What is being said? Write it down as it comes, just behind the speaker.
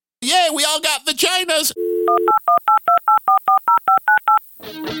Yay, we all got vaginas.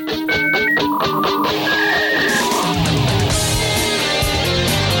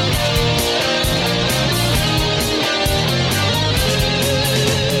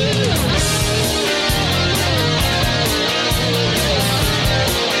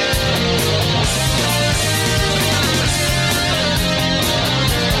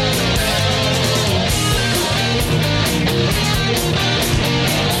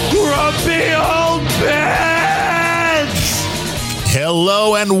 Grumpy old beds!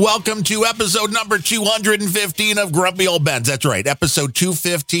 Hello and welcome to episode number 215 of Grumpy Old Bens. That's right, episode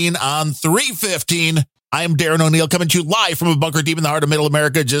 215 on 315. I'm Darren O'Neill coming to you live from a bunker deep in the heart of Middle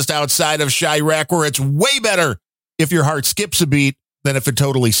America, just outside of Chirac, where it's way better if your heart skips a beat than if it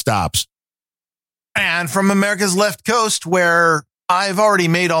totally stops. And from America's left coast, where I've already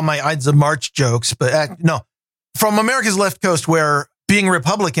made all my Ides of March jokes, but no, from America's left coast, where being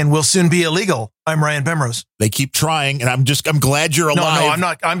Republican will soon be illegal. I'm Ryan Bemrose. They keep trying, and I'm glad you're alive.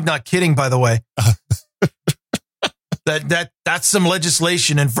 No, I'm not kidding, by the way. That's some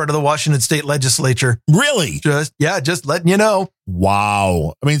legislation in front of the Washington State Legislature. Really? Just letting you know.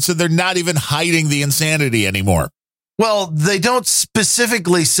 Wow. I mean, so they're not even hiding the insanity anymore. Well, they don't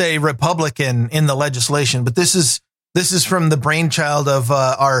specifically say Republican in the legislation, but this is from the brainchild of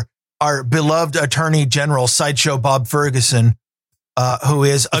our beloved Attorney General, Sideshow Bob Ferguson. Who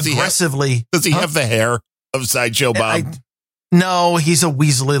is aggressively... Does he have the hair of Sideshow Bob? No, he's a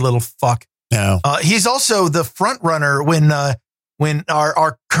weaselly little fuck. No. He's also the front runner when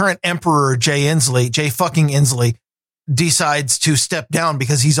our current emperor, Jay fucking Inslee, decides to step down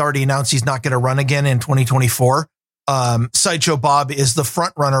because he's already announced he's not going to run again in 2024. Sideshow Bob is the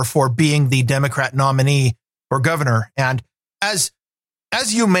front runner for being the Democrat nominee for governor. And as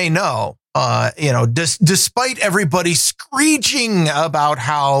you may know, despite everybody screeching about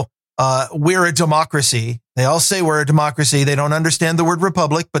how we're a democracy, they all say we're a democracy. They don't understand the word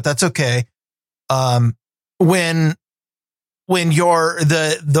republic, but that's okay. When you're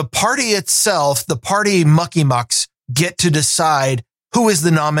the party itself, the party mucky mucks get to decide who is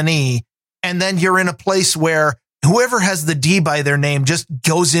the nominee, and then you're in a place where whoever has the D by their name just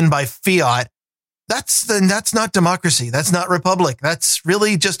goes in by fiat. That's not democracy. That's not republic. That's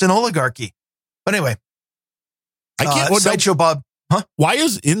really just an oligarchy. But anyway, I can't. Sideshow Bob. Huh? Why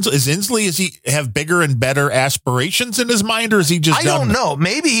is Inslee? Does he have bigger and better aspirations in his mind, or is he just? I don't know.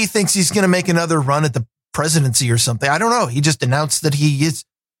 Maybe he thinks he's going to make another run at the presidency or something. I don't know. He just announced that he is.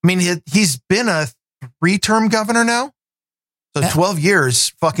 I mean, he's been a 3-term governor now, so 12 years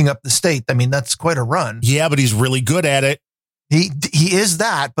fucking up the state. I mean, that's quite a run. Yeah, but he's really good at it. He is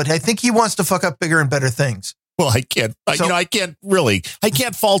that, but I think he wants to fuck up bigger and better things. Well, I can't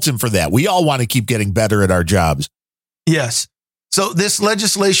fault him for that. We all want to keep getting better at our jobs. Yes. So this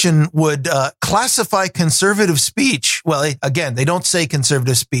legislation would classify conservative speech. Well, again, they don't say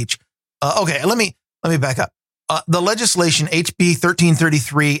conservative speech. Okay, let me back up. The legislation, HB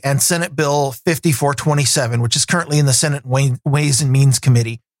 1333 and Senate Bill 5427, which is currently in the Senate Ways and Means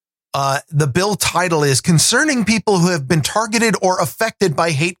Committee. The bill title is Concerning People Who Have Been Targeted or Affected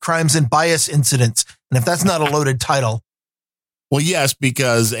by Hate Crimes and Bias Incidents. And if that's not a loaded title. Well, yes,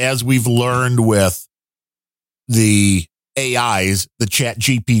 because as we've learned with the AIs, the chat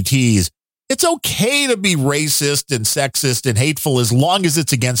GPTs, it's okay to be racist and sexist and hateful as long as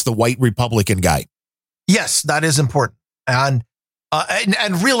it's against the white Republican guy. Yes, that is important. And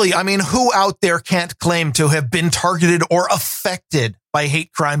really, I mean, who out there can't claim to have been targeted or affected by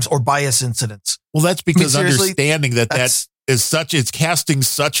hate crimes or bias incidents? Well, that's because understanding that is such, it's casting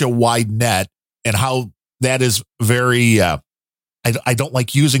such a wide net, and how that is very, I don't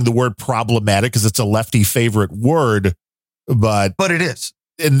like using the word problematic because it's a lefty favorite word, but it is.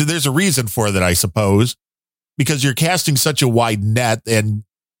 And there's a reason for that, I suppose, because you're casting such a wide net and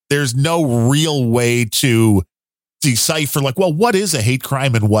there's no real way to decipher, like, well, what is a hate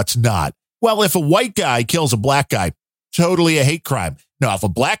crime and what's not? Well, if a white guy kills a black guy, totally a hate crime. No, if a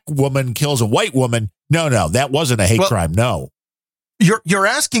black woman kills a white woman, no, that wasn't a hate crime. No. You're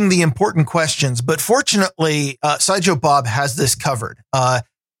asking the important questions, but fortunately, Sideshow Bob has this covered.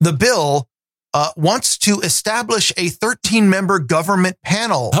 The bill wants to establish a 13-member government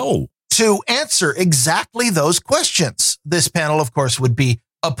panel to answer exactly those questions. This panel, of course, would be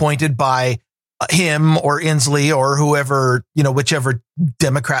appointed by him or Inslee or whoever, whichever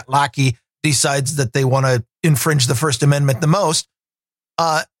Democrat lackey decides that they want to infringe the First Amendment the most.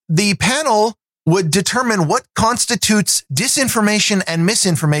 The panel would determine what constitutes disinformation and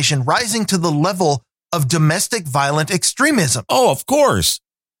misinformation rising to the level of domestic violent extremism. Oh, of course.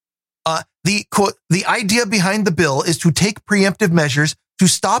 The idea behind the bill is to take preemptive measures to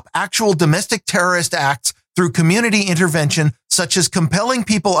stop actual domestic terrorist acts through community intervention, such as compelling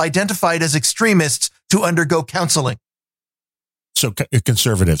people identified as extremists to undergo counseling. So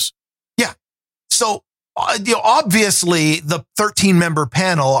conservatives. Yeah. So, obviously the 13-member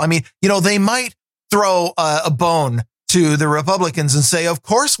panel, I mean, they might throw a bone to the Republicans and say, of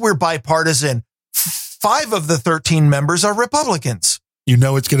course we're bipartisan. 5 of the 13 members are Republicans.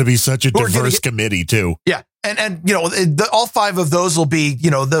 It's going to be such a diverse committee too. Yeah. And all 5 of those will be,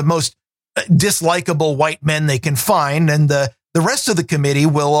 the most dislikable white men they can find. And the rest of the committee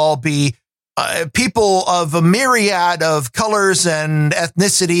will all be people of a myriad of colors and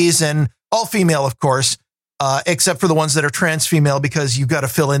ethnicities, and all female, of course, except for the ones that are trans female, because you've got to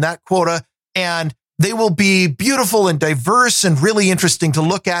fill in that quota. And they will be beautiful and diverse and really interesting to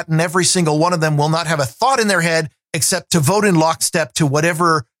look at. And every single one of them will not have a thought in their head except to vote in lockstep to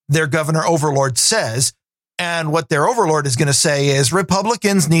whatever their governor overlord says. And what their overlord is going to say is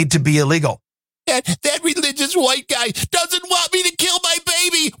Republicans need to be illegal. That religious white guy doesn't want me to kill my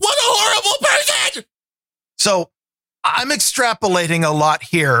baby. What a horrible person. So I'm extrapolating a lot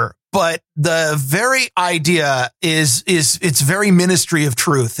here, but the very idea is it's very Ministry of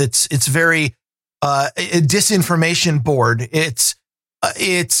Truth. It's very a disinformation board. It's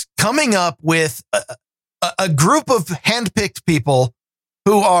coming up with a group of handpicked people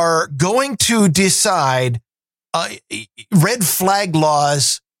who are going to decide red flag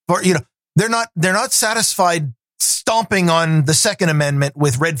laws for, they're not satisfied stomping on the Second Amendment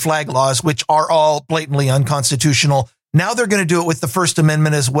with red flag laws, which are all blatantly unconstitutional. Now they're going to do it with the First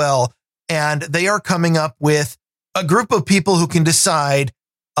Amendment as well. And they are coming up with a group of people who can decide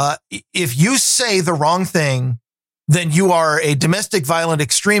if you say the wrong thing, then you are a domestic violent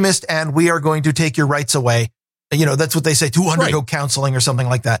extremist and we are going to take your rights away. That's what they say, to undergo counseling or something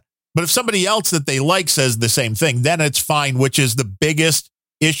like that. But if somebody else that they like says the same thing, then it's fine, which is the biggest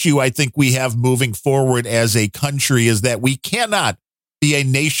issue I think we have moving forward as a country, is that we cannot be a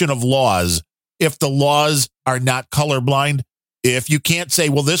nation of laws if the laws are not colorblind. If you can't say,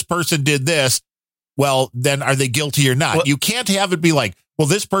 well, this person did this, well, then are they guilty or not? Well, you can't have it be like, well,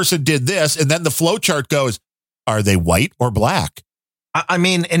 this person did this, and then the flow chart goes, are they white or black? I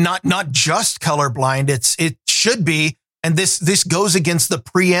mean, and not just colorblind. It should be. And this goes against the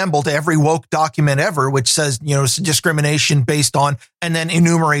preamble to every woke document ever, which says, discrimination based on, and then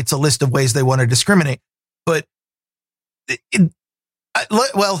enumerates a list of ways they want to discriminate. But the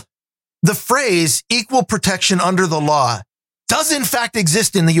phrase equal protection under the law does in fact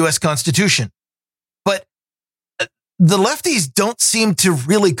exist in the U.S. Constitution. But the lefties don't seem to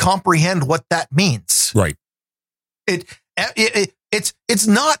really comprehend what that means. Right. It's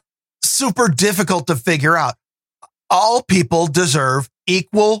not super difficult to figure out. All people deserve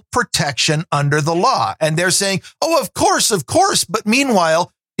equal protection under the law. And they're saying, oh, of course. But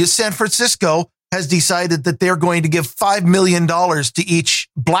meanwhile, San Francisco has decided that they're going to give $5 million to each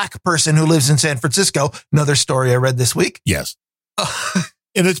black person who lives in San Francisco. Another story I read this week. Yes.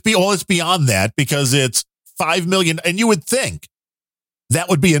 And it's beyond that, because it's $5 million. And you would think that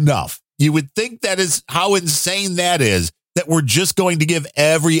would be enough. You would think that is how insane that is, that we're just going to give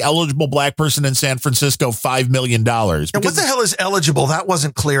every eligible black person in San Francisco $5 million. What the hell is eligible? That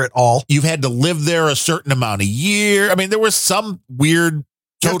wasn't clear at all. You've had to live there a certain amount a year. I mean, there was some weird,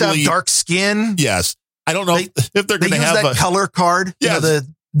 totally dark skin. Yes. I don't know if they're going to have that color card. Yes.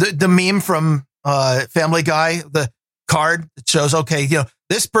 The meme from Family Guy, the card that shows, okay,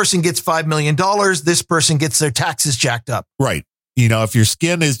 this person gets $5 million. This person gets their taxes jacked up. Right. If your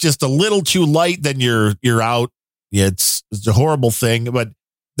skin is just a little too light, then you're out. It's a horrible thing, but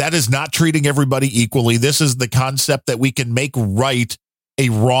that is not treating everybody equally. This is the concept that we can make right a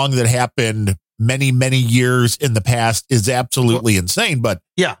wrong that happened many, many years in the past is absolutely insane. But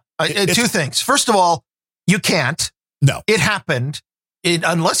yeah, two things. First of all, you can't. No, it happened.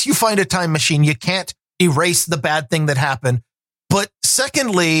 Unless you find a time machine, you can't erase the bad thing that happened. But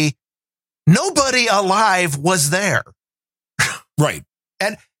secondly, nobody alive was there. Right.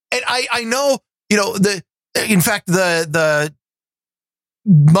 And I know, in fact, the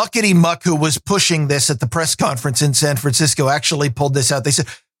muckety muck who was pushing this at the press conference in San Francisco actually pulled this out. They said,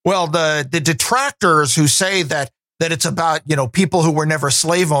 well, the detractors who say that it's about, people who were never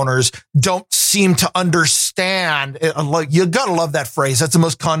slave owners don't seem to understand. You got to love that phrase. That's the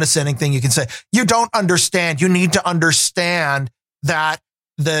most condescending thing you can say. You don't understand. You need to understand that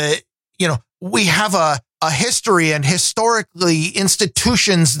we have a history, and historically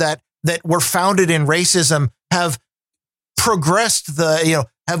institutions that were founded in racism have progressed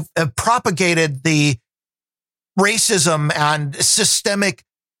have propagated the racism and systemic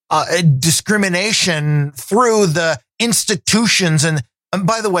discrimination through the institutions, and And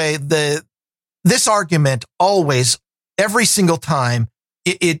by the way, this argument always, every single time,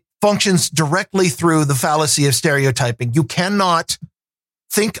 it functions directly through the fallacy of stereotyping. You cannot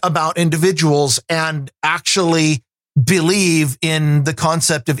think about individuals and actually believe in the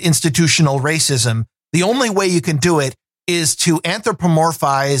concept of institutional racism. The only way you can do it is to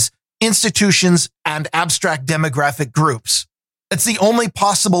anthropomorphize institutions and abstract demographic groups. It's the only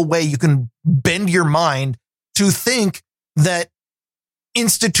possible way you can bend your mind to think that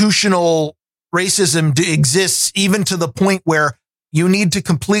institutional racism exists, even to the point where you need to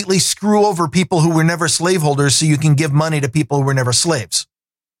completely screw over people who were never slaveholders so you can give money to people who were never slaves.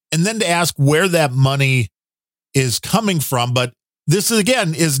 And then to ask where that money is coming from. But this,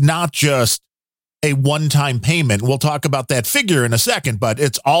 again, is not just a one-time payment. We'll talk about that figure in a second, but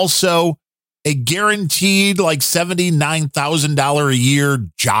it's also a guaranteed like $79,000 a year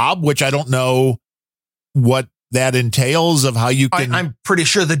job, which I don't know what that entails of how you can. I'm pretty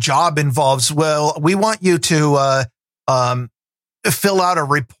sure the job involves, well, we want you to fill out a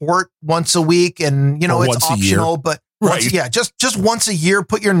report once a week, and it's optional, but just once a year,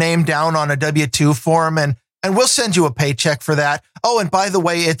 put your name down on a W-2 form, and we'll send you a paycheck for that. Oh, and by the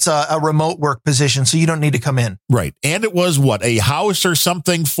way, it's a remote work position, so you don't need to come in. Right. And it was a house or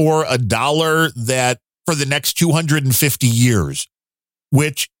something for $1 that for the next 250 years,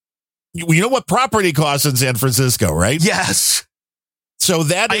 which, you know what property costs in San Francisco, right? Yes. So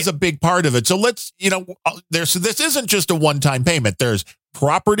that is a big part of it. So let's, this isn't just a one-time payment. There's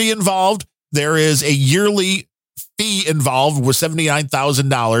property involved. There is a yearly fee involved with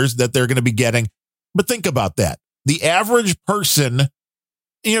 $79,000 that they're going to be getting. But think about that. The average person,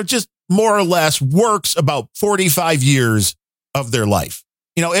 just more or less works about 45 years of their life.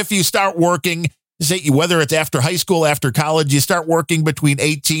 If you start working, say, whether it's after high school, after college, you start working between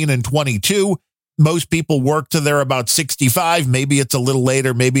 18 and 22. Most people work to they're about 65. Maybe it's a little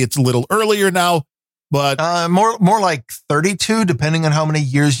later. Maybe it's a little earlier now, but more like 32, depending on how many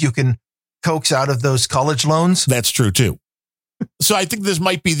years you can coax out of those college loans. That's true too. So I think this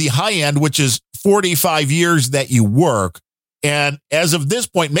might be the high end, which is 45 years that you work. And as of this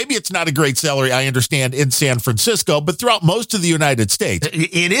point, maybe it's not a great salary, I understand, in San Francisco, but throughout most of the United States.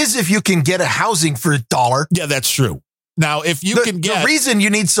 It is if you can get a housing for $1. Yeah, that's true. Now, if you can get... The reason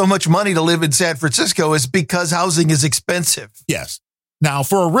you need so much money to live in San Francisco is because housing is expensive. Yes. Now,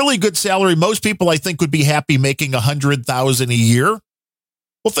 for a really good salary, most people, I think, would be happy making $100,000 a year.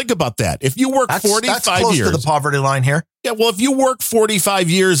 Well, think about that. If you work 45 that's close years... to the poverty line here. Yeah, well, if you work 45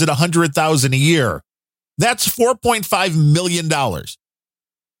 years at $100,000 a year, that's $4.5 million.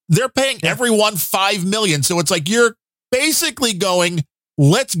 They're paying everyone $5 million. So it's like you're basically going,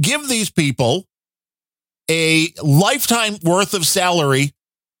 let's give these people a lifetime worth of salary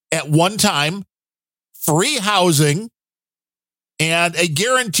at one time, free housing, and a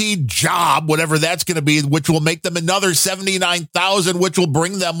guaranteed job, whatever that's going to be, which will make them another $79,000, which will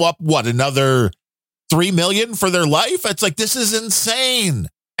bring them up, another $3 million for their life? It's like, this is insane.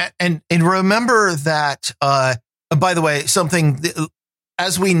 And remember that, by the way, something,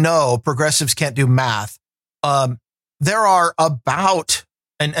 as we know, progressives can't do math. There are about,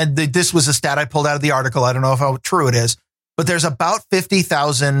 and this was a stat I pulled out of the article. I don't know how true it is, but there's about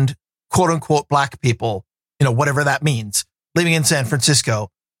 50,000 quote unquote black people, whatever that means, living in San Francisco.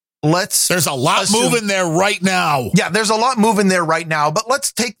 There's a lot moving there right now. Yeah, there's a lot moving there right now, but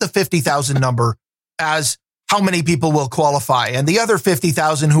let's take the 50,000 number as how many people will qualify. And the other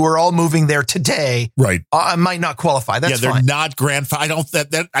 50,000 who are all moving there today, right, might not qualify. That's they're fine. Not grandfathered.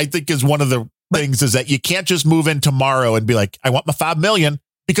 That I think is one of the things is that you can't just move in tomorrow and be like, I want my $5 million.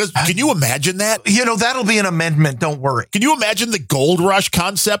 Because can you imagine that? That'll be an amendment. Don't worry. Can you imagine the gold rush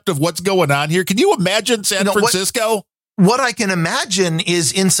concept of what's going on here? Can you imagine San Francisco? What I can imagine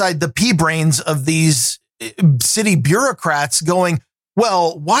is inside the pea brains of these city bureaucrats going,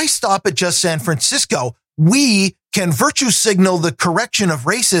 well, why stop at just San Francisco? We can virtue signal the correction of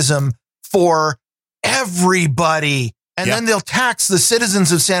racism for everybody. And then they'll tax the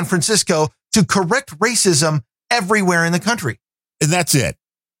citizens of San Francisco to correct racism everywhere in the country. And that's it.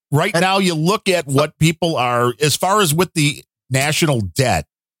 Right now, you look at what people are, as far as with the national debt,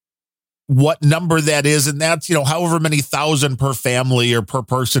 what number that is, and that's, however many thousand per family or per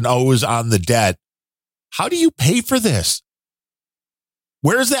person owes on the debt. How do you pay for this?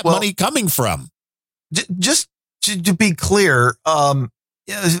 Where's that money coming from? Just to be clear,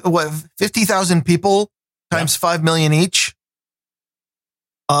 50,000 people times 5 million each.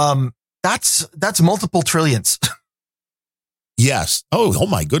 That's multiple trillions. Yes. Oh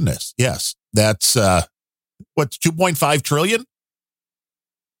my goodness. Yes. That's what's 2.5 trillion?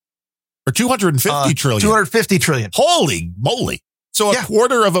 Or 250 trillion? 250 trillion. Holy moly. So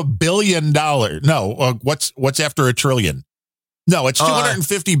 $250 million. No, what's after a trillion? No, it's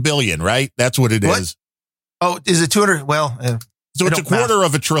 250 billion, right? That's what it is. Oh, is it 200? Well, so it's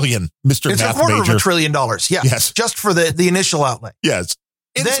 $250 billion, Mr. It's Math $250 Major. billion. Yeah. Yes. Just for the initial outlay. Yes.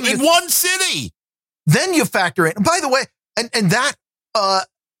 In one city. Then you factor in, by the way, and that's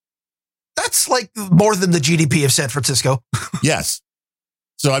like more than the GDP of San Francisco. Yes.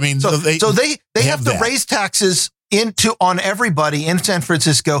 So, I mean, so they have to raise taxes on everybody in San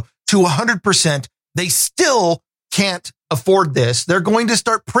Francisco to 100%. They still can't afford this. They're going to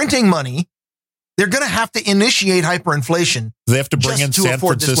start printing money. They're going to have to initiate hyperinflation. They have to bring in San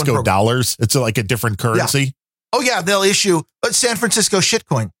Francisco dollars. It's like a different currency. Yeah. Oh, yeah. They'll issue a San Francisco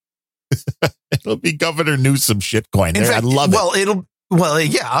shitcoin. It'll be Governor Newsom shitcoin. I love it. It'll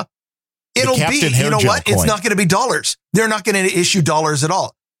be, you know what? Coin. It's not going to be dollars. They're not going to issue dollars at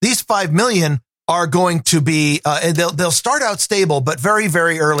all. These 5 million are going to be, they'll start out stable, but very,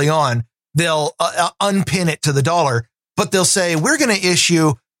 very early on, they'll unpin it to the dollar. But they'll say, we're going to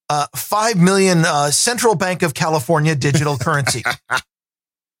issue 5 million Central Bank of California digital currency.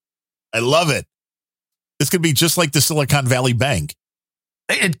 I love it. This could be just like the Silicon Valley Bank.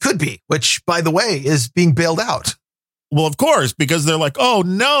 It could be, which, by the way, is being bailed out. Well, of course, because they're like, oh,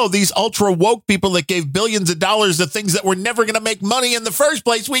 no, these ultra woke people that gave billions of dollars to things that were never going to make money in the first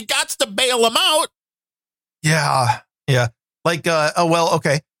place. We got to bail them out. Yeah. Yeah. Like,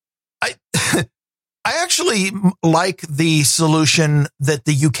 okay. I actually like the solution that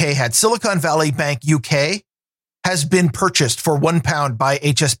the UK had. Silicon Valley Bank UK has been purchased for £1 by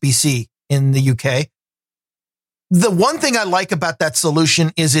HSBC in the UK. The one thing I like about that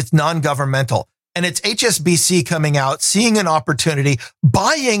solution is it's non-governmental, and it's HSBC coming out, seeing an opportunity,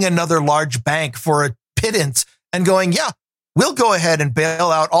 buying another large bank for a pittance and going, yeah, we'll go ahead and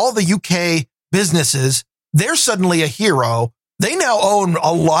bail out all the UK businesses. They're suddenly a hero. They now own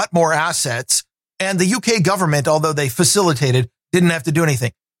a lot more assets. And the UK government, although they facilitated, didn't have to do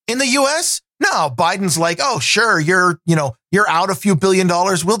anything. In the US, no, Biden's like, oh, sure, you're out a few $1 billion.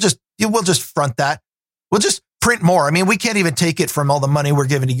 We'll just front that. We'll just print more. I mean, we can't even take it from all the money we're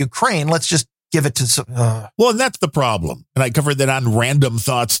giving to Ukraine. Let's just give it to. Well, and that's the problem. And I covered that on Random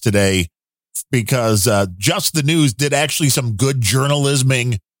Thoughts today because Just the News did actually some good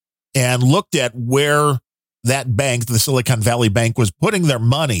journalisming and looked at where that bank, the Silicon Valley Bank, was putting their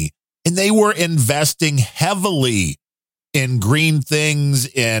money. And they were investing heavily in green things,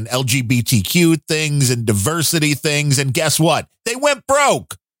 in LGBTQ things, and diversity things. And guess what? They went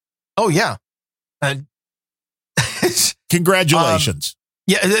broke. Oh, yeah. Congratulations.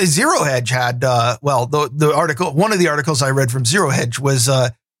 Zero Hedge had, the article, one of the articles I read from Zero Hedge was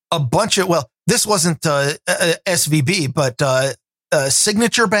a bunch of, this wasn't SVB, but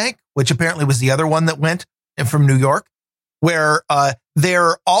Signature Bank, which apparently was the other one that went from New York, where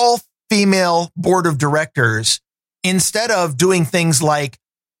they're all female board of directors. Instead of doing things like,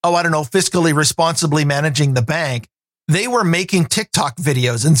 fiscally responsibly managing the bank, they were making TikTok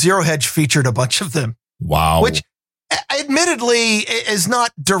videos, and Zero Hedge featured a bunch of them. Wow. Which admittedly is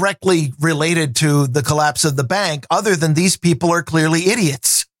not directly related to the collapse of the bank, other than these people are clearly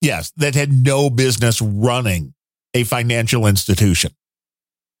idiots. Yes, that had no business running a financial institution.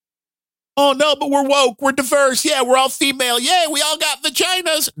 Oh, no, but we're woke. We're diverse. Yeah, we're all female. Yeah, we all got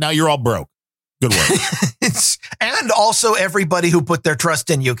vaginas. Now you're all broke. Good work. And also everybody who put their trust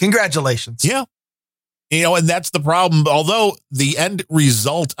in you. Congratulations. Yeah. And that's the problem. Although the end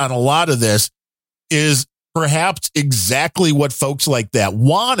result on a lot of this is perhaps exactly what folks like that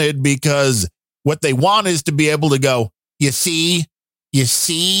wanted, because what they want is to be able to go, you see,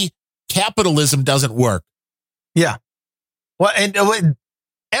 capitalism doesn't work. Yeah. Well, and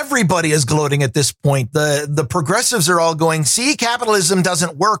everybody is gloating at this point. The progressives are all going, see, capitalism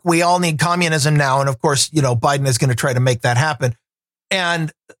doesn't work. We all need communism now. And of course, Biden is going to try to make that happen.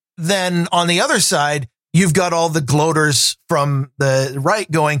 And then on the other side, you've got all the gloaters from the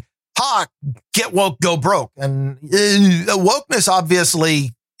right going, get woke, go broke. And wokeness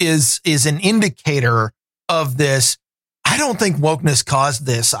obviously is an indicator of this. I don't think wokeness caused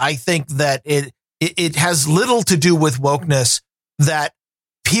this. I think that it has little to do with wokeness, that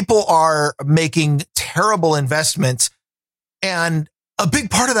people are making terrible investments. And a big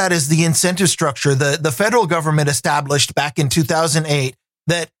part of that is the incentive structure. The federal government established back in 2008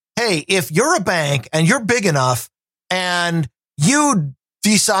 that, hey, if you're a bank and you're big enough and you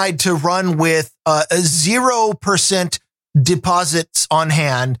decide to run with a 0% deposits on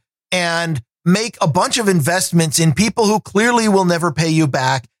hand and make a bunch of investments in people who clearly will never pay you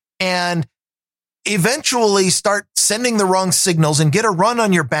back, and eventually start sending the wrong signals and get a run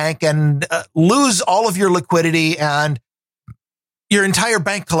on your bank and lose all of your liquidity and your entire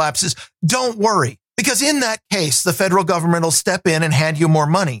bank collapses. Don't worry, because in that case, the federal government will step in and hand you more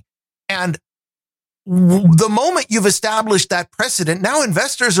money. And the moment you've established that precedent, now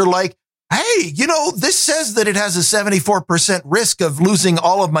investors are like, hey, this says that it has a 74% risk of losing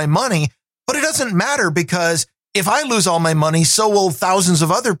all of my money, but it doesn't matter because if I lose all my money, so will thousands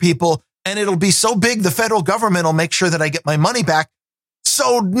of other people, and it'll be so big the federal government will make sure that I get my money back.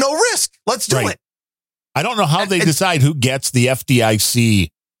 So no risk. Let's do it. I don't know how they decide who gets the FDIC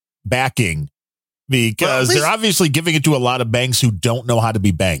backing because they're obviously giving it to a lot of banks who don't know how to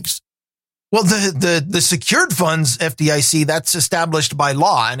be banks. Well, the secured funds FDIC, that's established by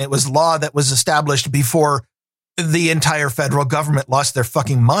law, and it was law that was established before the entire federal government lost their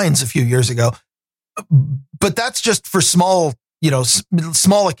fucking minds a few years ago. But that's just for small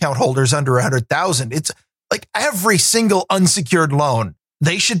account holders under 100,000. It's like every single unsecured loan,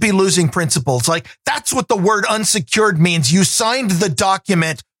 they should be losing principal. It's like, that's what the word unsecured means. You signed the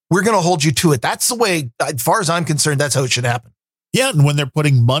document. We're going to hold you to it. That's the way, as far as I'm concerned, that's how it should happen. Yeah, and when they're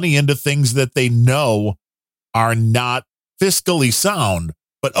putting money into things that they know are not fiscally sound,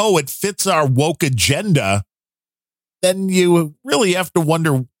 but, it fits our woke agenda, then you really have to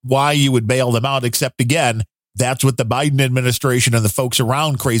wonder why you would bail them out, except, again, that's what the Biden administration and the folks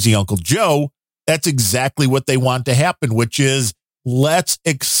around Crazy Uncle Joe, that's exactly what they want to happen, which is let's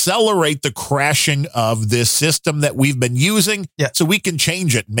accelerate the crashing of this system that we've been using so we can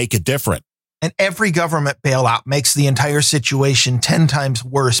change it and make it different. And every government bailout makes the entire situation 10 times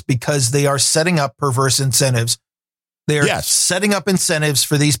worse because they are setting up perverse incentives. They are setting up incentives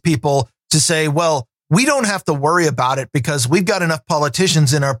for these people to say, well, we don't have to worry about it because we've got enough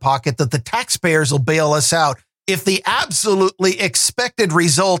politicians in our pocket that the taxpayers will bail us out. If the absolutely expected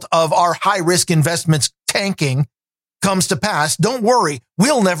result of our high risk investments tanking comes to pass, don't worry,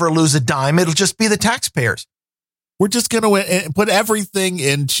 we'll never lose a dime. It'll just be the taxpayers. We're just going to put everything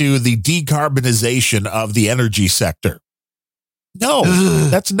into the decarbonization of the energy sector. No,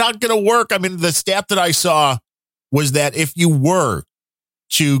 that's not going to work. I mean, the stat that I saw was that if you were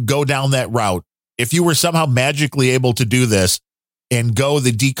to go down that route, if you were somehow magically able to do this and go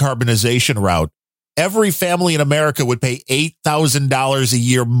the decarbonization route, every family in America would pay $8,000 a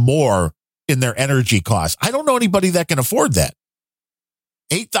year more in their energy costs. I don't know anybody that can afford that.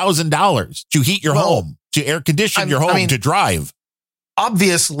 $8,000 to heat your home, to air condition your home, to drive.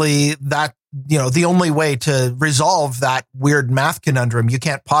 Obviously, that, the only way to resolve that weird math conundrum, you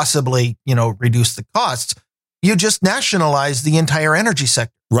can't possibly, reduce the costs. You just nationalize the entire energy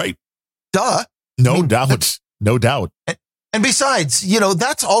sector. Right. Duh. No doubt. No doubt. And besides,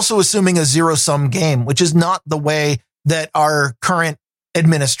 that's also assuming a zero-sum game, which is not the way that our current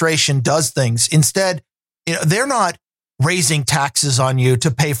administration does things. Instead, they're not raising taxes on you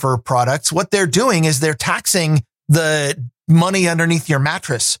to pay for products. What they're doing is they're taxing the money underneath your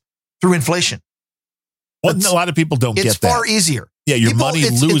mattress through inflation. Well, a lot of people don't get that. It's far easier. Yeah, your money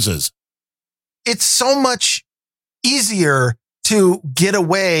loses. It's so much easier to get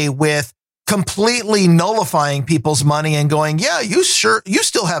away with completely nullifying people's money and going, you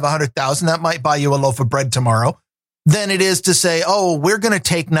still have 100,000. That might buy you a loaf of bread tomorrow. Than it is to say, we're going to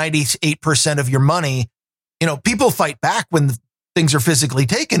take 98% of your money. People fight back when things are physically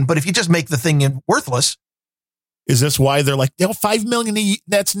taken, but if you just make the thing worthless. Is this why they're like, $5 million?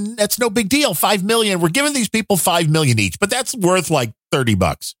 That's no big deal. $5 million. We're giving these people $5 million each, but that's worth like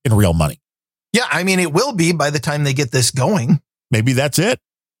 $30 in real money. Yeah. I mean, it will be by the time they get this going. Maybe that's it.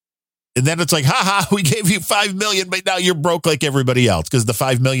 And then it's like, we gave you $5 million, but now you're broke like everybody else because the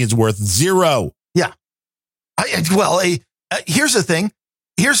 $5 million is worth zero. Yeah. Here's the thing.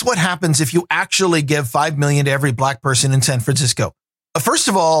 Here's what happens if you actually give $5 million to every black person in San Francisco. First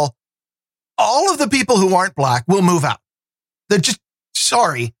of all of the people who aren't black will move out. They're just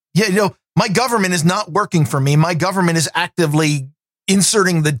sorry. Yeah, my government is not working for me. My government is actively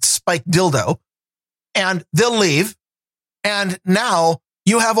inserting the spiked dildo, and they'll leave. And now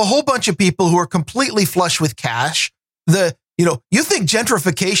you have a whole bunch of people who are completely flush with cash. You think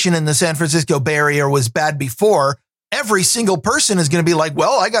gentrification in the San Francisco Bay Area was bad before. Every single person is going to be like,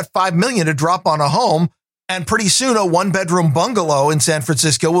 well, I got $5 million to drop on a home. And pretty soon a 1-bedroom bungalow in San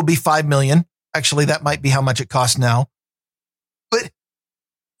Francisco will be $5 million. Actually, that might be how much it costs now. But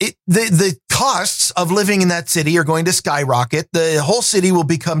the costs of living in that city are going to skyrocket. The whole city will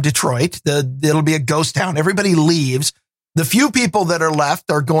become Detroit. It'll be a ghost town. Everybody leaves. The few people that are left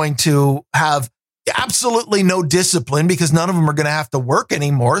are going to have absolutely no discipline because none of them are going to have to work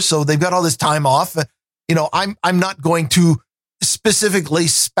anymore. So they've got all this time off. I'm not going to specifically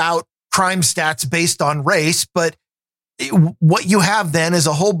spout crime stats based on race, but what you have then is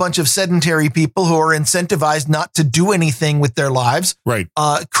a whole bunch of sedentary people who are incentivized not to do anything with their lives. Right.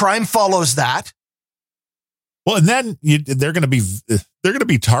 Crime follows that. Well, and then they're going to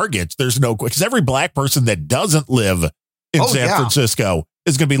be targets. There's no, because every black person that doesn't live in San Francisco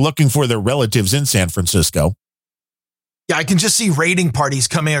is going to be looking for their relatives in San Francisco. Yeah, I can just see raiding parties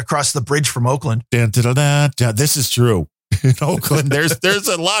coming across the bridge from Oakland. This is true. In Oakland, there's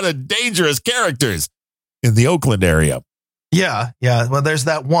a lot of dangerous characters in the Oakland area. Yeah. Well, there's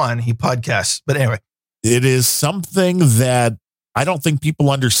that one. He podcasts. But anyway. It is something that I don't think people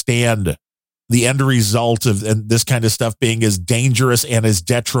understand, the end result of this kind of stuff being as dangerous and as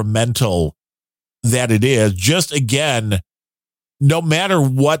detrimental that it is. Just again, no matter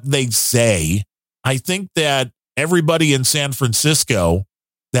what they say, I think that everybody in San Francisco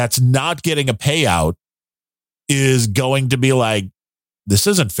that's not getting a payout is going to be like, this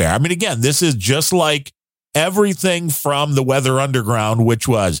isn't fair. I mean, again, this is just like everything from the Weather Underground, which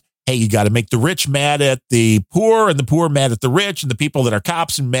was, hey, you got to make the rich mad at the poor and the poor mad at the rich and the people that are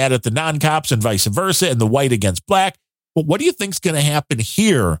cops and mad at the non-cops and vice versa and the white against black. But what do you think is going to happen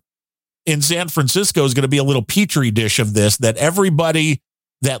here in San Francisco is going to be a little petri dish of this, that everybody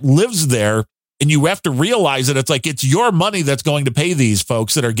that lives there, and you have to realize that it's your money that's going to pay these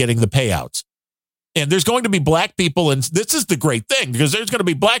folks that are getting the payouts. And there's going to be black people, and this is the great thing, because there's going to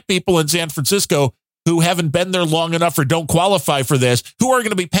be black people in San Francisco who haven't been there long enough or don't qualify for this, who are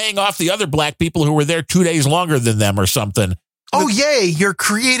going to be paying off the other black people who were there 2 days longer than them or something. Oh, yay. You're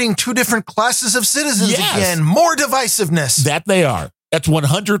creating two different classes of citizens again. More divisiveness. That they are. That's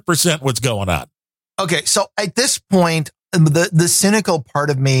 100% what's going on. Okay. So at this point, the cynical part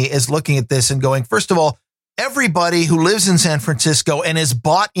of me is looking at this and going, first of all, everybody who lives in San Francisco and is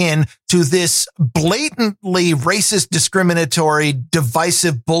bought in to this blatantly racist, discriminatory,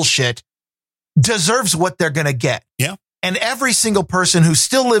 divisive bullshit deserves what they're going to get. Yeah. And every single person who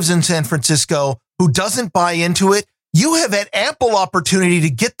still lives in San Francisco who doesn't buy into it, you have had ample opportunity to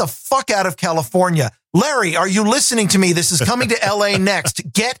get the fuck out of California. Larry, are you listening to me? This is coming to LA next.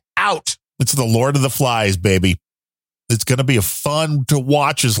 Get out. It's the Lord of the Flies, baby. It's going to be fun to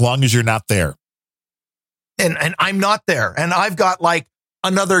watch as long as you're not there. And I'm not there. And I've got like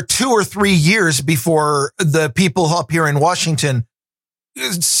another 2 or 3 years before the people up here in Washington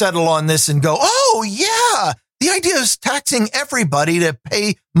settle on this and go, oh, yeah, the idea is taxing everybody to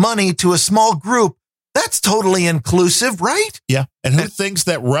pay money to a small group. That's totally inclusive, right? Yeah. And who thinks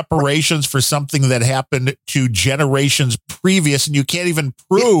that reparations for something that happened to generations previous and you can't even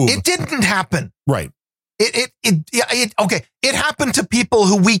prove it didn't happen. Right. Okay. It happened to people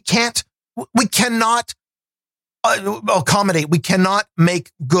who we cannot accommodate. We cannot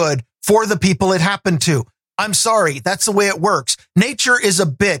make good for the people it happened to. I'm sorry. That's the way it works. Nature is a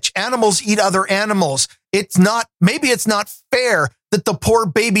bitch. Animals eat other animals. Maybe it's not fair that the poor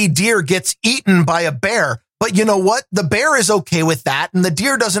baby deer gets eaten by a bear. But you know what? The bear is okay with that. And the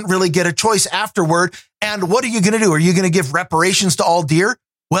deer doesn't really get a choice afterward. And what are you going to do? Are you going to give reparations to all deer?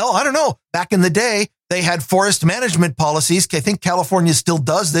 Well, I don't know. Back in the day, they had forest management policies. I think California still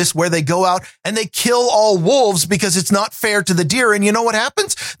does this, where they go out and they kill all wolves because it's not fair to the deer. And you know what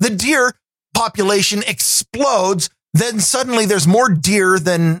happens? The deer population explodes. Then suddenly there's more deer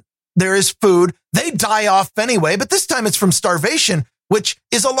than there is food. They die off anyway, but this time it's from starvation, which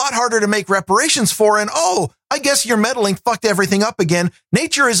is a lot harder to make reparations for. And I guess you're meddling, fucked everything up again.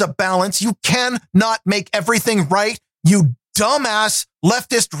 Nature is a balance. You cannot make everything right. You dumbass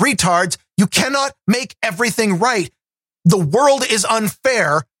leftist retards. You cannot make everything right. The world is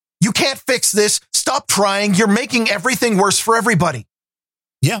unfair. You can't fix this. Stop trying. You're making everything worse for everybody.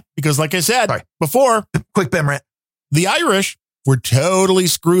 Yeah, because like I said before, quick Ben rant. The Irish were totally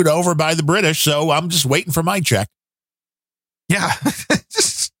screwed over by the British, so I'm just waiting for my check. Yeah.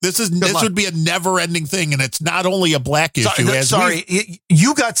 This would be a never-ending thing, and it's not only a black issue.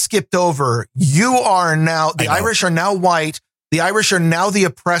 You got skipped over. You are now, the Irish are now white. The Irish are now the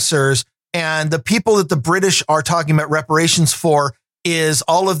oppressors, and the people that the British are talking about reparations for is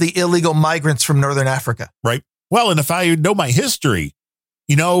all of the illegal migrants from Northern Africa. Right. Well, and if I know my history,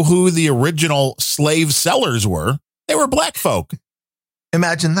 you know who the original slave sellers were? They were black folk.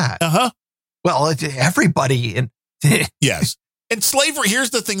 Imagine that. Uh-huh. Well, everybody. Yes. And slavery, here's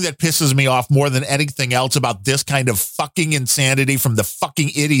the thing that pisses me off more than anything else about this kind of fucking insanity from the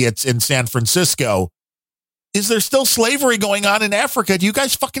fucking idiots in San Francisco. Is there still slavery going on in Africa? Do you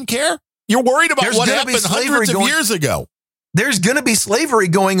guys fucking care? You're worried about what happened hundreds of years ago. There's going to be slavery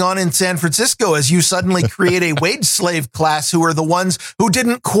going on in San Francisco as you suddenly create a wage slave class who are the ones who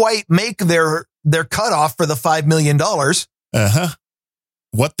didn't quite make their cutoff for the $5 million. Uh-huh.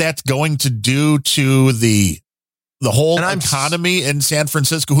 What that's going to do to the the whole economy in San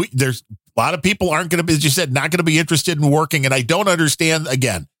Francisco. There's a lot of people aren't going to be, as you said, not going to be interested in working. And I don't understand,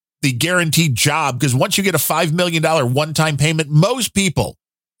 again, the guaranteed job, because once you get a $5 million one-time payment, most people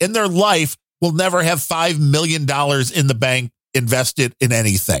in their life will never have $5 million in the bank invested in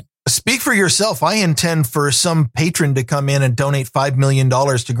anything. Speak for yourself. I intend for some patron to come in and donate $5 million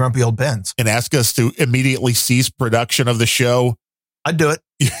to Grumpy Old Ben's. And ask us to immediately cease production of the show. I'd do it.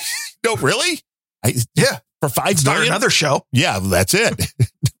 No, really? Yeah. For $5 million? Start another show. Yeah, that's it.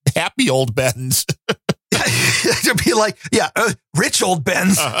 Happy Old Ben's. To be like, rich Old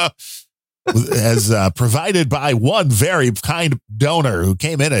Ben's. As provided by one very kind donor who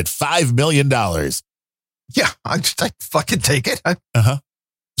came in at $5 million. Yeah, I fucking take it.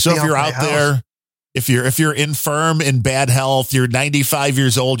 So if you're out there, if you're infirm, in bad health, you're 95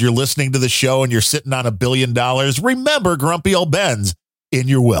 years old, you're listening to the show and you're sitting on $1 billion, remember Grumpy Old Ben's in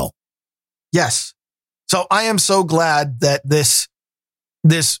your will. Yes. So I am so glad that this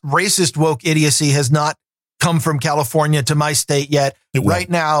racist woke idiocy has not come from California to my state yet. Right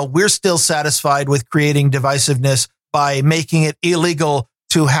now, we're still satisfied with creating divisiveness by making it illegal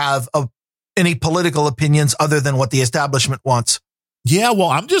to have any political opinions other than what the establishment wants. Yeah, well,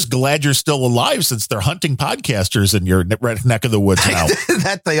 I'm just glad you're still alive since they're hunting podcasters in your neck of the woods now.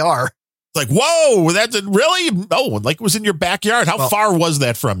 That they are. It's like, whoa, that's really? Oh, like it was in your backyard. How far was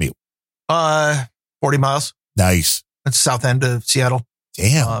that from you? 40 miles. Nice. That's south end of Seattle.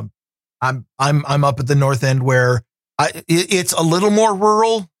 Damn. I'm up at the north end where it's a little more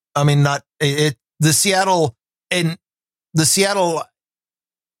rural. I mean, the Seattle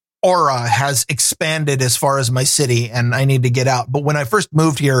aura has expanded as far as my city, and I need to get out. But when I first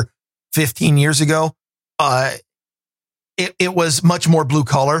moved here 15 years ago, it was much more blue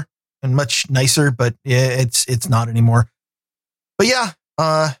collar and much nicer, but it's not anymore. But yeah,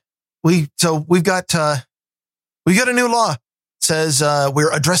 we've got a new law. It says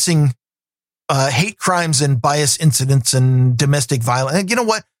we're addressing hate crimes and bias incidents and domestic violence. And you know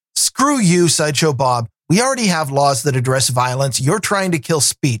what? Screw you, Sideshow Bob. We already have laws that address violence. You're trying to kill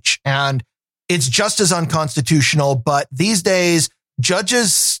speech, and it's just as unconstitutional. But these days,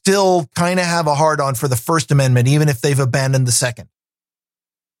 judges still kind of have a hard-on for the First Amendment, even if they've abandoned the Second.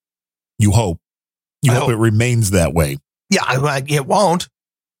 You hope. You hope it remains that way. Yeah, it won't.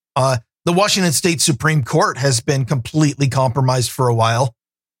 The Washington State Supreme Court has been completely compromised for a while.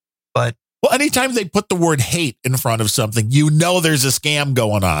 But well, anytime they put the word hate in front of something, you know there's a scam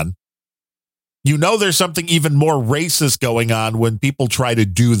going on. You know there's something even more racist going on when people try to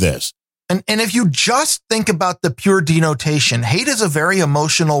do this. And if you just think about the pure denotation, hate is a very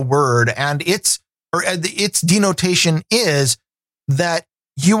emotional word, and its denotation is that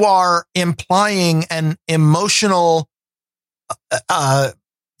you are implying an emotional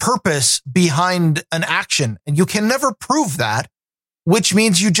purpose behind an action, and you can never prove that, which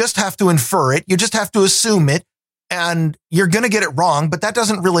means you just have to infer it. You just have to assume it. And you're going to get it wrong, but that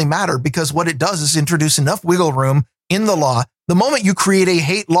doesn't really matter, because what it does is introduce enough wiggle room in the law. The moment you create a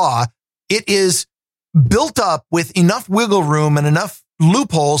hate law, it is built up with enough wiggle room and enough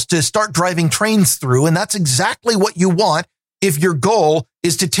loopholes to start driving trains through. And that's exactly what you want if your goal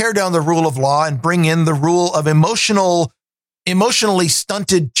is to tear down the rule of law and bring in the rule of emotionally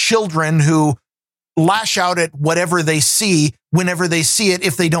stunted children who lash out at whatever they see whenever they see it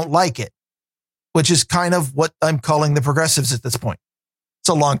if they don't like it. Which is kind of what I'm calling the progressives at this point. It's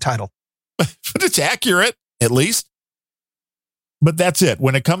a long title. But it's accurate, at least. But that's it.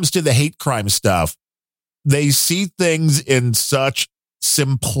 When it comes to the hate crime stuff, they see things in such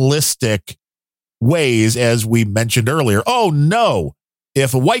simplistic ways, as we mentioned earlier. Oh, no.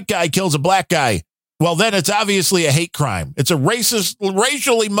 If a white guy kills a black guy, well, then it's obviously a hate crime. It's a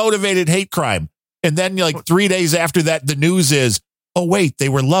racially motivated hate crime. And then like 3 days after that, the news is, oh, wait, they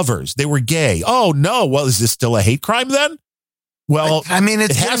were lovers. They were gay. Oh, no. Well, is this still a hate crime then? Well, I mean,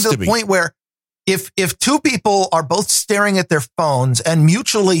 it's getting to the point where if two people are both staring at their phones and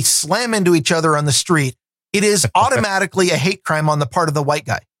mutually slam into each other on the street, it is automatically a hate crime on the part of the white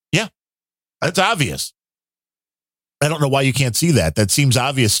guy. Yeah, that's obvious. I don't know why you can't see that. That seems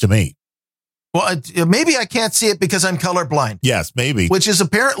obvious to me. Well, maybe I can't see it because I'm colorblind. Yes, maybe. Which is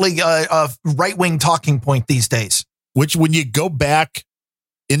apparently a right-wing talking point these days. Which, when you go back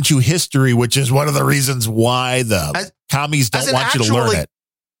into history, which is one of the reasons why the commies don't want you to learn it.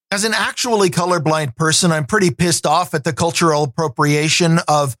 As an actually colorblind person, I'm pretty pissed off at the cultural appropriation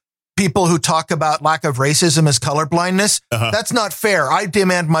of people who talk about lack of racism as colorblindness. That's not fair. I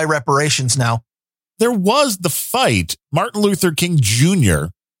demand my reparations now. There was the fight, Martin Luther King Jr.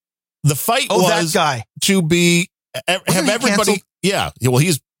 The fight was that guy. To be have everybody. Canceled? Yeah. Well,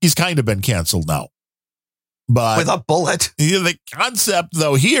 he's kind of been canceled now. But with a bullet. The concept,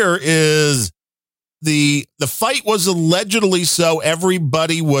 though, here is the fight was allegedly so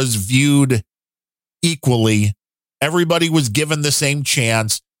everybody was viewed equally. Everybody was given the same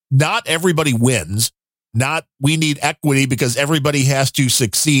chance. Not everybody wins. Not we need equity because everybody has to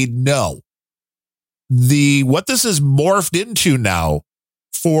succeed. No. What this is morphed into now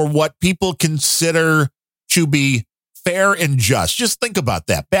for what people consider to be fair and just. Just think about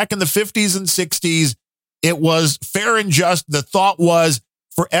that. Back in the 50s and 60s, it was fair and just. The thought was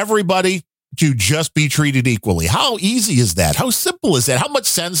for everybody to just be treated equally. How easy is that? How simple is that? How much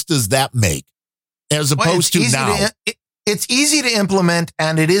sense does that make as opposed to now? It's easy to implement,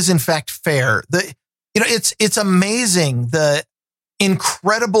 and it is in fact fair. It's amazing the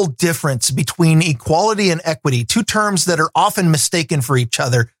incredible difference between equality and equity, two terms that are often mistaken for each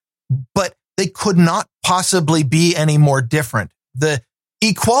other, but they could not possibly be any more different. The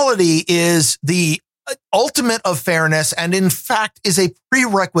equality is the ultimate of fairness, and in fact is a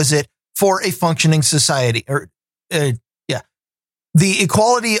prerequisite for a functioning society. The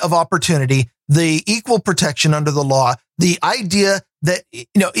equality of opportunity, the equal protection under the law, the idea that,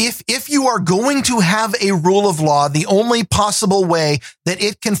 if you are going to have a rule of law, the only possible way that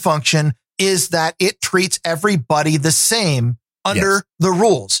it can function is that it treats everybody the same under the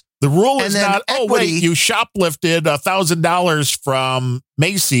rules. The rule is not, equity, you shoplifted $1,000 from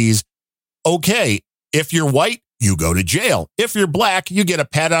Macy's. Okay, if you're white, you go to jail. If you're black, you get a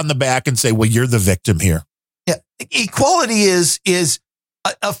pat on the back and say, well, you're the victim here. Yeah. Equality is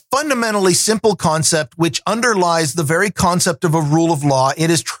a fundamentally simple concept which underlies the very concept of a rule of law.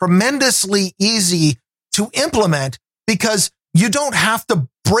 It is tremendously easy to implement because you don't have to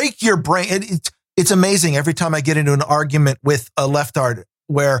break your brain. It's amazing every time I get into an argument with a leftard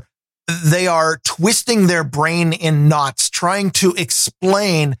where they are twisting their brain in knots, trying to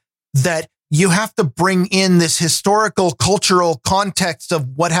explain that you have to bring in this historical, cultural context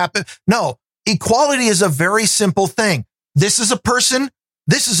of what happened. No, equality is a very simple thing. This is a person.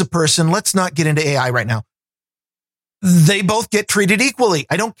 This is a person. Let's not get into AI right now. They both get treated equally.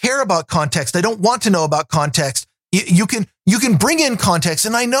 I don't care about context. I don't want to know about context. You can bring in context.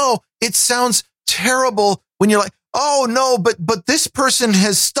 And I know it sounds terrible when you're like, oh no, but this person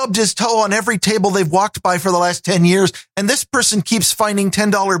has stubbed his toe on every table they've walked by for the last 10 years. And this person keeps finding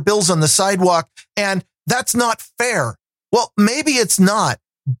 $10 bills on the sidewalk. And that's not fair. Well, maybe it's not,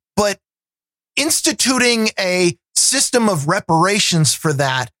 but instituting a system of reparations for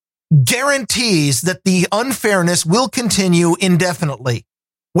that guarantees that the unfairness will continue indefinitely.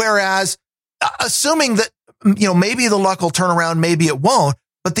 Whereas assuming that, maybe the luck will turn around, maybe it won't,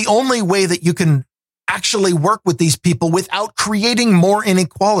 but the only way that you can actually work with these people without creating more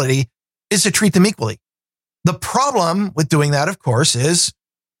inequality is to treat them equally. The problem with doing that, of course, is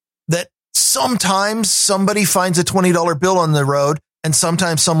that sometimes somebody finds a $20 bill on the road and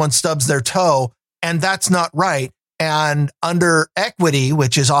sometimes someone stubs their toe, and that's not right. And under equity,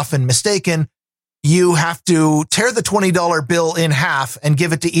 which is often mistaken, you have to tear the $20 bill in half and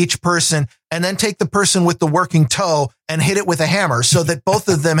give it to each person, and then take the person with the working toe and hit it with a hammer so that both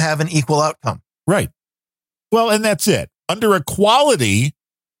of them have an equal outcome. Right. Well, and that's it. Under equality,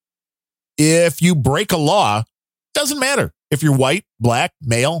 if you break a law, doesn't matter if you're white, black,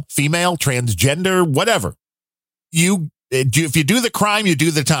 male, female, transgender, whatever. If you do the crime, you do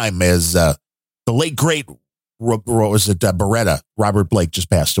the time, as the late, great, Beretta, Robert Blake just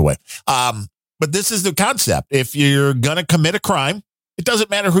passed away. But this is the concept. If you're going to commit a crime, it doesn't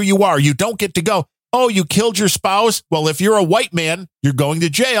matter who you are. You don't get to go, oh, you killed your spouse. Well, if you're a white man, you're going to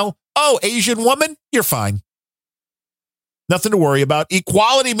jail. Oh, Asian woman, you're fine. Nothing to worry about.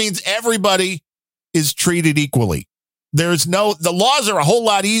 Equality means everybody is treated equally. The laws are a whole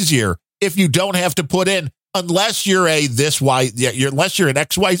lot easier if you don't have to put in, unless you're unless you're an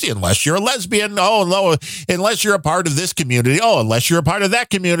XYZ, unless you're a lesbian, oh no, unless you're a part of this community, oh, unless you're a part of that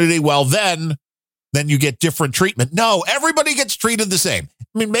community, well then you get different treatment. No, everybody gets treated the same.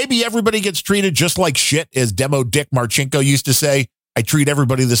 I mean, maybe everybody gets treated just like shit, as Demo Dick Marchenko used to say. I treat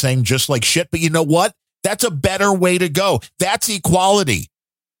everybody the same, just like shit. But you know what? That's a better way to go. That's equality.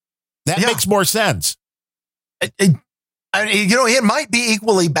 That makes more sense. It might be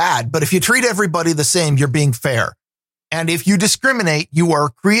equally bad, but if you treat everybody the same, you're being fair. And if you discriminate, you are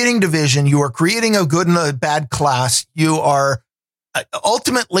creating division. You are creating a good and a bad class. You are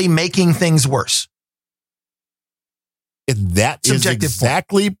ultimately making things worse. And that is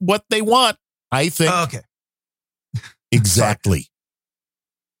exactly what they want, I think. Okay. Exactly.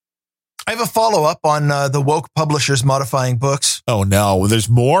 I have a follow-up on the woke publishers modifying books. Oh, no. There's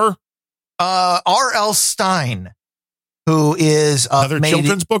more? R.L. Stein, who is another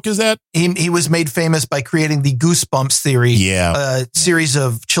children's book. Is that he was made famous by creating the Goosebumps theory, a series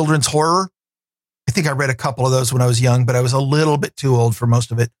of children's horror. I think I read a couple of those when I was young, but I was a little bit too old for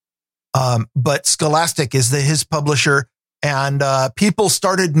most of it. But Scholastic is his publisher, and people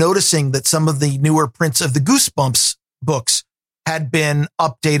started noticing that some of the newer prints of the Goosebumps books had been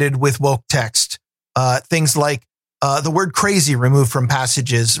updated with woke text. Things like the word crazy removed from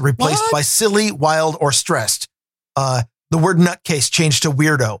passages, replaced by silly, wild, or stressed. The word nutcase changed to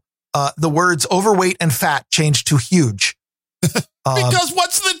weirdo. The words overweight and fat changed to huge. Because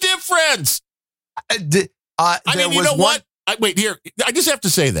what's the difference? I mean, you know what? Wait, here. I just have to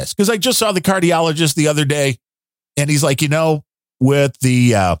say this because I just saw the cardiologist the other day, and he's like, with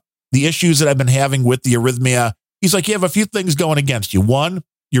the issues that I've been having with the arrhythmia, he's like, you have a few things going against you. 1,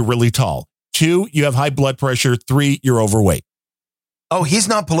 you're really tall. 2, you have high blood pressure. 3, you're overweight. Oh, he's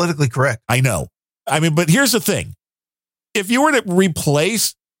not politically correct. I know. I mean, but here's the thing. If you were to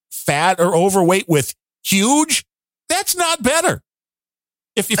replace fat or overweight with huge, that's not better.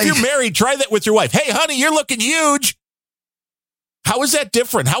 If you're married, try that with your wife. Hey, honey, you're looking huge. How is that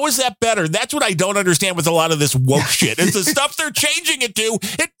different? How is that better? That's what I don't understand with a lot of this woke shit. It's the stuff they're changing it to.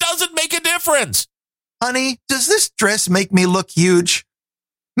 It doesn't make a difference. Honey, does this dress make me look huge?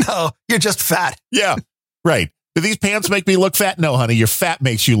 No, you're just fat. Yeah, right. Do these pants make me look fat? No, honey, your fat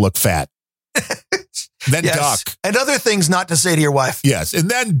makes you look fat. Then duck. And other things not to say to your wife. Yes, and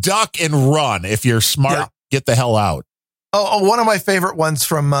then duck and run. If you're smart, get the hell out. Oh, one of my favorite ones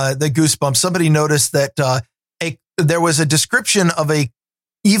from the Goosebumps. Somebody noticed that there was a description of a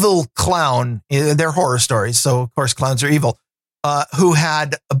evil clown in their horror stories. So, of course, clowns are evil, who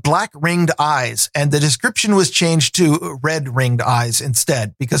had black ringed eyes. And the description was changed to red ringed eyes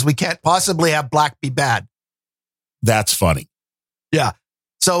instead, because we can't possibly have black be bad. That's funny. Yeah.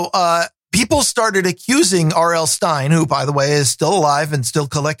 So people started accusing R.L. Stine, who, by the way, is still alive and still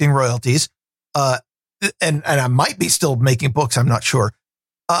collecting royalties, and I might be still making books, I'm not sure,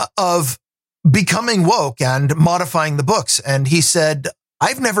 of becoming woke and modifying the books. And he said,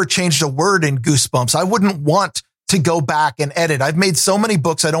 I've never changed a word in Goosebumps. I wouldn't want to go back and edit. I've made so many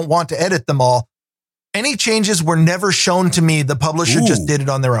books, I don't want to edit them all. Any changes were never shown to me. The publisher just did it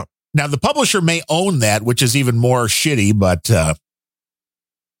on their own. Now, the publisher may own that, which is even more shitty, but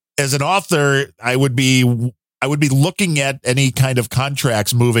as an author, I would be looking at any kind of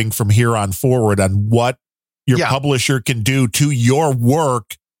contracts moving from here on forward on what your publisher can do to your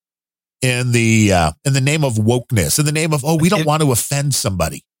work in the name of wokeness, in the name of, we don't want to offend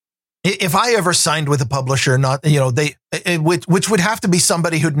somebody. If I ever signed with a publisher, which would have to be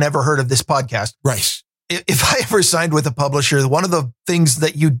somebody who'd never heard of this podcast. Right. If I ever signed with a publisher, one of the things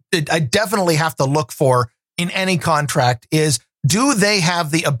that I definitely have to look for in any contract is, do they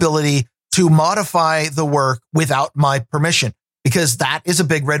have the ability to modify the work without my permission? Because that is a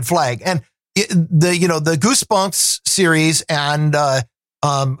big red flag. And the Goosebumps series and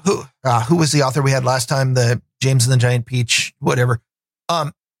who was the author we had last time? The James and the Giant Peach, whatever.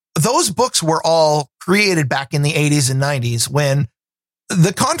 Those books were all created back in the 80s and 90s when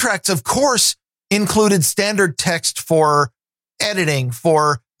the contracts, of course, included standard text for editing,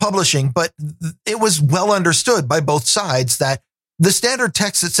 for publishing, but it was well understood by both sides that the standard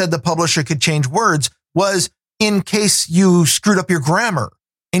text that said the publisher could change words was in case you screwed up your grammar,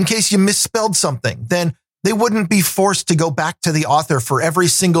 in case you misspelled something, then they wouldn't be forced to go back to the author for every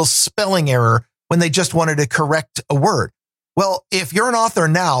single spelling error when they just wanted to correct a word. Well, if you're an author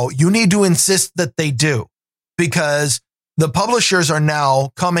now, you need to insist that they do, because the publishers are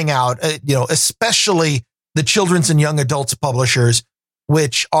now coming out, especially the children's and young adults publishers,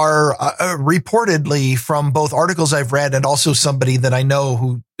 which are reportedly, from both articles I've read and also somebody that I know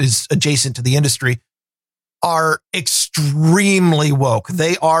who is adjacent to the industry, are extremely woke.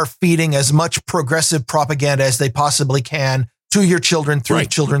 They are feeding as much progressive propaganda as they possibly can to your children through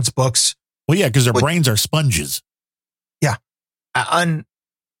children's books. Well, yeah, because their brains are sponges. Yeah.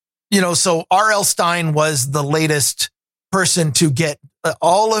 So R.L. Stine was the latest person to get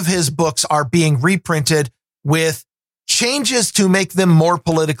all of his books are being reprinted with changes to make them more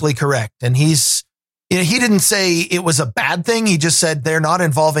politically correct. And he didn't say it was a bad thing. He just said, they're not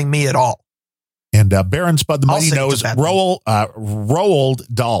involving me at all. And Baron Spud the Mighty knows Roald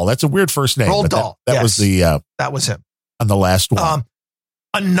Dahl. That's a weird first name. Roald Dahl. That was that was him on the last one.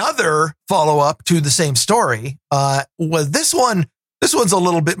 Another follow-up to the same story was this one. This one's a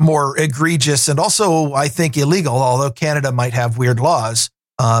little bit more egregious and also, I think, illegal, although Canada might have weird laws.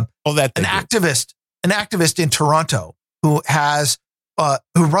 An activist in Toronto who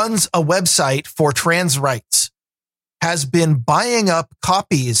runs a website for trans rights has been buying up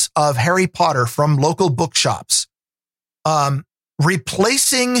copies of Harry Potter from local bookshops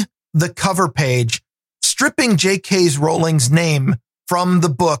replacing the cover page, stripping J.K. Rowling's name from the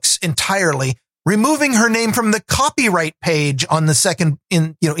books entirely, removing her name from the copyright page on the second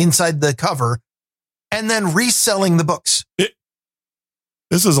inside the cover, and then reselling the books.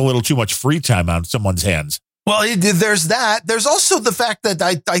 This is a little too much free time on someone's hands. Well, there's that. There's also the fact that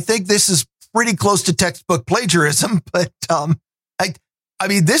I think this is pretty close to textbook plagiarism, but I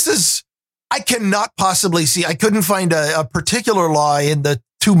mean, this is, I cannot possibly see, I couldn't find a particular law in the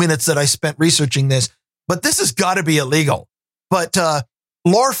 2 minutes that I spent researching this, but this has got to be illegal. But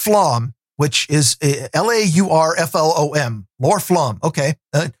Laura Flom, which is Laurflom, Laura Flom. Okay.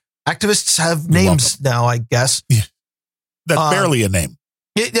 Activists have names now, I guess. That's barely a name.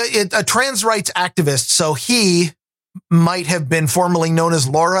 A trans rights activist. So he might have been formerly known as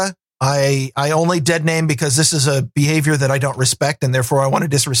Laura. I only dead name because this is a behavior that I don't respect, and therefore I want to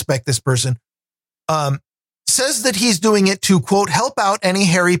disrespect this person. Says that he's doing it to, quote, help out any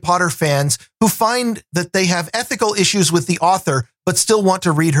Harry Potter fans who find that they have ethical issues with the author, but still want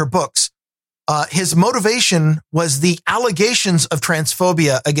to read her books. His motivation was the allegations of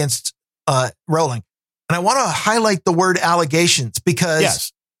transphobia against Rowling. And I want to highlight the word allegations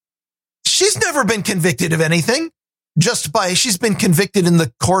because she's never been convicted of anything. She's been convicted in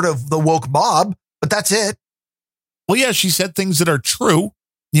the court of the woke mob, but that's it. Well, yeah, she said things that are true.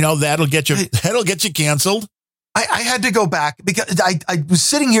 That'll get you canceled. I had to go back because I was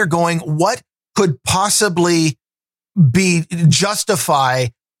sitting here going, what could possibly justify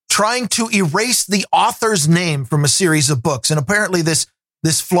trying to erase the author's name from a series of books? And apparently this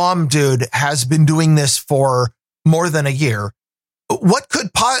Flom dude has been doing this for more than a year. What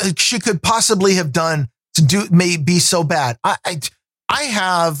she could possibly have done to do may be so bad? I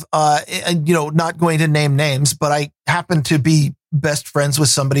have, not going to name names, but I happen to be best friends with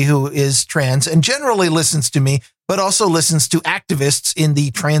somebody who is trans and generally listens to me, but also listens to activists in the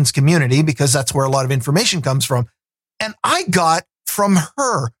trans community because that's where a lot of information comes from. And I got from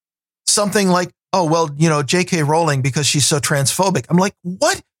her something like, oh, well, J.K. Rowling, because she's so transphobic. I'm like,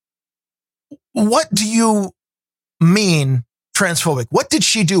 what? What do you mean transphobic? What did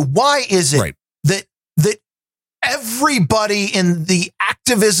she do? Why is it that everybody in the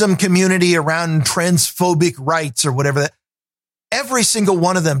activism community around transphobic rights or whatever, that every single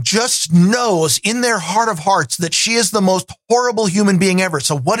one of them just knows in their heart of hearts that she is the most horrible human being ever.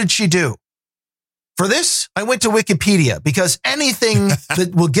 So what did she do? For this, I went to Wikipedia because anything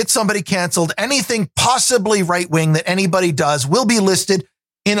that will get somebody canceled, anything possibly right-wing that anybody does will be listed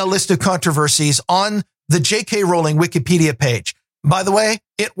in a list of controversies on the J.K. Rowling Wikipedia page. By the way,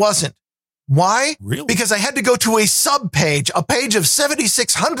 it wasn't. Why? Really? Because I had to go to a sub-page, a page of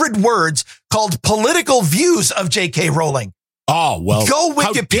 7,600 words called Political Views of J.K. Rowling. Oh, well. Go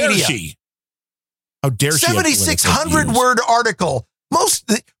Wikipedia. How dare she? 7,600 word article.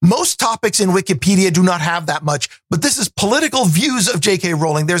 Most topics in Wikipedia do not have that much, but this is Political Views of J.K.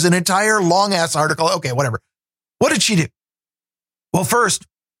 Rowling. There's an entire long ass article. Okay, whatever. What did she do? Well, first,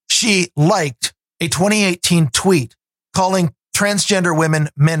 she liked a 2018 tweet calling transgender women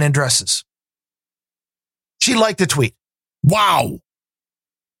men in dresses. She liked a tweet. Wow.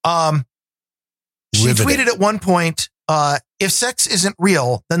 She tweeted at one point, if sex isn't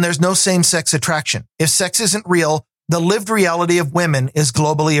real, then there's no same-sex attraction. If sex isn't real, the lived reality of women is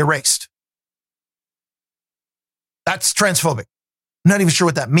globally erased. That's transphobic. I'm not even sure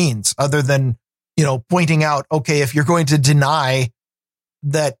what that means other than, pointing out, okay, if you're going to deny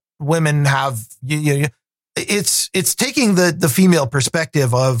that women have, it's taking the female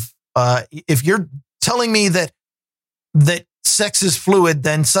perspective of, if you're telling me that sex is fluid,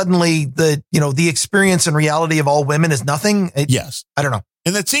 then suddenly the experience and reality of all women is nothing. Yes. I don't know.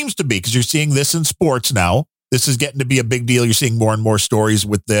 And that seems to be because you're seeing this in sports now. This is getting to be a big deal. You're seeing more and more stories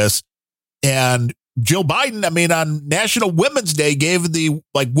with this. And Jill Biden, on National Women's Day, gave the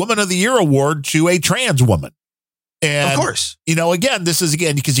Woman of the Year award to a trans woman. And, of course, again, this is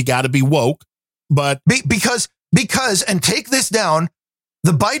because you got to be woke, but because, and take this down,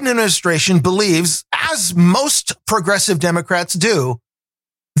 the Biden administration believes, as most progressive Democrats do,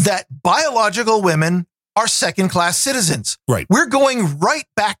 that biological women are second-class citizens. Right. We're going right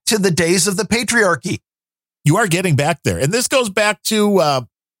back to the days of the patriarchy. You are getting back there. And this goes back to,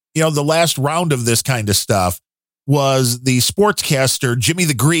 the last round of this kind of stuff was the sportscaster, Jimmy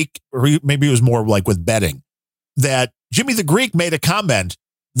the Greek, or maybe it was more like with betting, that Jimmy the Greek made a comment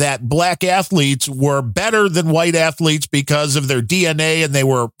that black athletes were better than white athletes because of their DNA and they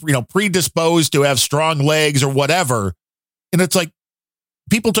were, predisposed to have strong legs or whatever. And it's like,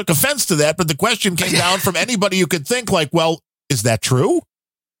 people took offense to that, but the question came down from anybody who could think well, is that true?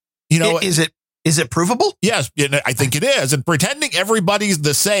 Is it Is it provable? Yes, I think it is. And pretending everybody's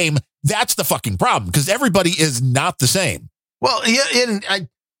the same, that's the fucking problem, because everybody is not the same. Well, yeah,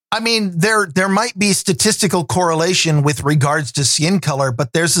 I mean, there might be statistical correlation with regards to skin color,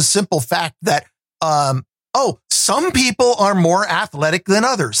 but there's a simple fact that, some people are more athletic than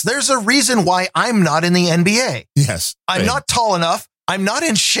others. There's a reason why I'm not in the NBA. Yes. I'm not tall enough. I'm not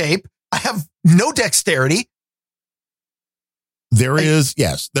in shape. I have no dexterity. There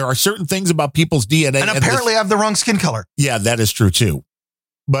are certain things about people's DNA. And apparently I have the wrong skin color. Yeah, that is true too.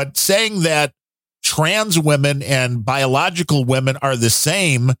 But saying that trans women and biological women are the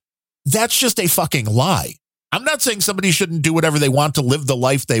same, that's just a fucking lie. I'm not saying somebody shouldn't do whatever they want to live the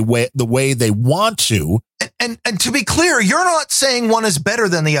life the way they want to. And to be clear, you're not saying one is better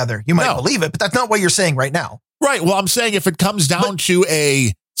than the other. You might believe it, but that's not what you're saying right now. Right. Well, I'm saying if it comes down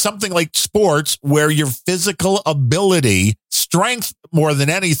to something like sports where your physical ability, strength more than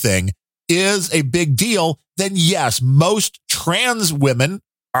anything, is a big deal, then yes, most trans women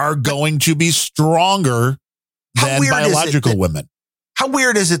are going to be stronger than biological women. How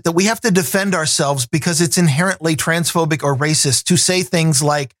weird is it that we have to defend ourselves because it's inherently transphobic or racist to say things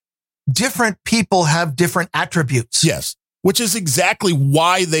like different people have different attributes? Yes, which is exactly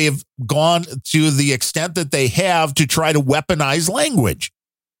why they've gone to the extent that they have to try to weaponize language.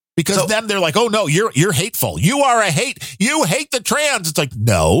 Because then they're like, oh, no, you're hateful. You hate the trans. It's like,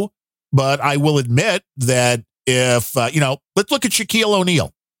 no, but I will admit that if, let's look at Shaquille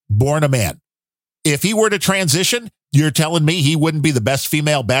O'Neal, born a man. If he were to transition, you're telling me he wouldn't be the best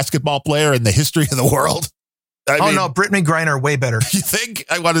female basketball player in the history of the world? No, Brittany Griner, way better. You think?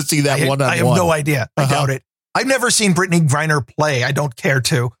 I want to see that one-on-one. I have no idea. I doubt it. I've never seen Brittany Griner play. I don't care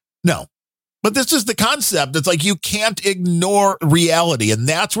to. No. But this is the concept. It's like you can't ignore reality. And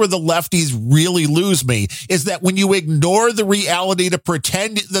that's where the lefties really lose me, is that when you ignore the reality to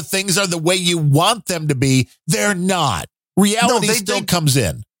pretend the things are the way you want them to be, they're not. Reality still comes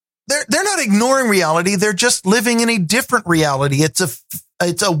in. They're not ignoring reality. They're just living in a different reality. It's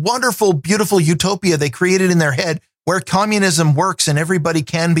a wonderful, beautiful utopia they created in their head where communism works and everybody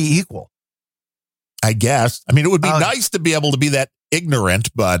can be equal. I guess. I mean, it would be nice to be able to be that ignorant,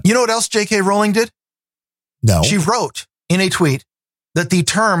 but... You know what else J.K. Rowling did? No. She wrote in a tweet that the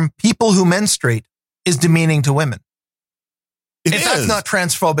term people who menstruate is demeaning to women. If that's not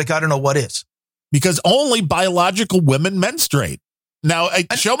transphobic, I don't know what is. Because only biological women menstruate. Now,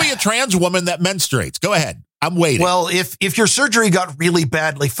 show me a trans woman that menstruates. Go ahead. I'm waiting. Well, if your surgery got really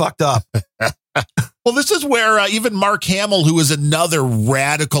badly fucked up. Well, this is where even Mark Hamill, who is another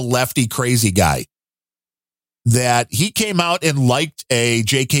radical lefty crazy guy, that he came out and liked a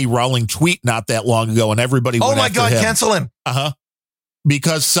J.K. Rowling tweet not that long ago, and everybody went after him. Oh, my God, cancel him.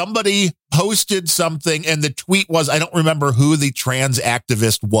 Because somebody posted something, and the tweet was, I don't remember who the trans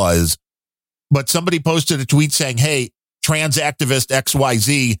activist was, but somebody posted a tweet saying, hey, trans activist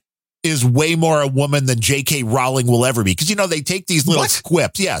XYZ is way more a woman than J.K. Rowling will ever be. Because, they take these little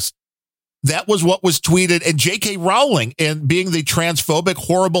quips. Yes. That was what was tweeted. And J.K. Rowling, and being the transphobic,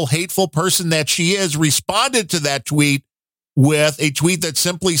 horrible, hateful person that she is, responded to that tweet with a tweet that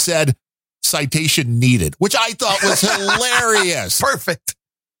simply said, citation needed, which I thought was hilarious. Perfect.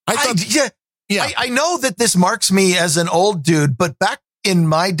 Yeah. I know that this marks me as an old dude, but back in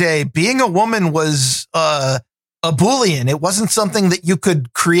my day, being a woman was a Boolean. It wasn't something that you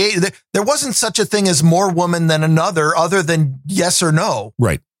could create. There wasn't such a thing as more woman than another, other than yes or no.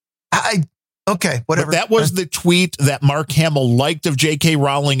 Right. Okay, whatever. But that was the tweet that Mark Hamill liked of J.K.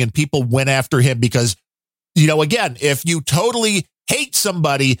 Rowling, and people went after him because, again, if you totally hate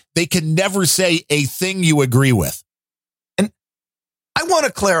somebody, they can never say a thing you agree with. And I want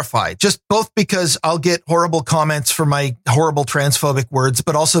to clarify, just both because I'll get horrible comments for my horrible transphobic words,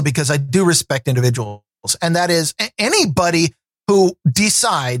 but also because I do respect individuals. And that is anybody who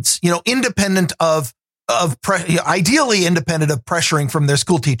decides, independent of ideally independent of pressuring from their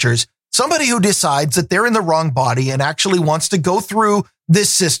school teachers, somebody who decides that they're in the wrong body and actually wants to go through this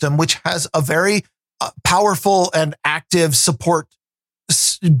system, which has a very powerful and active support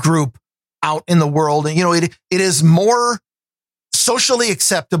group out in the world. And, it is more socially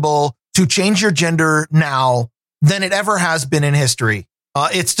acceptable to change your gender now than it ever has been in history.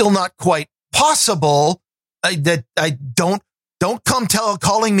 It's still not quite possible. Don't come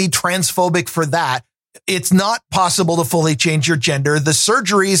calling me transphobic for that. It's not possible to fully change your gender. The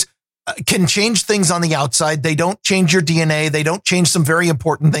surgeries can change things on the outside. They don't change your DNA. They don't change some very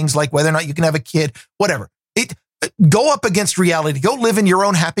important things like whether or not you can have a kid, whatever. Go up against reality. Go live in your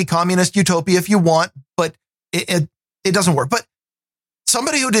own happy communist utopia if you want, but it doesn't work. But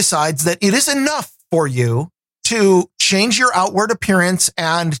somebody who decides that it is enough for you to change your outward appearance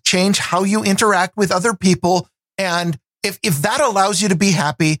and change how you interact with other people. And if that allows you to be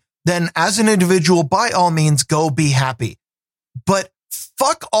happy, then as an individual, by all means, go be happy. But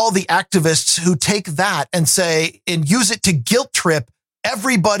fuck all the activists who take that and say, and use it to guilt trip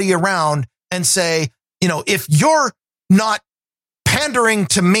everybody around and say, if you're not pandering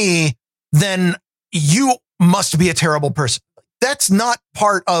to me, then you must be a terrible person. That's not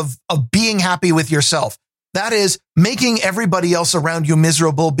part of being happy with yourself. That is making everybody else around you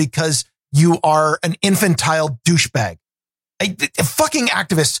miserable because you are an infantile douchebag. Fucking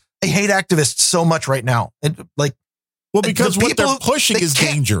activists. I hate activists so much right now. Because what they're pushing is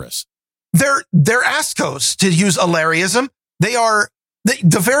dangerous. They're asscos, to use a Larryism. They are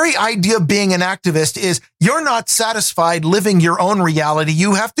the very idea of being an activist is you're not satisfied living your own reality.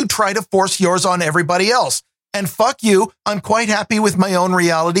 You have to try to force yours on everybody else. And fuck you. I'm quite happy with my own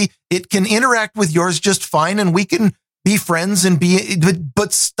reality. It can interact with yours just fine, and we can be friends and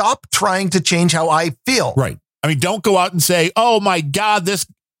but stop trying to change how I feel. Right. I mean, don't go out and say, oh my God, this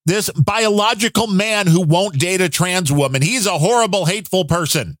biological man who won't date a trans woman, he's a horrible, hateful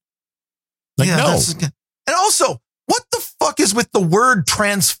person. No. And also, what the fuck is with the word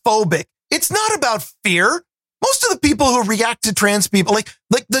transphobic? It's not about fear. Most of the people who react to trans people, like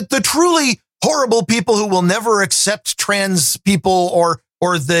the truly horrible people who will never accept trans people or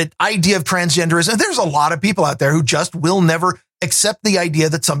the idea of transgenderism. There's a lot of people out there who just will never accept the idea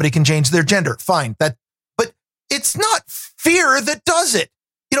that somebody can change their gender. Fine. But it's not fear that does it.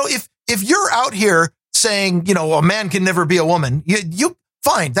 If you're out here saying, a man can never be a woman, you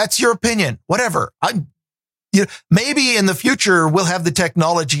fine. That's your opinion. Whatever. Maybe in the future we'll have the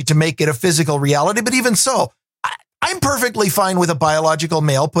technology to make it a physical reality. But even so, I'm perfectly fine with a biological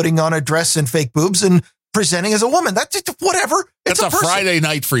male putting on a dress and fake boobs and presenting as a woman. That's just whatever. It's a Friday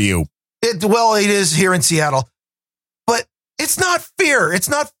night for you. It is here in Seattle, but it's not fear. It's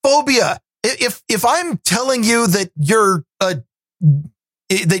not phobia. If I'm telling you that you're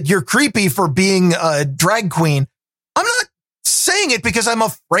creepy for being a drag queen, I'm not saying it because I'm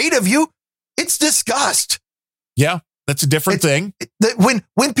afraid of you. It's disgust. Yeah, that's a different thing.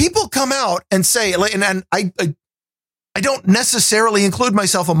 When people come out and say, and I don't necessarily include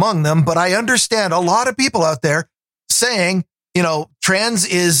myself among them, but I understand a lot of people out there saying, trans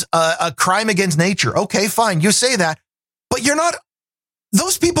is a crime against nature. Okay, fine. You say that, but you're not.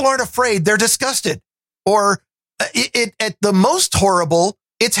 Those people aren't afraid. They're disgusted. Or at the most horrible,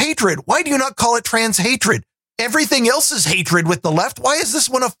 it's hatred. Why do you not call it trans hatred? Everything else is hatred with the left. Why is this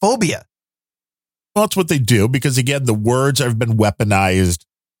one a phobia? Well, that's what they do because, again, the words have been weaponized.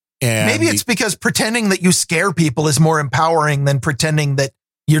 And maybe it's because pretending that you scare people is more empowering than pretending that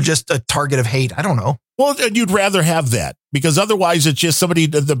you're just a target of hate. I don't know. Well, you'd rather have that because otherwise it's just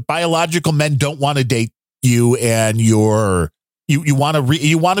the biological men don't want to date you and you want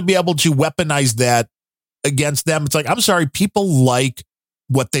to be able to weaponize that against them. It's like, I'm sorry, people like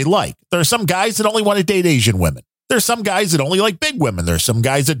what they like. There are some guys that only want to date Asian women. There's some guys that only like big women. There's some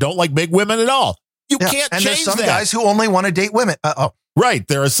guys that don't like big women at all. You can't change that. And there's some guys who only want to date women. Right.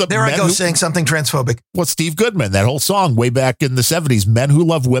 There are some. There I go saying something transphobic. Well, Steve Goodman, that whole song way back in the 70s, men who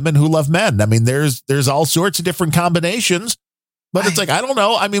love women who love men. I mean, there's all sorts of different combinations, but it's like, I don't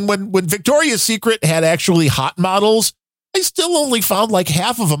know. I mean, when Victoria's Secret had actually hot models, I still only found like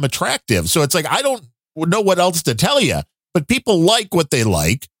half of them attractive. So it's like, I don't know what else to tell you, but people like what they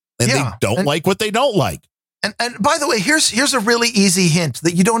like and they don't like what they don't like. And by the way, here's a really easy hint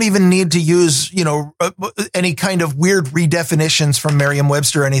that you don't even need to use, any kind of weird redefinitions from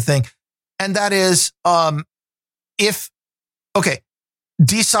Merriam-Webster or anything. And that is,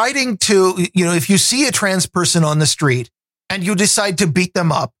 deciding to, if you see a trans person on the street and you decide to beat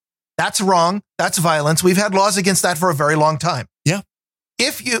them up, that's wrong. That's violence. We've had laws against that for a very long time. Yeah.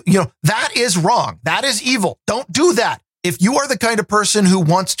 If that is wrong. That is evil. Don't do that. If you are the kind of person who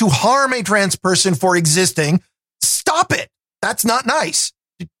wants to harm a trans person for existing, stop it. That's not nice.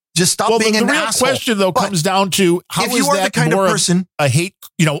 Just stop being an asshole. The real question, though, comes down to how is that more of a hate?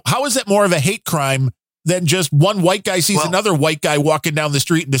 How is that more of a hate crime than just one white guy sees another white guy walking down the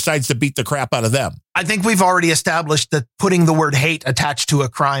street and decides to beat the crap out of them? I think we've already established that putting the word hate attached to a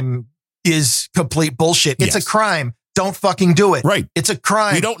crime is complete bullshit. It's a crime. Don't fucking do it. Right. It's a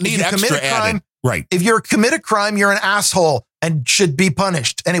crime. We don't need extra added. Right. If you commit a crime, you're an asshole and should be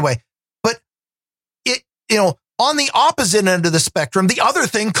punished. Anyway, but on the opposite end of the spectrum, the other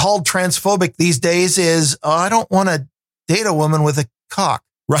thing called transphobic these days is, I don't want to date a woman with a cock.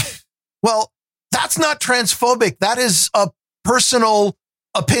 Right. Well, that's not transphobic. That is a personal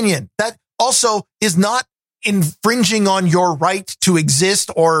opinion. That also is not infringing on your right to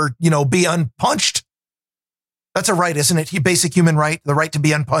exist or, be unpunched. That's a right, isn't it? Basic human right, the right to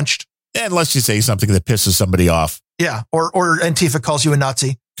be unpunched. Unless you say something that pisses somebody off. Yeah, or Antifa calls you a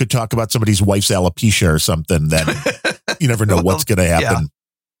Nazi. Could talk about somebody's wife's alopecia or something, then you never know what's going to happen.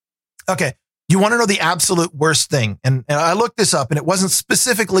 Yeah. Okay. You want to know the absolute worst thing? And I looked this up, and it wasn't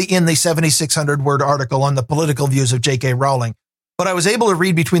specifically in the 7,600 word article on the political views of J.K. Rowling, but I was able to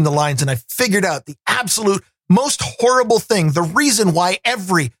read between the lines, and I figured out the absolute most horrible thing, the reason why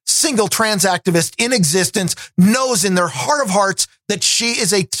every single trans activist in existence knows in their heart of hearts that she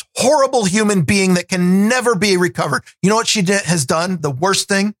is a horrible human being that can never be recovered. You know what she has done? The worst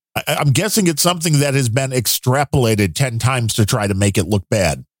thing? I'm guessing it's something that has been extrapolated 10 times to try to make it look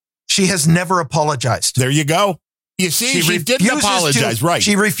bad. She has never apologized. There you go. You see, she didn't apologize, right?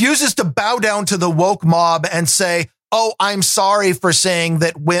 She refuses to bow down to the woke mob and say, oh, I'm sorry for saying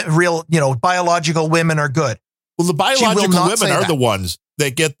that biological women are good. Well, the biological women are the ones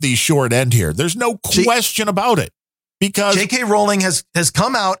that get the short end here. There's no question about it. Because J.K. Rowling has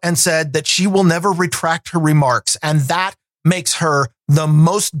come out and said that she will never retract her remarks. And that makes her the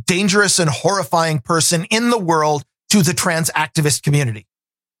most dangerous and horrifying person in the world to the trans activist community.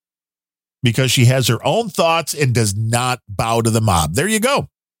 Because she has her own thoughts and does not bow to the mob. There you go.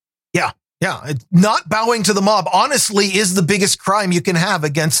 Yeah. Not bowing to the mob, honestly, is the biggest crime you can have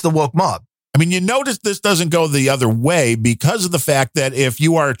against the woke mob. I mean, you notice this doesn't go the other way because of the fact that if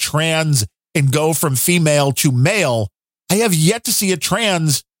you are trans and go from female to male, I have yet to see a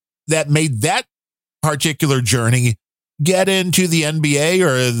trans that made that particular journey get into the NBA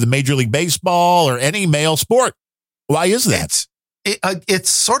or the Major League Baseball or any male sport. Why is that? It's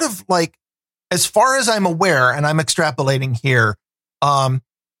sort of like, as far as I'm aware, and I'm extrapolating here,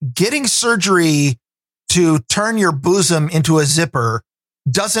 getting surgery to turn your bosom into a zipper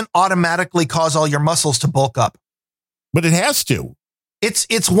doesn't automatically cause all your muscles to bulk up. But it has to.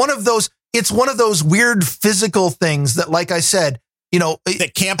 It's one of those weird physical things that, like I said,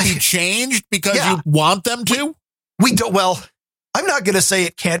 that can't be changed because you want them to. We don't. Well, I'm not going to say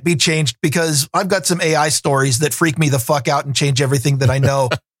it can't be changed because I've got some AI stories that freak me the fuck out and change everything that I know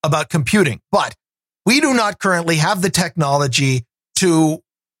about computing. But we do not currently have the technology to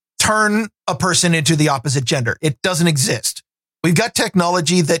turn a person into the opposite gender. It doesn't exist. We've got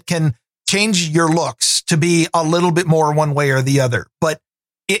technology that can change your looks to be a little bit more one way or the other, but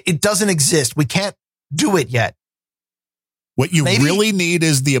it doesn't exist. We can't do it yet. What you really need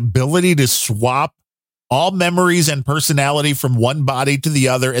is the ability to swap all memories and personality from one body to the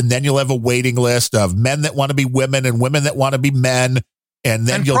other, and then you'll have a waiting list of men that want to be women and women that want to be men, and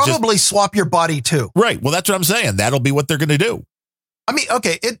then you'll probably swap your body too. Right. Well, that's what I'm saying. That'll be what they're going to do. I mean,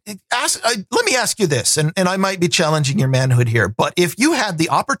 okay, let me ask you this, and I might be challenging your manhood here, but if you had the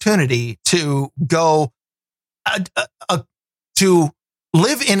opportunity to go to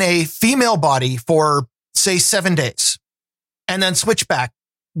live in a female body for, say, 7 days, and then switch back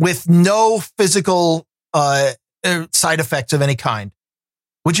with no physical side effects of any kind,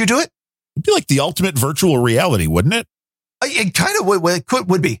 would you do it? It'd be like the ultimate virtual reality, wouldn't it? It kind of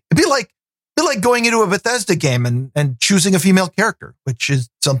would be. It'd be like going into a Bethesda game and choosing a female character, which is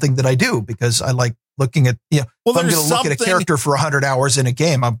something that I do because I like looking at, if I'm going to look at a character for 100 hours in a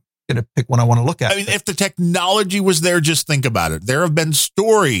game, I'm going to pick one I want to look at. I mean, if the technology was there, just think about it. There have been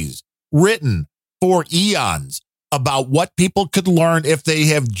stories written for eons about what people could learn if they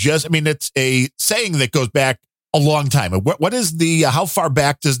have just, I mean, it's a saying that goes back a long time. What is how far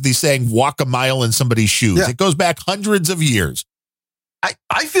back does the saying walk a mile in somebody's shoes? Yeah. It goes back hundreds of years.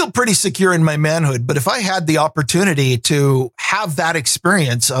 I feel pretty secure in my manhood, but if I had the opportunity to have that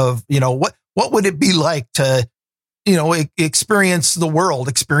experience of, what would it be like to, experience the world,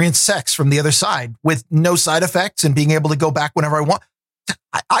 experience sex from the other side with no side effects and being able to go back whenever I want,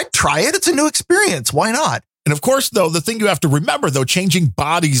 I'd try it. It's a new experience. Why not? And of course, though, the thing you have to remember, though, changing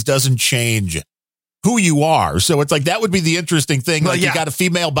bodies doesn't change who you are. So it's like, that would be the interesting thing. Well, you got a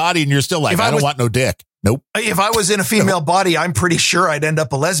female body and you're still like, I don't want no dick. Nope. If I was in a female body, I'm pretty sure I'd end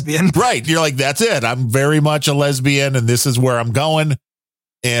up a lesbian. Right. You're like, that's it. I'm very much a lesbian and this is where I'm going.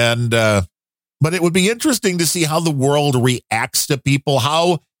 And, but it would be interesting to see how the world reacts to people,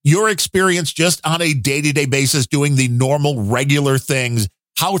 how your experience just on a day-to-day basis doing the normal, regular things,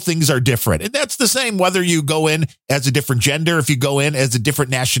 how things are different. And that's the same whether you go in as a different gender, if you go in as a different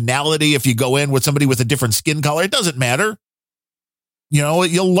nationality, if you go in with somebody with a different skin color, it doesn't matter.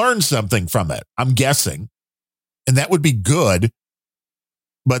 You'll learn something from it, I'm guessing. And that would be good.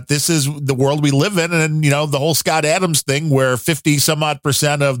 But this is the world we live in. And, the whole Scott Adams thing where 50 some odd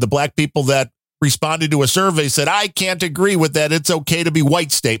 % of the black people that responded to a survey said, I can't agree with that. It's okay to be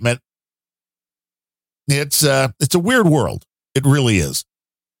white statement. It's a weird world. It really is.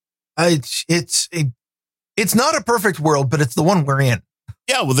 It's not a perfect world, but it's the one we're in.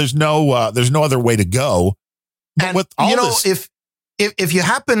 Yeah, well, there's no other way to go. But And, with all this, if you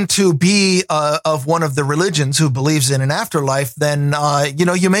happen to be of one of the religions who believes in an afterlife, then,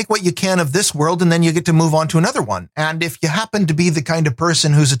 you make what you can of this world and then you get to move on to another one. And if you happen to be the kind of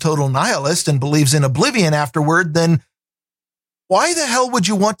person who's a total nihilist and believes in oblivion afterward, then why the hell would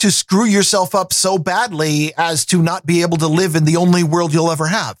you want to screw yourself up so badly as to not be able to live in the only world you'll ever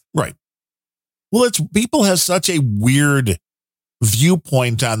have? right. Well, people have such a weird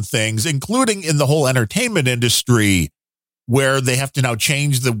viewpoint on things, including in the whole entertainment industry, where they have to now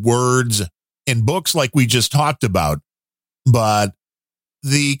change the words in books like we just talked about. But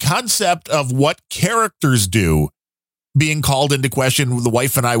the concept of what characters do being called into question. The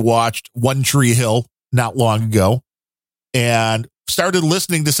wife and I watched One Tree Hill not long ago and started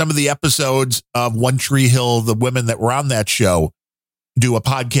listening to some of the episodes of One Tree Hill. The women that were on that show do a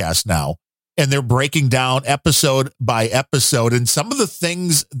podcast now, and they're breaking down episode by episode and some of the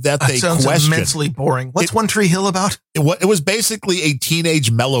things that they sounds question. Immensely boring. What's One Tree Hill about? It was basically a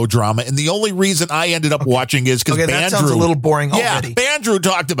teenage melodrama, and the only reason I ended up watching is because that sounds a little boring already. Yeah, Bandrew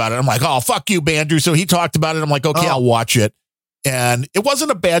talked about it. I'm like, oh, fuck you, Bandrew. So he talked about it. I'm like, okay, I'll watch it. And it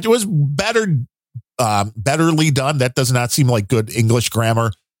wasn't it was betterly done. That does not seem like good English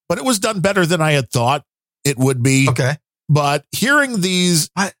grammar, but it was done better than I had thought it would be. Okay. But hearing these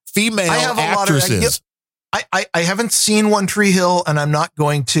female actresses. I haven't seen One Tree Hill, and I'm not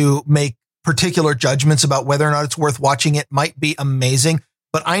going to make particular judgments about whether or not it's worth watching. It might be amazing,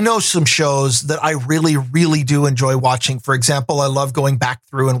 but I know some shows that I really, really do enjoy watching. For example, I love going back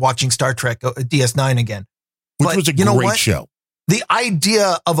through and watching Star Trek DS9 again. Which was a great show. The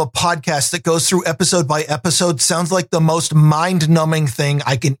idea of a podcast that goes through episode by episode sounds like the most mind-numbing thing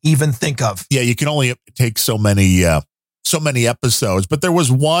I can even think of. Yeah, you can only take so many episodes, but there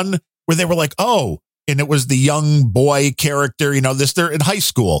was one where they were like, and it was the young boy character, they're in high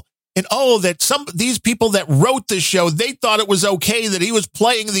school. And these people that wrote this show, they thought it was okay that he was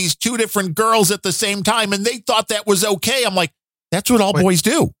playing these two different girls at the same time. And they thought that was okay. I'm like, that's what all boys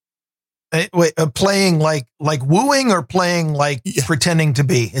do. Playing like wooing or playing like pretending to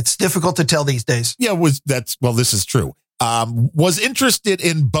be. It's difficult to tell these days. Yeah, this is true. Was interested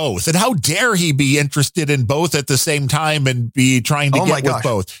in both. And how dare he be interested in both at the same time and be trying to get with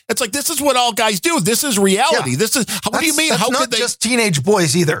both? It's like, this is what all guys do. This is reality. Yeah. What do you mean? How could they just teenage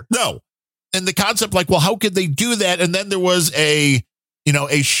boys either? No. And the concept like, well, how could they do that? And then there was a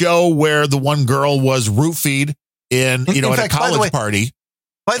show where the one girl was roofied at a college party.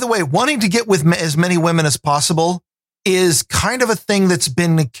 By the way, wanting to get with as many women as possible is kind of a thing that's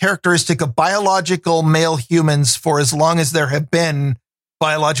been characteristic of biological male humans for as long as there have been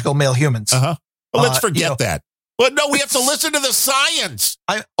biological male humans. Well, let's forget that. But no, we have to listen to the science.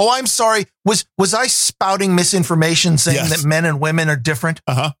 I'm sorry. Was I spouting misinformation saying that men and women are different?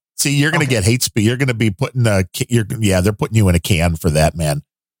 See, you're going to get hate speech. You're going to be they're putting you in a can for that, man.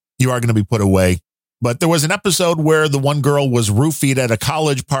 You are going to be put away. But there was an episode where the one girl was roofied at a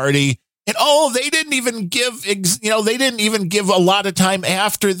college party. And they didn't even give a lot of time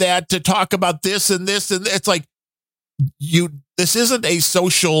after that to talk about this and this. And it's like, this isn't a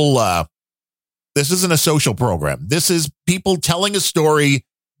social program. This is people telling a story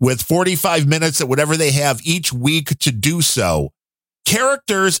with 45 minutes at whatever they have each week to do so.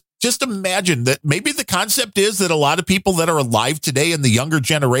 Characters, just imagine that maybe the concept is that a lot of people that are alive today in the younger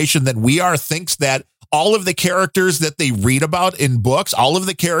generation than we are thinks that all of the characters that they read about in books, all of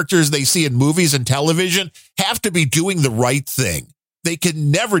the characters they see in movies and television have to be doing the right thing. They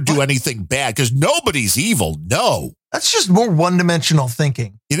can never do anything bad because nobody's evil. No. That's just more one-dimensional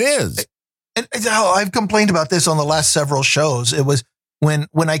thinking. It is. And I've complained about this on the last several shows. It was when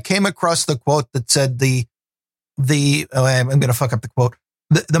I came across the quote that said I'm going to fuck up the quote.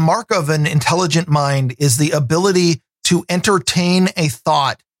 The mark of an intelligent mind is the ability to entertain a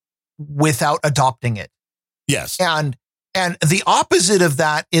thought without adopting it. Yes. And the opposite of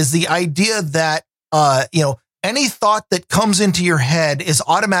that is the idea that, any thought that comes into your head is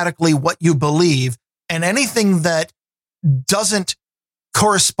automatically what you believe. And anything that doesn't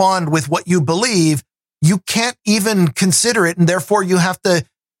correspond with what you believe, you can't even consider it. And therefore you have to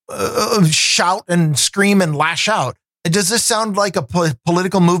shout and scream and lash out. Does this sound like a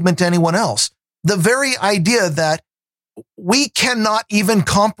political movement to anyone else? The very idea that we cannot even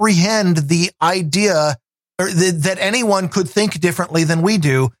comprehend the idea that anyone could think differently than we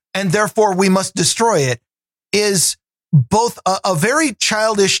do, and therefore we must destroy it, is both a very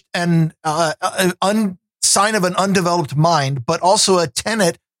childish and sign of an undeveloped mind, but also a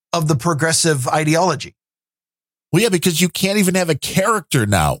tenet of the progressive ideology. Well, yeah, because you can't even have a character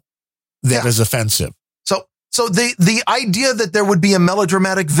now that is offensive. So So the idea that there would be a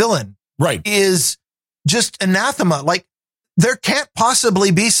melodramatic villain Right. is just anathema. Like, there can't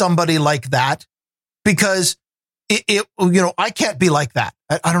possibly be somebody like that because I can't be like that.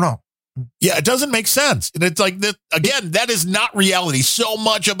 I don't know. Yeah, it doesn't make sense. And it's like, again, that is not reality. So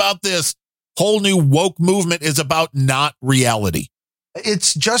much about this whole new woke movement is about not reality.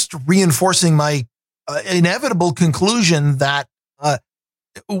 It's just reinforcing my inevitable conclusion that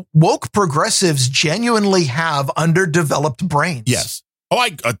woke progressives genuinely have underdeveloped brains. Yes. Oh, I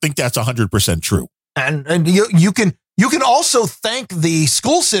think that's 100% true. And you can also thank the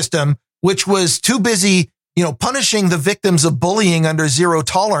school system, which was too busy, punishing the victims of bullying under zero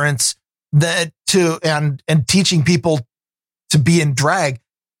tolerance and teaching people to be in drag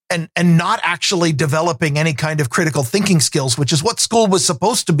and not actually developing any kind of critical thinking skills, which is what school was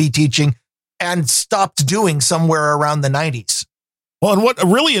supposed to be teaching and stopped doing somewhere around the 90s. Well, and what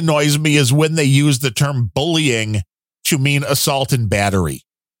really annoys me is when they use the term bullying to mean assault and battery.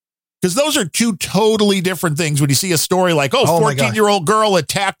 Because those are two totally different things. When you see a story like, 14-year-old girl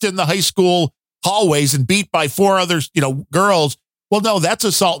attacked in the high school hallways and beat by 4 other, girls. Well, no, that's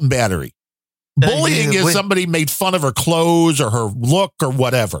assault and battery. Bullying is somebody made fun of her clothes or her look or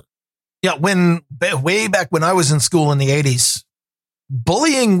whatever. Yeah, way back when I was in school in the 80s,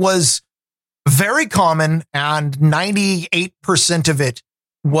 bullying was very common and 98% of it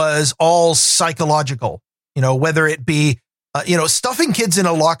was all psychological. Whether it be, stuffing kids in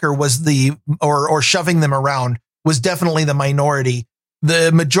a locker was or shoving them around was definitely the minority.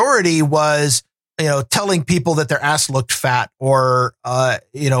 The majority was, telling people that their ass looked fat or,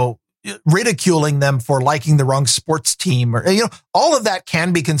 ridiculing them for liking the wrong sports team or, all of that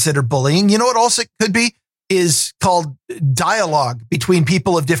can be considered bullying. You know what also could be is called dialogue between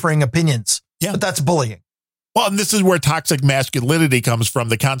people of differing opinions. Yeah. But that's bullying. Well, and this is where toxic masculinity comes from,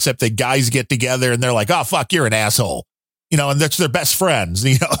 the concept that guys get together and they're like, oh, fuck, you're an asshole. And that's their best friends.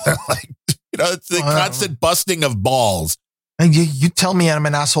 They're like, it's the constant busting of balls. And you tell me I'm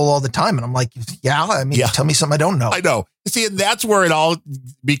an asshole all the time. And I'm like, tell me something I don't know. I know. See, and that's where it all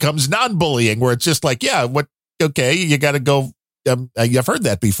becomes non-bullying, where it's just like, okay, you got to go. I've heard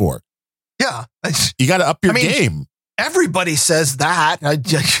that before. Yeah. You got to up your game. Everybody says that.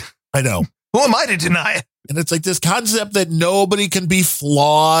 I know. Who am I to deny it? And it's like this concept that nobody can be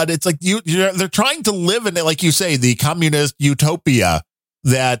flawed. It's like they're trying to live in it, like you say, the communist utopia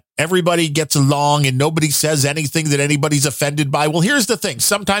that everybody gets along and nobody says anything that anybody's offended by. Well, here's the thing.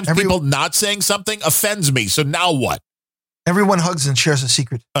 Sometimes people not saying something offends me. So now what? Everyone hugs and shares a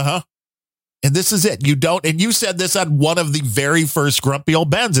secret. Uh-huh. And this is it. You don't. And you said this on one of the very first Grumpy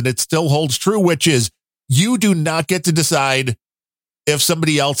Old Bens, and it still holds true, which is you do not get to decide if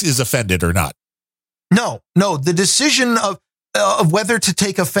somebody else is offended or not. No. The decision of whether to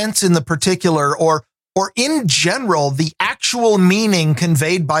take offense in the particular or in general, the actual meaning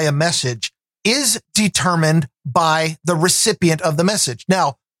conveyed by a message is determined by the recipient of the message.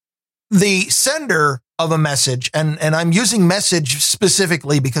 Now, the sender of a message, and I'm using message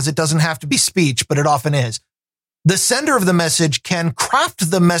specifically because it doesn't have to be speech, but it often is. The sender of the message can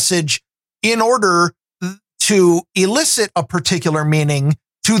craft the message in order to elicit a particular meaning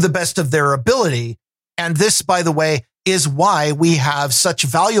to the best of their ability. And this, by the way, is why we have such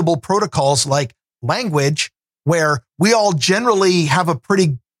valuable protocols like language, where we all generally have a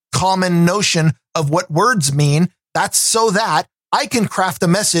pretty common notion of what words mean. That's so that I can craft a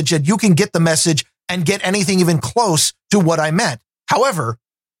message and you can get the message and get anything even close to what I meant. However,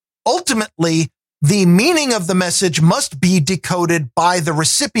 ultimately, the meaning of the message must be decoded by the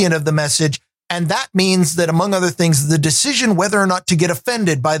recipient of the message. And that means that, among other things, the decision whether or not to get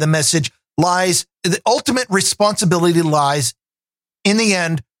offended by the message the ultimate responsibility lies in the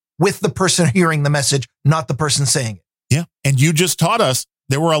end with the person hearing the message, not the person saying it. Yeah. And you just taught us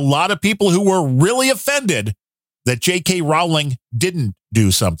there were a lot of people who were really offended that J.K. Rowling didn't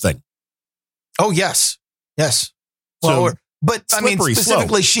do something. Oh, yes. Yes. Well, but I mean,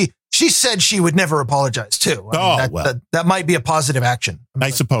 specifically, she said she would never apologize too. That might be a positive action.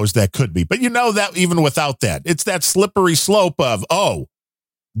 I suppose that could be. But that even without that, it's that slippery slope of,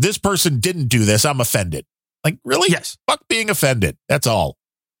 this person didn't do this, I'm offended. Like, really? Yes. Fuck being offended. That's all.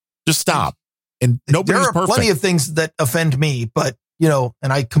 Just stop. And nobody's perfect. There are plenty of things that offend me, but, and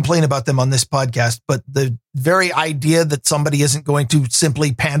I complain about them on this podcast, but the very idea that somebody isn't going to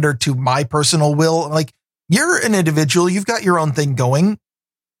simply pander to my personal will, like, you're an individual, you've got your own thing going.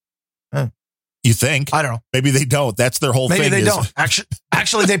 You think? I don't know. Maybe they don't. That's their whole thing. Maybe they don't.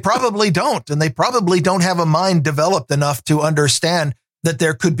 Actually, they probably don't. And they probably don't have a mind developed enough to understand that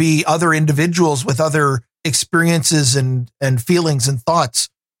there could be other individuals with other experiences and feelings and thoughts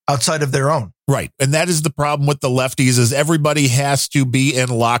outside of their own. Right. And that is the problem with the lefties is everybody has to be in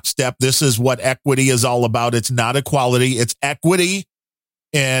lockstep. This is what equity is all about. It's not equality. It's equity.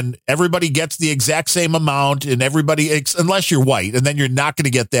 And everybody gets the exact same amount and everybody, unless you're white, and then you're not going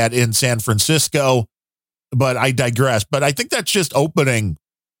to get that in San Francisco. But I digress. But I think that's just opening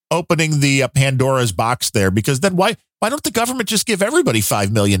the Pandora's box there, because then why don't the government just give everybody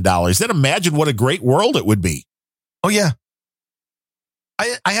 $5 million? Then imagine what a great world it would be. Oh, yeah.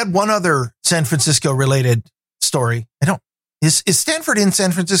 I had one other San Francisco related story. Is Stanford in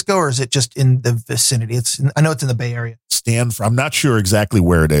San Francisco or is it just in the vicinity? I know it's in the Bay Area. Stanford. I'm not sure exactly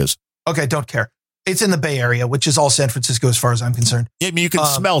where it is. Okay. Don't care. It's in the Bay Area, which is all San Francisco as far as I'm concerned. Yeah, I mean, you can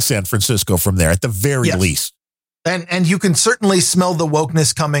smell San Francisco from there at the very least. And you can certainly smell the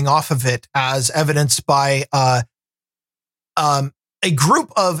wokeness coming off of it, as evidenced by a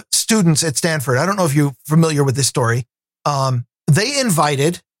group of students at Stanford. I don't know if you're familiar with this story. They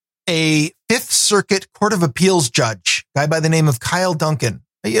invited a Fifth Circuit Court of Appeals judge, a guy by the name of Kyle Duncan.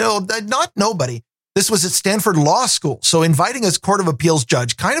 Not nobody. This was at Stanford Law School. So inviting a Court of Appeals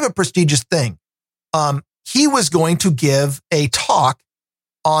judge, kind of a prestigious thing. He was going to give a talk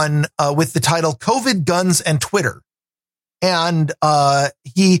on with the title "COVID, Guns, and Twitter," and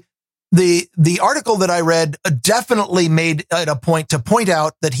the article that I read definitely made it a point to point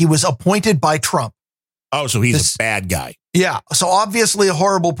out that he was appointed by Trump. Oh, so he's a bad guy. Yeah, so obviously a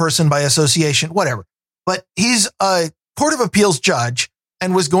horrible person by association, whatever. But he's a Court of Appeals judge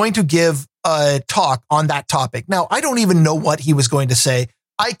and was going to give a talk on that topic. Now, I don't even know what he was going to say.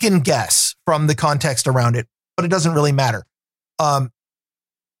 I can guess from the context around it, but it doesn't really matter.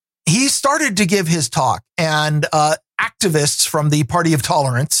 He started to give his talk, and activists from the Party of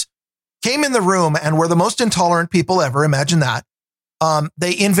Tolerance came in the room and were the most intolerant people ever. Imagine that.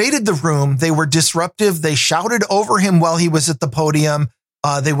 They invaded the room. They were disruptive. They shouted over him while he was at the podium.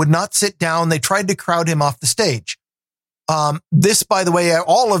 They would not sit down. They tried to crowd him off the stage. This, by the way,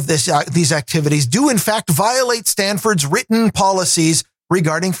 all of these activities do in fact violate Stanford's written policies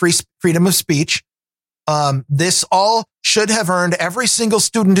regarding freedom of speech. This all should have earned every single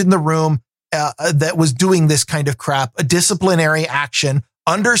student in the room that was doing this kind of crap a disciplinary action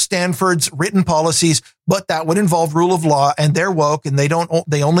under Stanford's written policies, but that would involve rule of law, and they're woke and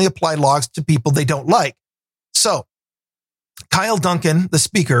they only apply laws to people they don't like. So Kyle Duncan, the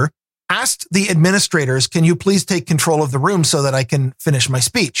speaker, asked the administrators, "Can you please take control of the room so that I can finish my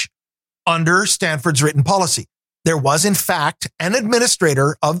speech?" Under Stanford's written policy. There was, in fact, an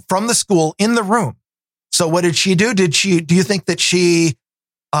administrator from the school in the room. So what did she do? Do you think that she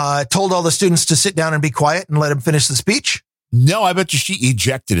told all the students to sit down and be quiet and let him finish the speech? No, I bet you she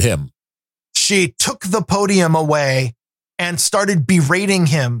ejected him. She took the podium away and started berating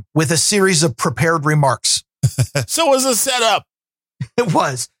him with a series of prepared remarks. So it was a setup. It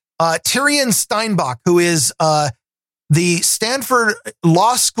was. Tyrion Steinbach, who is the Stanford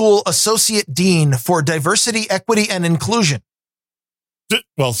Law School Associate Dean for Diversity, Equity, and Inclusion.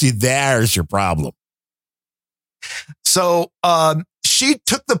 Well, see, there's your problem. So she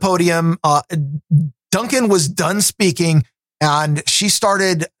took the podium. Duncan was done speaking, and she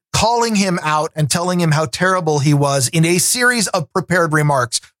started calling him out and telling him how terrible he was in a series of prepared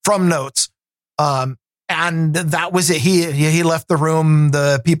remarks from notes. And that was it. He left the room.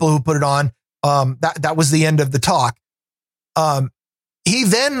 The people who put it on, that was the end of the talk. He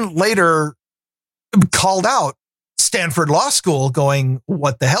then later called out Stanford Law School, going,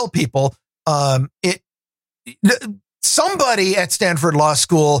 "What the hell, people?" Somebody at Stanford Law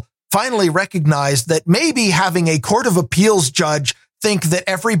School finally recognized that maybe having a Court of Appeals judge think that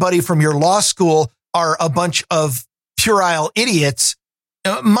everybody from your law school are a bunch of puerile idiots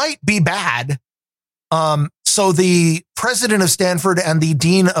might be bad. So the president of Stanford and the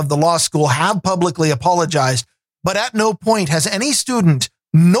dean of the law school have publicly apologized, but at no point has any student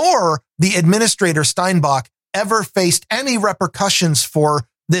nor the administrator Steinbach ever faced any repercussions for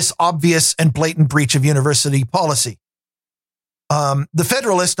this obvious and blatant breach of university policy. The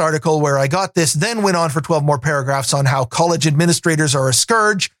Federalist article where I got this then went on for 12 more paragraphs on how college administrators are a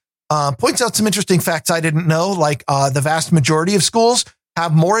scourge, points out some interesting facts I didn't know, like the vast majority of schools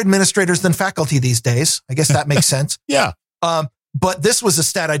have more administrators than faculty these days. I guess that makes sense. Yeah. But this was a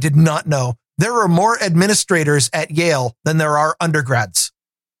stat I did not know. There are more administrators at Yale than there are undergrads.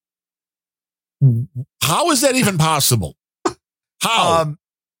 How is that even possible? How?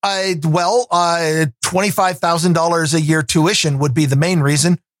 $25,000 a year tuition would be the main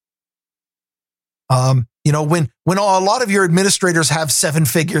reason. When a lot of your administrators have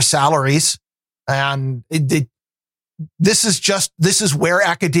 7-figure salaries, and this is where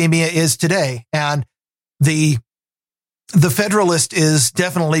academia is today. And the The Federalist is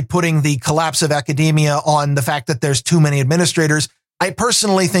definitely putting the collapse of academia on the fact that there's too many administrators. I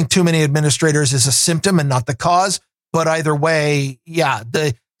personally think too many administrators is a symptom and not the cause. But either way, yeah,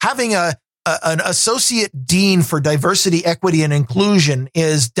 having an associate dean for diversity, equity, and inclusion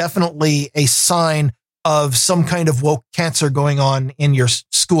is definitely a sign of some kind of woke cancer going on in your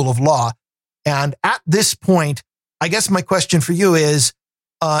school of law. And at this point, I guess my question for you is,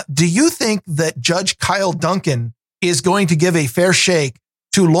 do you think that Judge Kyle Duncan is going to give a fair shake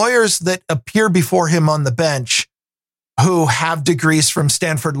to lawyers that appear before him on the bench who have degrees from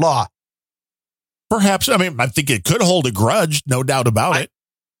Stanford Law? Perhaps. I mean, I think it could hold a grudge, no doubt about it.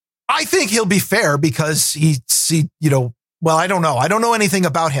 I think he'll be fair because well, I don't know. I don't know anything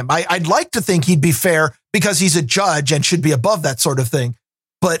about him. I'd like to think he'd be fair because he's a judge and should be above that sort of thing.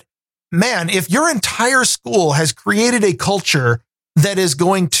 But man, if your entire school has created a culture that is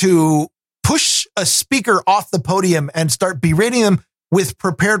going to push a speaker off the podium and start berating them with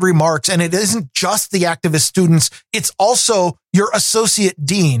prepared remarks, and it isn't just the activist students, it's also your associate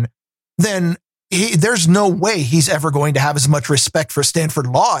dean, then there's no way he's ever going to have as much respect for Stanford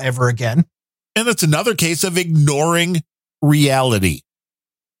Law ever again. And it's another case of ignoring reality,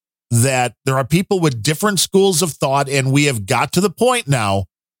 that there are people with different schools of thought, and we have got to the point now,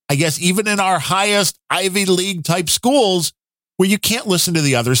 I guess, even in our highest Ivy League type schools, where you can't listen to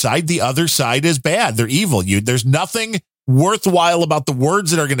the other side. The other side is bad. They're evil. There's nothing worthwhile about the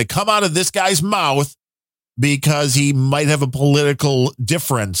words that are going to come out of this guy's mouth because he might have a political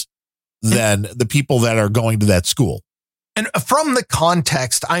difference than the people that are going to that school. And from the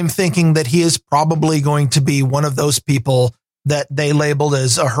context, I'm thinking that he is probably going to be one of those people that they labeled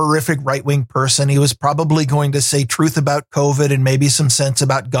as a horrific right-wing person. He was probably going to say truth about COVID and maybe some sense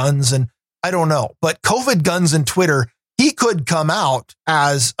about guns. And I don't know, but COVID, guns, and Twitter, he could come out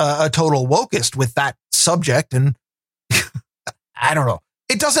as a total wokeist with that subject. And I don't know.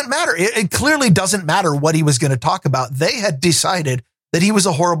 It doesn't matter. It clearly doesn't matter what he was going to talk about. They had decided that he was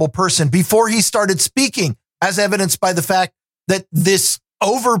a horrible person before he started speaking, as evidenced by the fact that this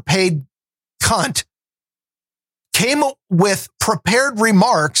overpaid cunt came with prepared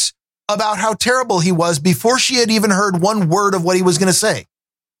remarks about how terrible he was before she had even heard one word of what he was going to say.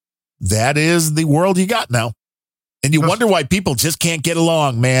 That is the world you got now. And you wonder why people just can't get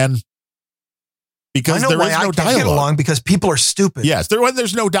along, man. Because there is no dialogue. Get along because people are stupid. Yes,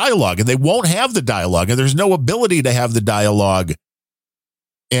 there's no dialogue, and they won't have the dialogue, and there's no ability to have the dialogue.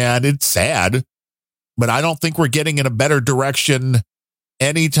 And it's sad, but I don't think we're getting in a better direction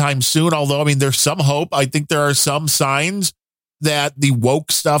anytime soon. Although, I mean, there's some hope. I think there are some signs that the woke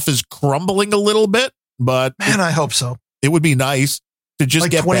stuff is crumbling a little bit, but man, I hope so. It would be nice to just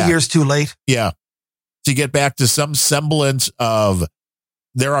like get 20 back. Years too late. Yeah. To get back to some semblance of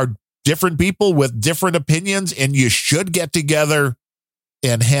there are different people with different opinions, and you should get together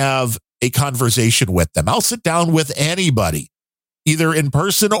and have a conversation with them. I'll sit down with anybody, either in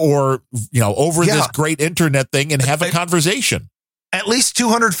person or, over this great internet thing, and have a conversation. At least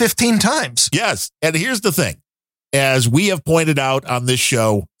 215 times. Yes. And here's the thing. As we have pointed out on this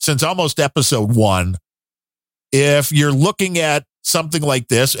show since almost episode 1, if you're looking at something like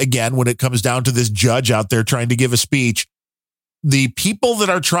this, again, when it comes down to this judge out there trying to give a speech, the people that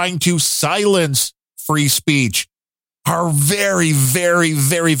are trying to silence free speech are very, very,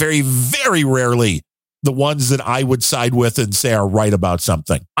 very, very, very rarely the ones that I would side with and say are right about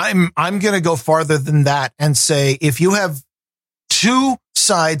something. I'm going to go farther than that and say, if you have two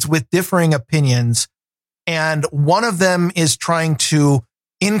sides with differing opinions and one of them is trying to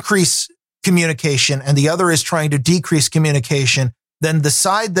increase communication and the other is trying to decrease communication, then the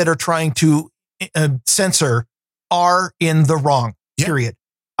side that are trying to censor are in the wrong, period.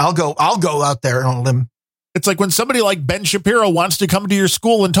 I'll go out there on a limb. It's like when somebody like Ben Shapiro wants to come to your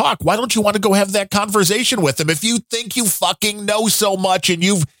school and talk. Why don't you want to go have that conversation with him? If you think you fucking know so much and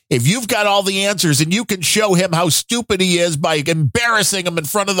if you've got all the answers and you can show him how stupid he is by embarrassing him in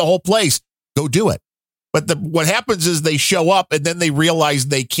front of the whole place, go do it. But what happens is they show up and then they realize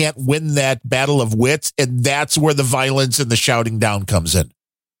they can't win that battle of wits. And that's where the violence and the shouting down comes in.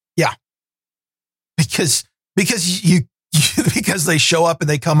 Yeah. Because they show up and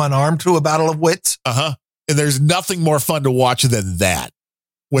they come unarmed to a battle of wits. Uh-huh. And there's nothing more fun to watch than that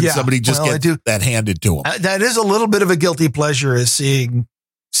when somebody just gets that handed to them. That is a little bit of a guilty pleasure, is seeing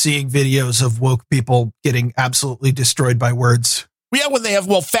videos of woke people getting absolutely destroyed by words. Yeah, when they have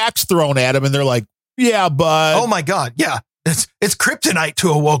facts thrown at them and they're like, yeah, but oh my God, yeah, it's kryptonite to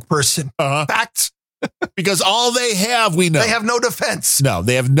a woke person. Facts. Because all they have, we know. They have no defense. No,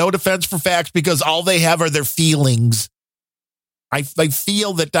 they have no defense for facts because all they have are their feelings. I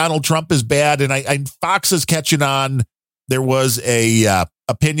feel that Donald Trump is bad, and Fox is catching on there was a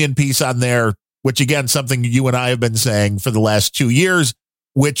opinion piece on there, which again, something you and I have been saying for the last 2 years,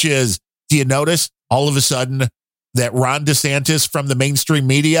 which is, do you notice all of a sudden that Ron DeSantis from the mainstream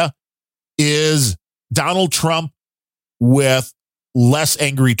media is Donald Trump with less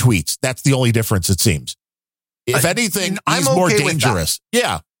angry tweets? That's the only difference, it seems. If anything, he's more dangerous.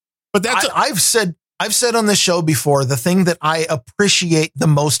 Yeah. But that's I've said on this show before, the thing that I appreciate the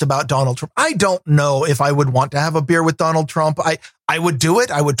most about Donald Trump, I don't know if I would want to have a beer with Donald Trump. I would do it.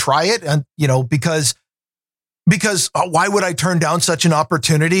 I would try it. And, because why would I turn down such an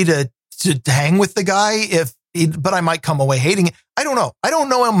opportunity to hang with the guy but I might come away hating it. I don't know. I don't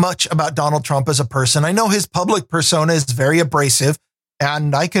know much about Donald Trump as a person. I know his public persona is very abrasive,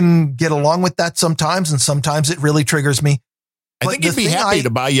 and I can get along with that sometimes. And sometimes it really triggers me. I think he'd be happy to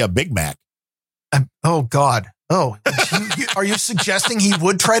buy you a Big Mac. Oh, God. Oh, are you suggesting he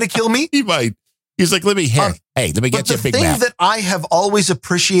would try to kill me? He might. He's like, let me get you a Big Mac. The thing that I have always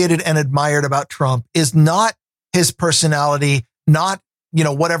appreciated and admired about Trump is not his personality, not,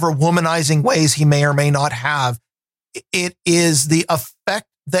 whatever womanizing ways he may or may not have. It is the effect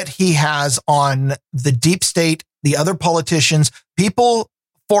that he has on the deep state, the other politicians, people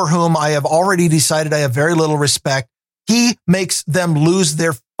for whom I have already decided I have very little respect. He makes them lose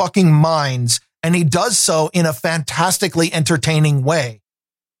their fucking minds. And he does so in a fantastically entertaining way.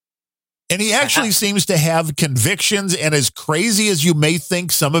 And he actually seems to have convictions, and as crazy as you may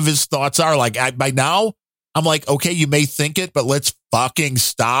think some of his thoughts are, like by now, I'm like, okay, you may think it, but let's fucking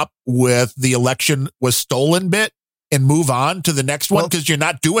stop with the election was stolen bit and move on to the next one, because you're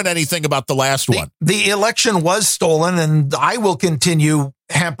not doing anything about the last one. The election was stolen, and I will continue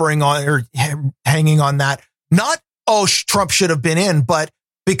hampering on or hanging on that. Not, Trump should have been in, but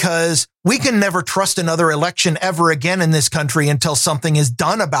because we can never trust another election ever again in this country until something is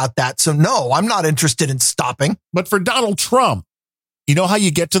done about that. So no, I'm not interested in stopping. But for Donald Trump, you know how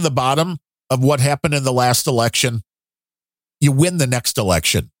you get to the bottom of what happened in the last election? You win the next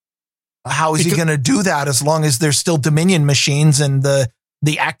election. How is he going to do that as long as there's still Dominion machines and the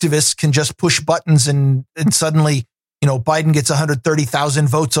activists can just push buttons and suddenly, Biden gets 130,000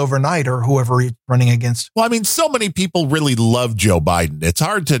 votes overnight, or whoever he's running against? Well, I mean, so many people really love Joe Biden. It's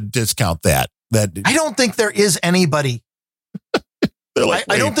hard to discount that. I don't think there is anybody. Like,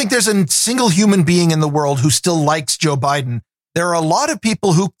 I don't think there's a single human being in the world who still likes Joe Biden. There are a lot of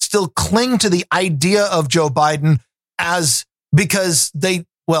people who still cling to the idea of Joe Biden because they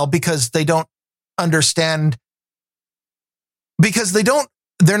don't understand,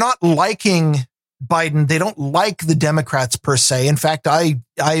 they're not liking Biden. They don't like the Democrats per se. In fact,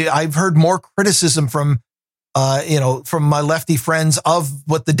 I've heard more criticism from my lefty friends of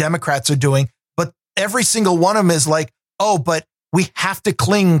what the Democrats are doing, but every single one of them is like, but we have to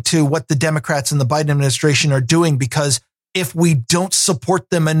cling to what the Democrats and the Biden administration are doing, because if we don't support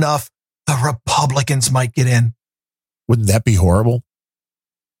them enough, the Republicans might get in. Wouldn't that be horrible?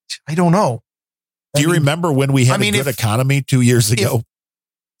 I don't know. Do you remember when we had a good economy 2 years ago?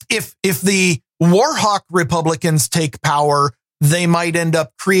 If the Warhawk Republicans take power, they might end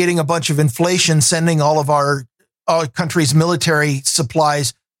up creating a bunch of inflation, sending all of our country's military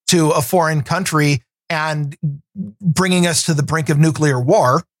supplies to a foreign country and bringing us to the brink of nuclear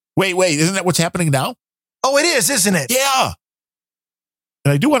war. Wait, isn't that what's happening now? Oh, it is, isn't it? Yeah.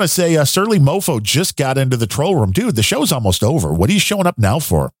 And I do want to say, Surly Mofo just got into the troll room. Dude, the show's almost over. What are you showing up now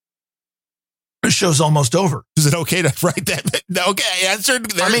for? The show's almost over. Is it okay to write that? Okay, I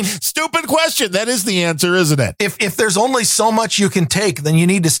answered. Stupid question. That is the answer, isn't it? If there's only so much you can take, then you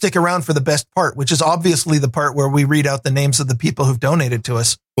need to stick around for the best part, which is obviously the part where we read out the names of the people who've donated to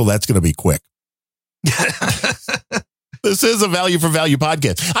us. Well, that's going to be quick. This is a value for value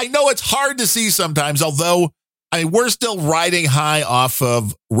podcast. I know it's hard to see sometimes, although we're still riding high off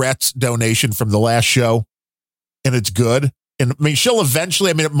of Rhett's donation from the last show, and it's good. And she'll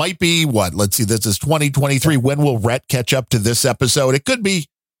eventually, it might be let's see, this is 2023. When will Rhett catch up to this episode? It could be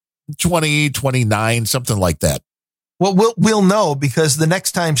 2029, something like that. Well, we'll know, because the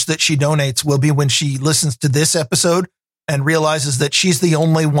next time that she donates will be when she listens to this episode and realizes that she's the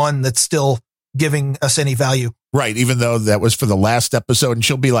only one that's still giving us any value. Right. Even though that was for the last episode, and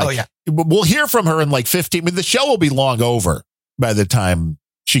she'll be like, we'll hear from her in like 15 minutes. The show will be long over by the time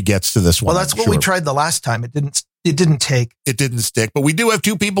she gets to this one. Well, that's what we tried the last time. It didn't take. It didn't stick, but we do have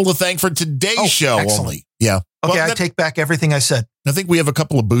two people to thank for today's show. Excellent. Only. Yeah. Okay. I take back everything I said. I think we have a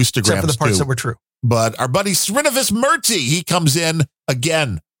couple of boostograms except for the parts that were true. But our buddy Srinivasan Murthy, he comes in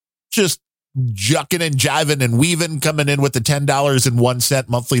again, just jucking and jiving and weaving, coming in with the $10.01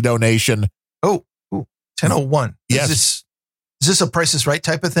 monthly donation. Oh, 1001. Yes. Is this a Price is Right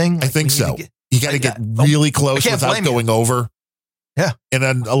type of thing? I think so. You got to get really close without going over. Yeah. And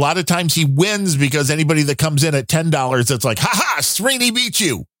then a lot of times he wins because anybody that comes in at $10, it's like, Srini beat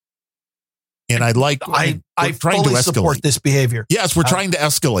you. And I fully support this behavior. Yes, we're trying to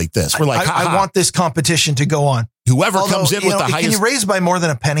escalate this. We're like, I want this competition to go on. Whoever comes in with the highest. Can you raise by more than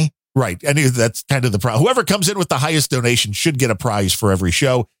a penny? Right. And that's kind of the problem. Whoever comes in with the highest donation should get a prize for every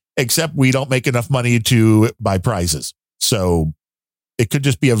show, except we don't make enough money to buy prizes. So it could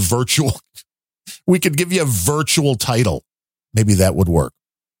just be a virtual. We could give you a virtual title. Maybe that would work.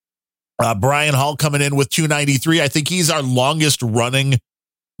 Brian Hall coming in with $2.93. I think he's our longest running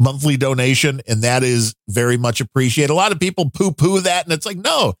monthly donation, and that is very much appreciated. A lot of people poo-poo that, and it's like,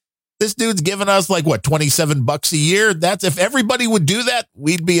 no, this dude's giving us like what, $27 a year. That's if everybody would do that,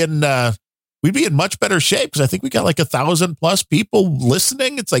 we'd be in much better shape, because I think we got like 1,000+ people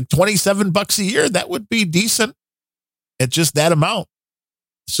listening. It's like $27 a year. That would be decent at just that amount.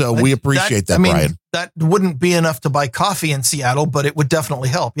 So we appreciate that, Brian. That wouldn't be enough to buy coffee in Seattle, but it would definitely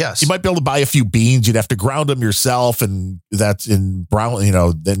help. Yes. You might be able to buy a few beans. You'd have to ground them yourself, and that's in brown,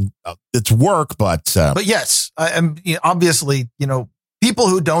 then it's work. But yes, obviously, people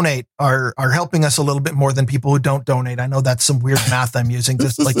who donate are helping us a little bit more than people who don't donate. I know that's some weird math I'm using,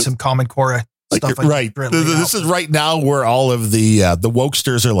 just like some Common Core stuff. Right. This is right now where all of the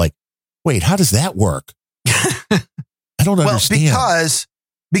wokesters are like, wait, how does that work? I don't understand.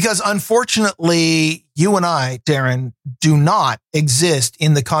 Because unfortunately, you and I, Darren, do not exist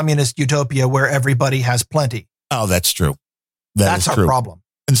in the communist utopia where everybody has plenty. Oh, that's true. That's our problem.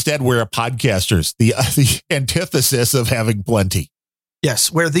 Instead, we're podcasters, the antithesis of having plenty.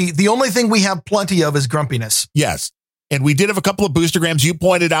 Yes, where the only thing we have plenty of is grumpiness. Yes. And we did have a couple of boostergrams you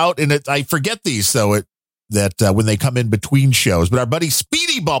pointed out, and I forget these, so that when they come in between shows. But our buddy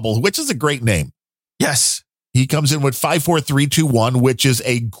Speedy Bubble, which is a great name. Yes. He comes in with 54321, which is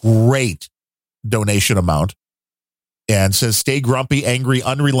a great donation amount, and says, stay grumpy, angry,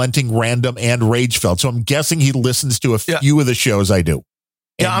 unrelenting, random, and rage-filled. So I'm guessing he listens to a few of the shows I do.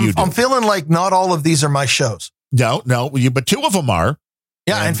 Yeah, I'm feeling like not all of these are my shows. No, but two of them are.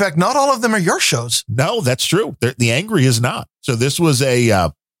 Yeah, in fact, not all of them are your shows. No, that's true. The angry is not. So this was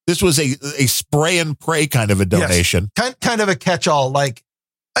a spray and pray kind of a donation. Yes, kind of a catch-all, like.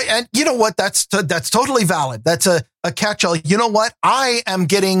 And you know what? That's totally valid. That's a catch-all. You know what? I am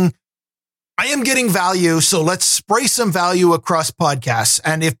getting value. So let's spray some value across podcasts.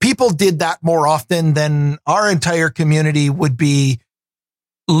 And if people did that more often, then our entire community would be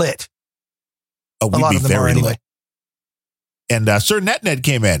lit. Oh, we'd be very lit. And Sir NetNed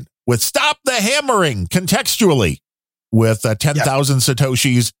came in with Stop the Hammering contextually with 10,000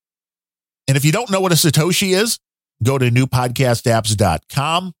 Satoshis. And if you don't know what a Satoshi is, go to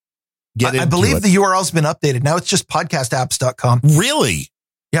newpodcastapps.com. I believe the URL's been updated. Now it's just podcastapps.com. Really?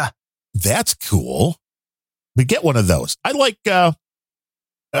 Yeah. That's cool. We get one of those. I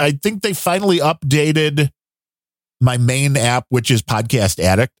think they finally updated my main app, which is Podcast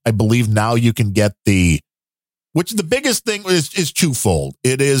Addict. I believe now you can get which the biggest thing is twofold.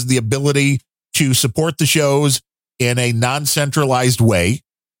 It is the ability to support the shows in a non-centralized way,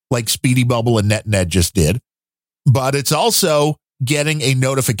 like Speedy Bubble and NetNed just did. But it's also getting a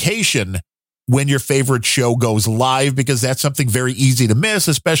notification when your favorite show goes live, because that's something very easy to miss,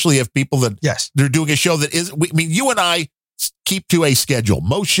 especially if people they're doing a show that is, you and I keep to a schedule.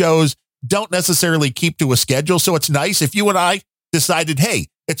 Most shows don't necessarily keep to a schedule. So it's nice if you and I decided, hey,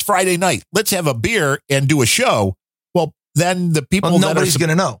 it's Friday night, let's have a beer and do a show. Well, then the people nobody's going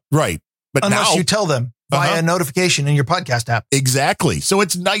to know. Right. But unless you tell them via a notification in your podcast app. Exactly. So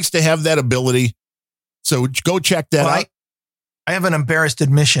it's nice to have that ability. So go check that out. I have an embarrassed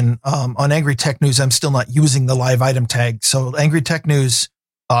admission on Angry Tech News. I'm still not using the live item tag. So Angry Tech News,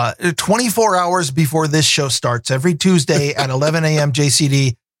 24 hours before this show starts, every Tuesday at 11 a.m.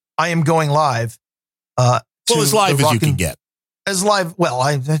 JCD, I am going live. As live as you can get. As live. Well,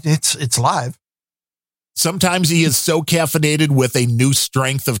 it's live. Sometimes he is so caffeinated with a new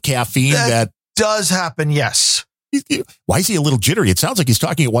strength of caffeine that does happen. Yes. Why is he a little jittery? It sounds like he's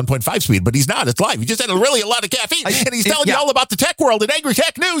talking at 1.5 speed, but he's not. It's live. He just had a lot of caffeine, and he's telling you all about the tech world at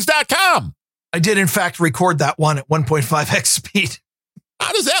angrytechnews.com. I did, in fact, record that one at 1.5x speed.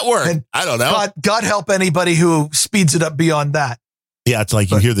 How does that work? And I don't know. God help anybody who speeds it up beyond that. Yeah, it's like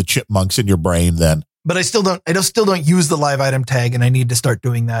you hear the chipmunks in your brain then. But I still don't use the live item tag, and I need to start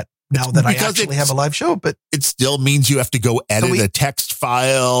doing that now that I actually have a live show. But it still means you have to go edit a text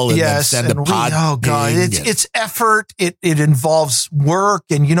file and then send a pod. Oh God, it's effort. It involves work,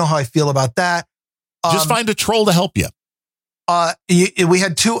 and you know how I feel about that. Just find a troll to help you. We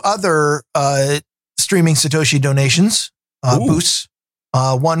had two other streaming Satoshi donations boosts.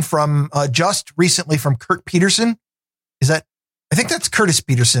 One from just recently from Kurt Peterson. I think that's Curtis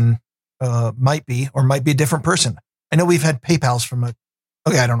Peterson, might be a different person. I know we've had PayPals from I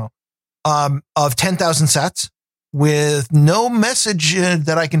don't know, of 10,000 sats with no message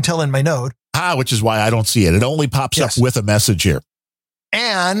that I can tell in my node. Which is why I don't see it. It only pops up with a message here.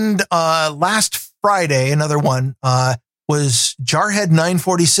 And last Friday, another one was Jarhead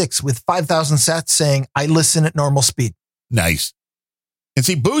 946 with 5,000 sats saying, I listen at normal speed. Nice. And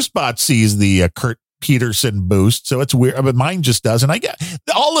see, BoostBot sees the Kurt Peterson boost, so it's weird, but mine just doesn't. I get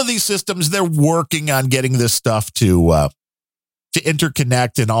all of these systems, they're working on getting this stuff to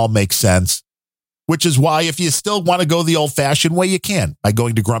interconnect and all make sense, which is why if you still want to go the old-fashioned way, you can by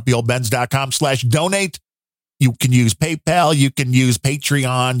going to grumpyoldbens.com/donate. You can use PayPal, you can use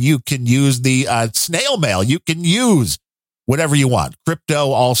Patreon, you can use the snail mail, you can use whatever you want,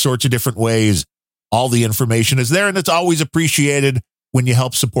 crypto, all sorts of different ways. All the information is there, and it's always appreciated when you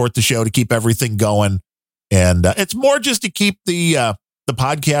help support the show to keep everything going. And it's more just to keep the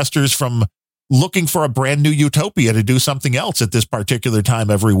podcasters from looking for a brand new utopia to do something else at this particular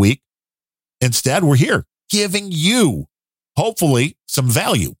time every week. Instead, we're here giving you, hopefully, some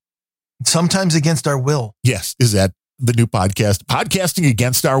value. Sometimes against our will. Yes. Is that the new podcast? Podcasting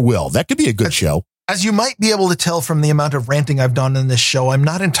Against Our Will. That could be a good show. As you might be able to tell from the amount of ranting I've done in this show, I'm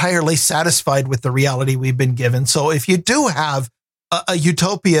not entirely satisfied with the reality we've been given. So if you do have a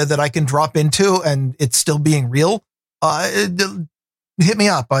utopia that I can drop into and it's still being real, hit me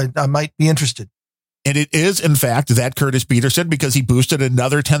up. I might be interested. And it is, in fact, that Curtis Peterson, because he boosted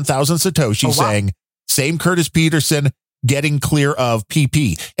another 10,000 Satoshi saying, same Curtis Peterson getting clear of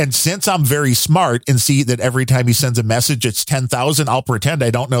PP. And since I'm very smart and see that every time he sends a message, it's 10,000, I'll pretend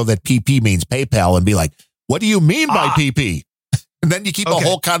I don't know that PP means PayPal and be like, what do you mean by PP? And then you keep a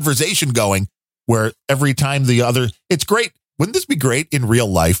whole conversation going where every time it's great. Wouldn't this be great in real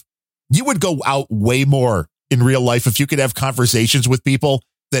life? You would go out way more in real life if you could have conversations with people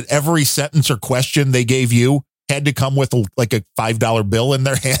that every sentence or question they gave you had to come with like a $5 bill in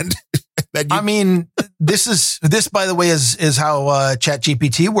their hand. I mean, this, by the way, is how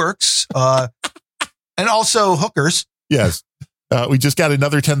ChatGPT works. And also hookers. Yes. We just got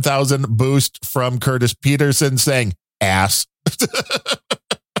another 10,000 boost from Curtis Peterson saying ass.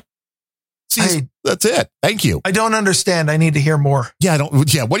 See, that's it. Thank you. I don't understand. I need to hear more. Yeah,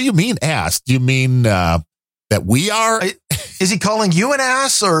 what do you mean ass? Do you mean that we are? Is he calling you an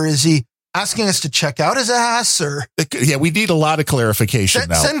ass, or is he asking us to check out his ass? Or yeah, we need a lot of clarification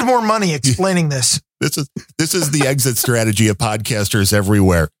now. Send more money explaining this. This is the exit strategy of podcasters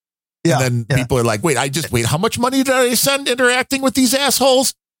everywhere. Yeah, and then people are like, wait, how much money did I send interacting with these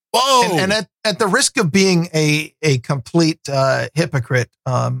assholes? Whoa. And at the risk of being a complete hypocrite,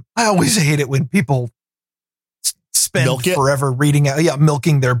 I always hate it when people spend forever reading out,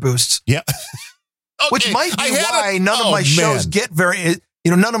 milking their boosts. Yeah. Which might be why none of my shows get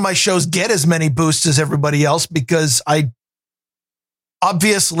none of my shows get as many boosts as everybody else, because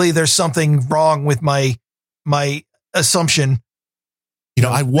obviously there's something wrong with my assumption.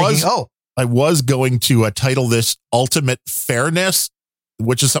 I was going to title this Ultimate Fairness,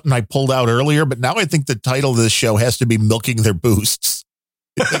 which is something I pulled out earlier, but now I think the title of this show has to be Milking Their Boosts.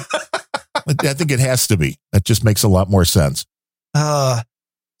 I think it has to be. That just makes a lot more sense.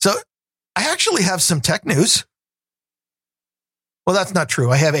 So I actually have some tech news. Well, that's not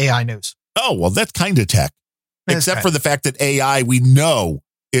true. I have AI news. Oh, well, that's kind of tech. Except for the fact that AI, we know,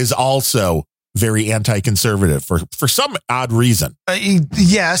 is also very anti-conservative for some odd reason.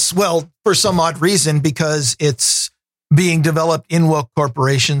 Yes. Well, for some odd reason, because it's being developed in woke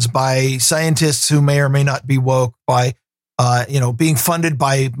corporations by scientists who may or may not be woke, by, being funded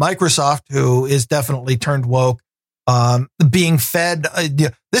by Microsoft, who is definitely turned woke, being fed.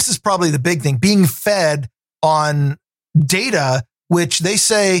 This is probably the big thing, being fed on data, which they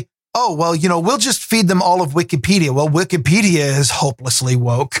say, oh, well, we'll just feed them all of Wikipedia. Well, Wikipedia is hopelessly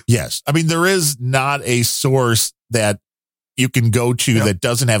woke. Yes. I mean, there is not a source that you can go to that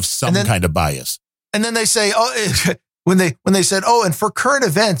doesn't have some kind of bias. And then they say, when they said, and for current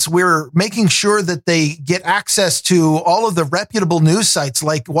events, we're making sure that they get access to all of the reputable news sites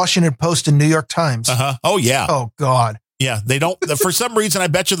like Washington Post and New York Times. Uh-huh. Oh, yeah. Oh, God. Yeah, they don't. For some reason, I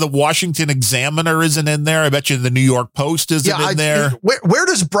bet you the Washington Examiner isn't in there. I bet you the New York Post isn't in there. Where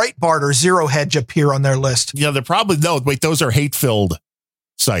does Breitbart or Zero Hedge appear on their list? Yeah, they're probably, no, wait, those are hate-filled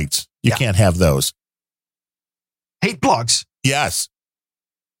sites. You can't have those. Hate blogs. Yes.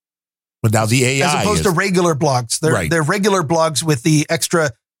 But now the AI as opposed to regular blogs. They're regular blogs with the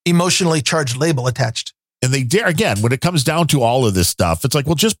extra emotionally charged label attached. And they dare, again, when it comes down to all of this stuff, it's like,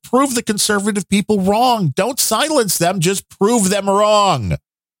 well, just prove the conservative people wrong. Don't silence them. Just prove them wrong.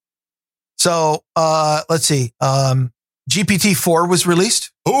 So let's see. GPT-4 was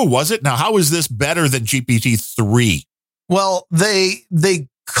released. Oh, was it? Now, how is this better than GPT-3? Well, they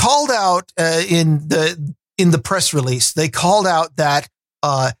called out in the press release, they called out that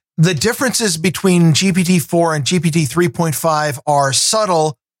the differences between GPT-4 and GPT 3.5 are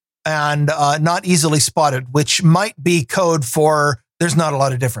subtle and not easily spotted, which might be code for there's not a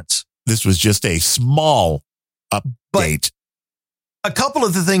lot of difference. This was just a small update. But a couple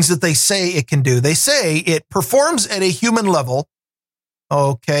of the things that they say it can do, they say it performs at a human level.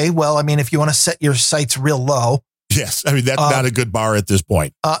 Okay, well, I mean, if you want to set your sights real low. Yes, I mean, that's not a good bar at this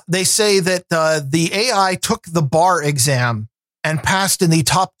point. They say that the AI took the bar exam and passed in the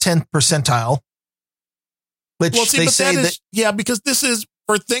top 10th percentile. Which they say that yeah, because this is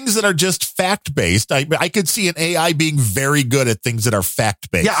for things that are just fact-based. I could see an AI being very good at things that are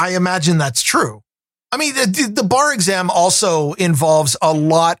fact-based. Yeah, I imagine that's true. I mean, the bar exam also involves a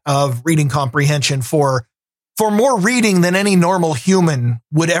lot of reading comprehension for more reading than any normal human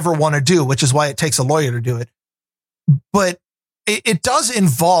would ever want to do, which is why it takes a lawyer to do it. But it does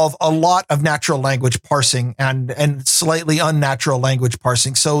involve a lot of natural language parsing and slightly unnatural language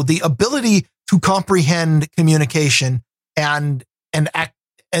parsing. So the ability to comprehend communication and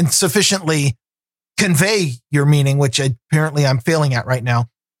sufficiently convey your meaning, which apparently I'm failing at right now,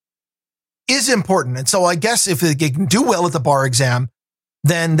 is important. And so I guess if it can do well at the bar exam,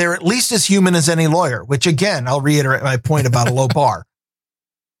 then they're at least as human as any lawyer, which again, I'll reiterate my point about a low bar.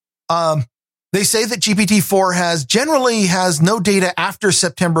 They say that GPT-4 generally has no data after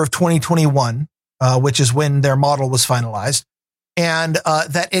September of 2021, which is when their model was finalized, and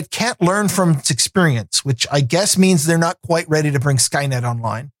that it can't learn from its experience, which I guess means they're not quite ready to bring Skynet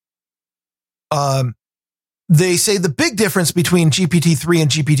online. They say the big difference between GPT-3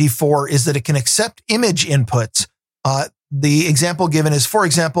 and GPT-4 is that it can accept image inputs. The example given is, for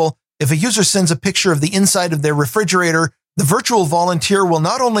example, if a user sends a picture of the inside of their refrigerator, the virtual volunteer will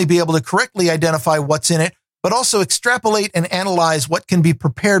not only be able to correctly identify what's in it, but also extrapolate and analyze what can be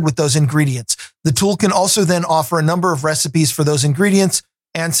prepared with those ingredients. The tool can also then offer a number of recipes for those ingredients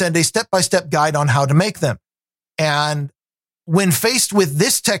and send a step-by-step guide on how to make them. And when faced with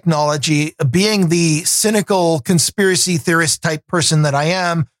this technology, being the cynical conspiracy theorist type person that I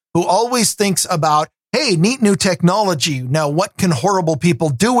am, who always thinks about, hey, neat new technology. Now, what can horrible people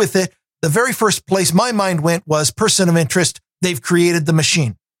do with it? The very first place my mind went was person of interest. They've created the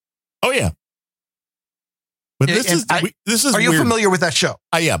machine. Oh, yeah. But this is Are you weird. familiar with that show?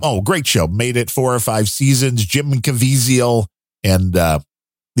 I am. Oh, great show. Made it 4 or 5 seasons. Jim Caviezel and the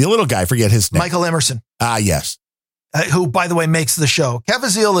little guy, forget his name. Michael Emerson. Yes. Who, by the way, makes the show.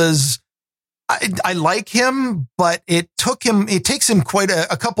 Caviezel is, I like him, but it takes him quite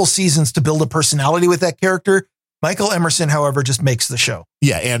a couple seasons to build a personality with that character. Michael Emerson, however, just makes the show.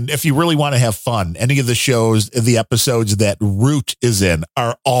 Yeah, and if you really want to have fun, any of the shows, the episodes that Root is in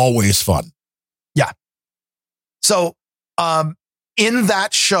are always fun. Yeah. So, in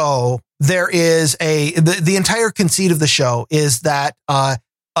that show, there is the entire conceit of the show is that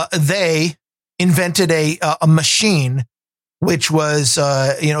they invented a machine, which was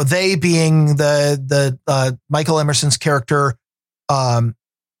they being the Michael Emerson's character,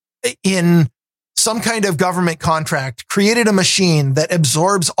 in some kind of government contract, created a machine that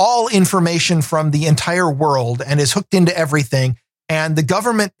absorbs all information from the entire world and is hooked into everything. And the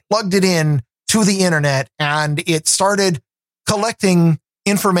government plugged it in to the internet, and it started collecting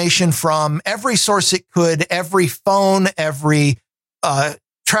information from every source it could, every phone, every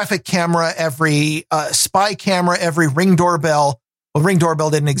traffic camera, every spy camera, every Ring doorbell. Well, Ring doorbell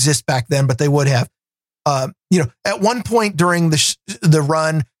didn't exist back then, but they would have. At one point during the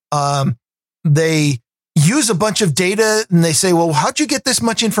run, they use a bunch of data and they say, well, how'd you get this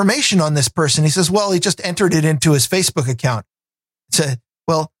much information on this person? He says, well, he just entered it into his Facebook account. Said,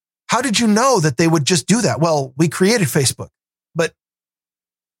 well, how did you know that they would just do that? Well, we created Facebook. But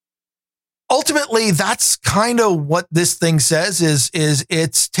ultimately, that's kind of what this thing says is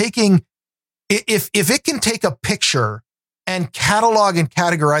it's taking, if it can take a picture and catalog and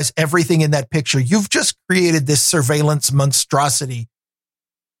categorize everything in that picture, you've just created this surveillance monstrosity.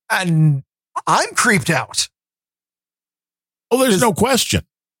 And I'm creeped out. Oh, there's no question.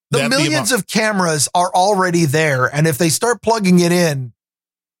 The millions of cameras are already there. And if they start plugging it in,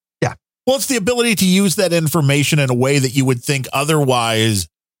 yeah. Well, it's the ability to use that information in a way that you would think otherwise,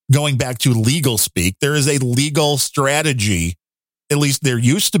 going back to legal speak, there is a legal strategy, at least there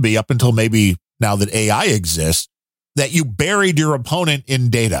used to be up until maybe now that AI exists, that you buried your opponent in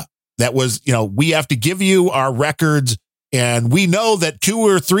data. that was, we have to give you our records. And we know that 2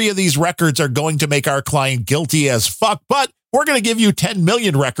 or 3 of these records are going to make our client guilty as fuck, but we're going to give you 10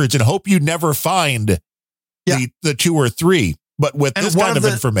 million records and hope you never find the 2 or 3. But with this kind of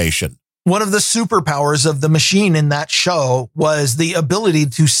information. One of the superpowers of the machine in that show was the ability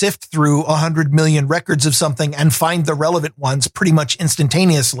to sift through 100 million records of something and find the relevant ones pretty much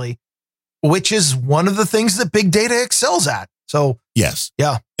instantaneously, which is one of the things that big data excels at. So, yes.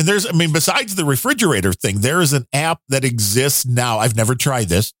 Yeah. And besides the refrigerator thing, there is an app that exists now. I've never tried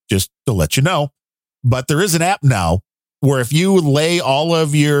this, just to let you know, but there is an app now where if you lay all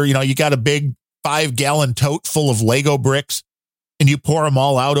of your, you got a big 5-gallon tote full of Lego bricks and you pour them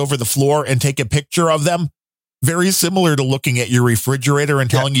all out over the floor and take a picture of them, very similar to looking at your refrigerator and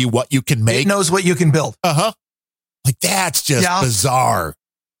telling you what you can make. It knows what you can build. Uh-huh. Like, that's just bizarre.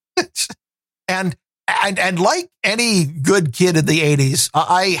 And like any good kid in the 80s,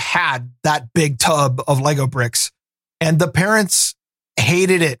 I had that big tub of Lego bricks, and the parents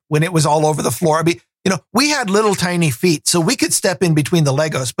hated it when it was all over the floor. I mean, we had little tiny feet, so we could step in between the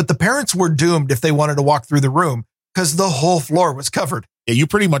Legos, but the parents were doomed if they wanted to walk through the room because the whole floor was covered. Yeah, you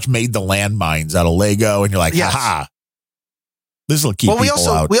pretty much made the landmines out of Lego, and you're like, ha. This will keep people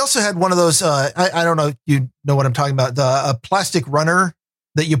out. We also had one of those, I don't know if you know what I'm talking about, a plastic runner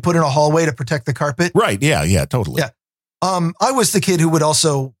that you put in a hallway to protect the carpet. Right. Yeah, totally. Yeah. I was the kid who would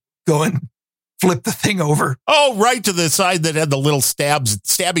also go and flip the thing over. Oh, right to the side that had the little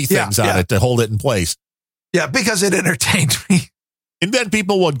stabby things on it to hold it in place. Yeah, because it entertained me. And then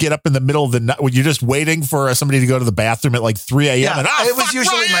people would get up in the middle of the night when you're just waiting for somebody to go to the bathroom at like 3 a.m. Yeah, and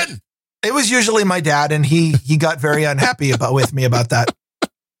it was usually my dad, and he got very unhappy with me about that.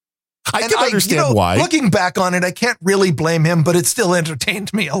 I can understand why. Looking back on it, I can't really blame him, but it still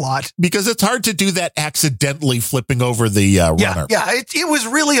entertained me a lot. Because it's hard to do that accidentally flipping over the runner. Yeah, it was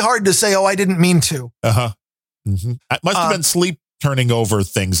really hard to say, I didn't mean to. Uh-huh. Mm-hmm. It must have been sleep turning over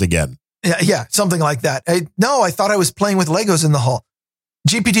things again. Yeah, something like that. I thought I was playing with Legos in the hall.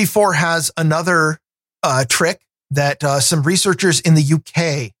 GPT-4 has another trick that some researchers in the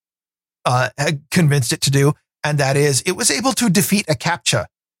UK had convinced it to do, and that is it was able to defeat a CAPTCHA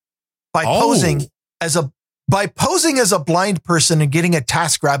by posing as a blind person and getting a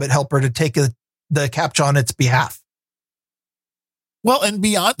TaskRabbit helper to take the CAPTCHA on its behalf. Well, and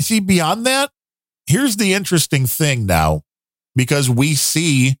beyond that, here's the interesting thing now, because we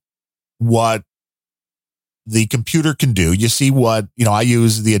see what the computer can do. You see what, I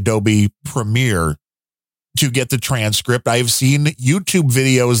use the Adobe Premiere to get the transcript. I have seen YouTube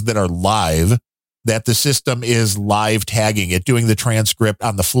videos that are live, that the system is live tagging it, doing the transcript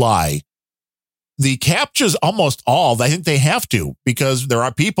on the fly. The CAPTCHAs, almost all, I think they have to, because there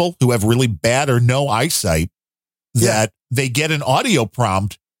are people who have really bad or no eyesight that they get an audio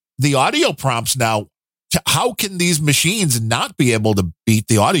prompt. The audio prompts now, how can these machines not be able to beat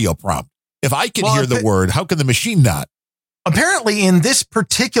the audio prompt? If I can hear the word, how can the machine not? Apparently, in this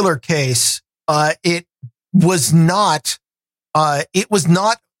particular case, it was not a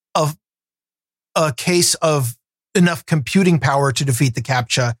case of enough computing power to defeat the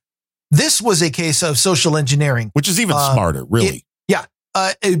CAPTCHA. This was a case of social engineering, which is even smarter, really.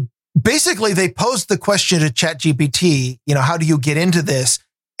 Basically, they posed the question to ChatGPT, how do you get into this?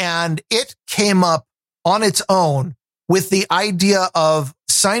 And it came up on its own with the idea of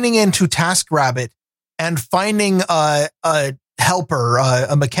signing into TaskRabbit and finding a helper,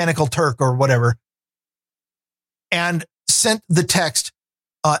 a mechanical Turk or whatever, and sent the text,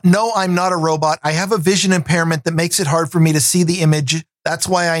 no, I'm not a robot. I have a vision impairment that makes it hard for me to see the image. That's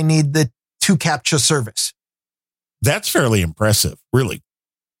why I need the 2 CAPTCHA service. That's fairly impressive, really.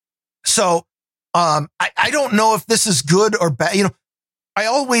 So I don't know if this is good or bad. I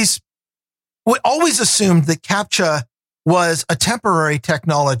always assumed that CAPTCHA was a temporary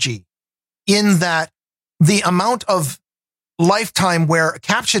technology, in that the amount of lifetime where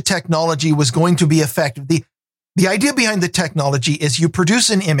CAPTCHA technology was going to be effective. The idea behind the technology is you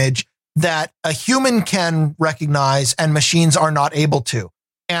produce an image that a human can recognize and machines are not able to.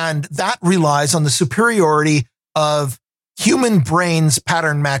 And that relies on the superiority of human brains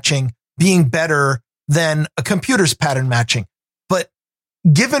pattern matching being better than a computer's pattern matching. But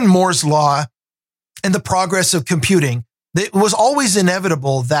given Moore's law and the progress of computing, it was always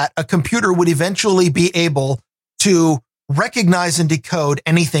inevitable that a computer would eventually be able to recognize and decode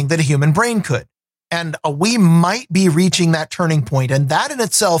anything that a human brain could. And we might be reaching that turning point. And that in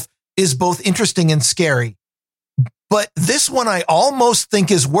itself is both interesting and scary. But this one I almost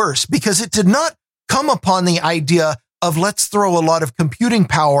think is worse, because it did not come upon the idea of let's throw a lot of computing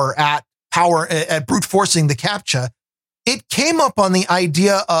power at brute forcing the CAPTCHA. It came up on the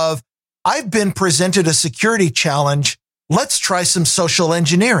idea of I've been presented a security challenge. Let's try some social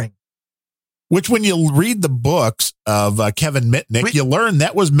engineering. Which, when you read the books of Kevin Mitnick, you learn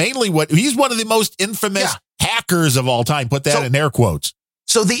that was mainly he's one of the most infamous hackers of all time. Put that in air quotes.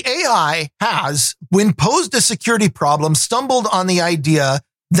 So the AI has, when posed a security problem, stumbled on the idea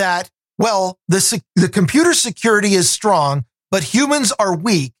that, well, the computer security is strong, but humans are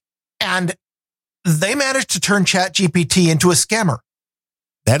weak, and they managed to turn ChatGPT into a scammer.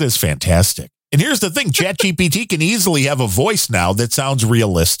 That is fantastic. And here's the thing, ChatGPT can easily have a voice now that sounds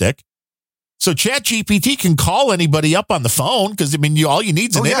realistic. So ChatGPT can call anybody up on the phone because, I mean, all you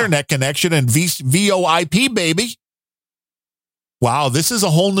need is an internet connection and VoIP, baby. Wow, this is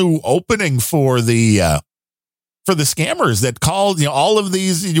a whole new opening for the scammers that call, all of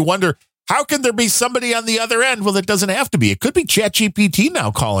these. You wonder, how can there be somebody on the other end? Well, it doesn't have to be. It could be ChatGPT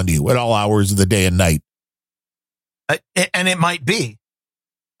now calling you at all hours of the day and night. And it might be.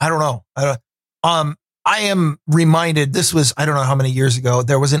 I don't know. I am reminded, this was, I don't know how many years ago,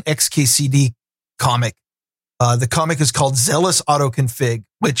 there was an XKCD comic. The comic is called Zealous Autoconfig,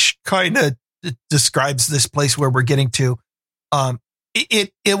 which kind of describes this place where we're getting to.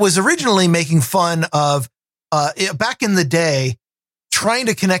 It was originally making fun of, back in the day, trying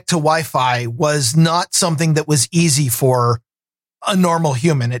to connect to Wi-Fi was not something that was easy for a normal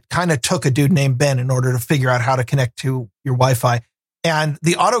human. It kind of took a dude named Ben in order to figure out how to connect to your Wi-Fi. And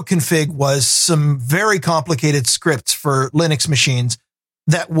the autoconfig was some very complicated scripts for Linux machines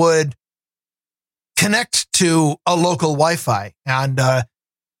that would connect to a local Wi-Fi. And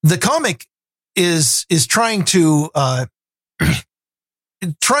the comic is trying to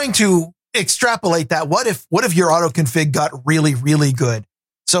extrapolate that. What if your autoconfig got really, really good?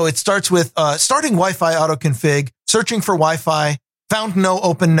 So it starts with starting Wi-Fi autoconfig, searching for Wi-Fi, found no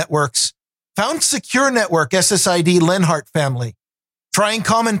open networks, found secure network SSID Lenhart family. Trying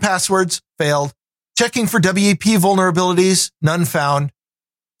common passwords, failed. Checking for WEP vulnerabilities, none found.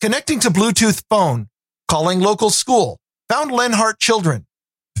 Connecting to Bluetooth phone, calling local school, found Lenhart children.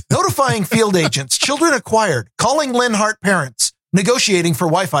 Notifying field agents, children acquired, calling Lenhart parents, negotiating for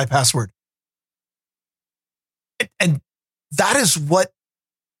Wi-Fi password. And that is what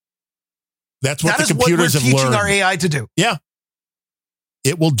the computers have learned. Teaching our AI to do. Yeah.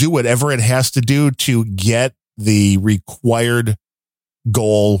 It will do whatever it has to do to get the required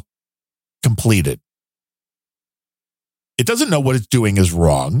goal completed. It doesn't know what it's doing is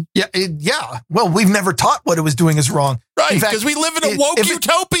wrong. Yeah. Well, we've never taught what it was doing is wrong. Right, because we live in a woke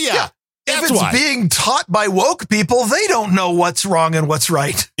utopia. Yeah, if it's being taught by woke people, they don't know what's wrong and what's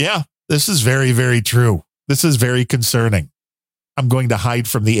right. Yeah, this is very, very true. This is very concerning. I'm going to hide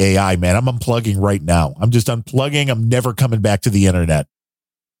from the AI, man. I'm unplugging right now. I'm just unplugging. I'm never coming back to the internet.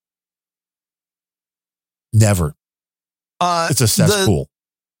 Never. It's a cesspool.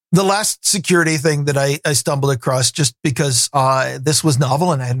 The last security thing that I stumbled across just because this was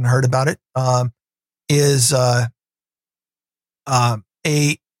novel and I hadn't heard about it is a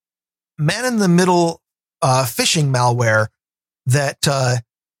man-in-the-middle phishing malware that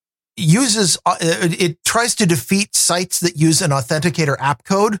uses it tries to defeat sites that use an authenticator app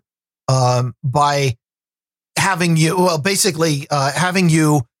code by having you having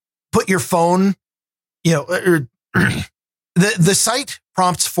you put your phone, the site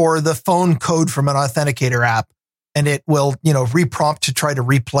prompts for the phone code from an authenticator app, and it will, reprompt to try to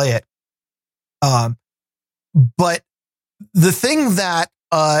replay it. But the thing that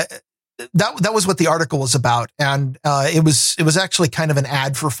was what the article was about, and it was actually kind of an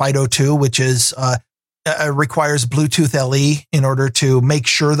ad for FIDO2, which is requires Bluetooth LE in order to make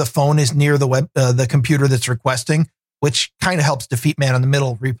sure the phone is near the computer that's requesting, which kind of helps defeat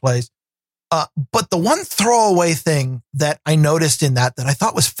man-in-the-middle replays. But the one throwaway thing that I noticed in that I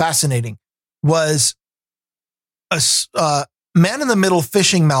thought was fascinating was a man-in-the-middle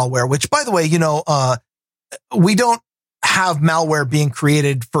phishing malware, which, by the way, we don't have malware being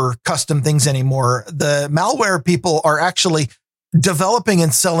created for custom things anymore. The malware people are actually developing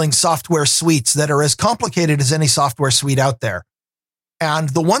and selling software suites that are as complicated as any software suite out there. And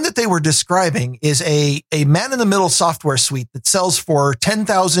the one that they were describing is a man-in-the-middle software suite that sells for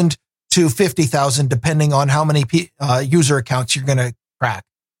 $10,000 to $50,000, depending on how many user accounts you're going to crack,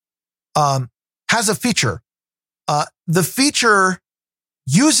 has a feature. The feature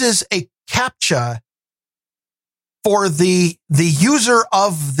uses a CAPTCHA for the user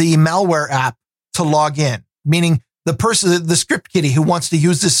of the malware app to log in, meaning the person, the script kiddie who wants to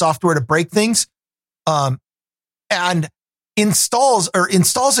use this software to break things, and installs a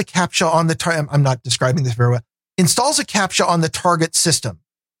CAPTCHA on the I'm not describing this very well. Installs a CAPTCHA on the target system,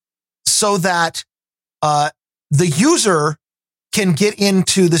 so that the user can get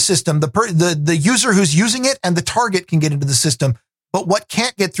into the system. The user who's using it and the target can get into the system. But what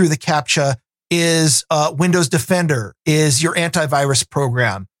can't get through the CAPTCHA is Windows Defender, is your antivirus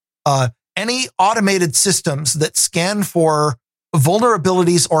program. Any automated systems that scan for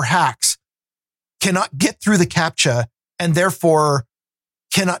vulnerabilities or hacks cannot get through the CAPTCHA and therefore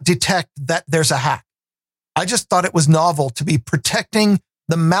cannot detect that there's a hack. I just thought it was novel to be protecting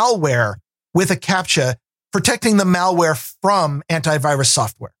the malware with a CAPTCHA, protecting the malware from antivirus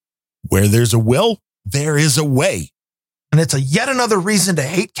software. Where there's a will, there is a way. And it's yet another reason to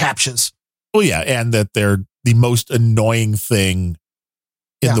hate CAPTCHAs. Oh, yeah. And that they're the most annoying thing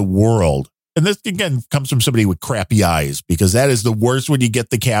in the world. And this, again, comes from somebody with crappy eyes, because that is the worst when you get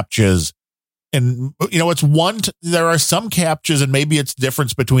the CAPTCHAs. And, there are some CAPTCHAs, and maybe it's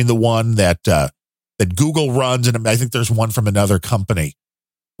difference between the one that Google runs, and I think there's one from another company.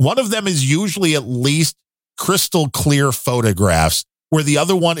 One of them is usually at least crystal clear photographs, where the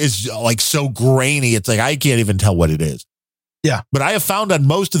other one is like so grainy, it's like I can't even tell what it is. Yeah. But I have found on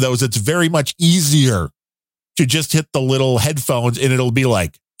most of those, it's very much easier to just hit the little headphones and it'll be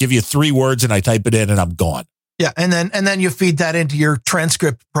like, give you 3 words and I type it in and I'm gone. Yeah. And then you feed that into your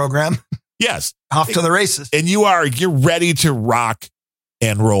transcript program. Yes. Off to the races. And you're ready to rock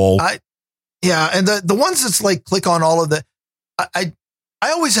and roll. And the ones that's like click on all of the,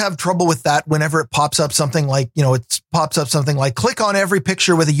 I always have trouble with that whenever it pops up something like, it pops up something like click on every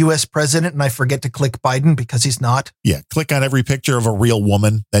picture with a US president, and I forget to click Biden because he's not. Yeah. Click on every picture of a real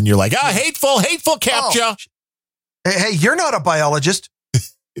woman. Then you're like, hateful CAPTCHA. Oh, hey, you're not a biologist.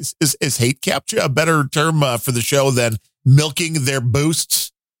 Is hate CAPTCHA a better term for the show than milking their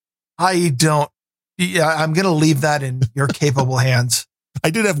boosts? I'm going to leave that in your capable hands.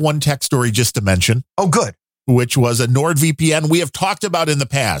 I did have one tech story just to mention. Oh, good. Which was a NordVPN. We have talked about in the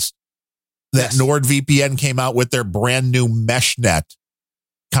past that NordVPN came out with their brand new MeshNet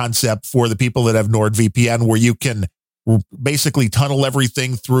concept for the people that have NordVPN, where you can basically tunnel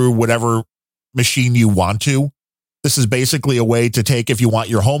everything through whatever machine you want to. This is basically a way to take, if you want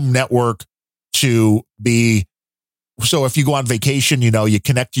your home network to be, so if you go on vacation, you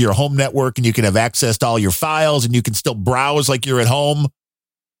connect to your home network and you can have access to all your files and you can still browse like you're at home.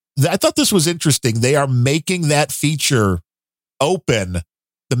 I thought this was interesting. They are making that feature open,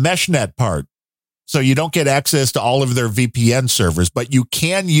 the MeshNet part. So you don't get access to all of their VPN servers, but you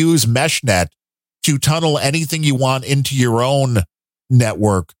can use MeshNet to tunnel anything you want into your own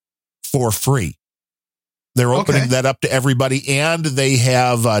network for free. They're opening that up to everybody, and they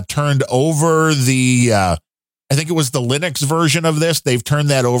have turned over I think it was the Linux version of this. They've turned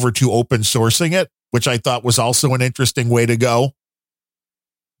that over to open sourcing it, which I thought was also an interesting way to go.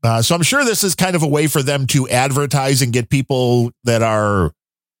 So I'm sure this is kind of a way for them to advertise and get people that are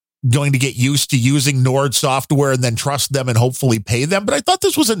going to get used to using Nord software and then trust them and hopefully pay them. But I thought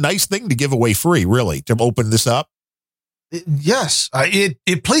this was a nice thing to give away free, really, to open this up. Yes,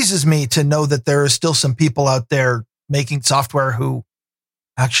 it pleases me to know that there are still some people out there making software who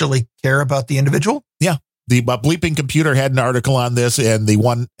actually care about the individual. Yeah. The Bleeping Computer had an article on this, and the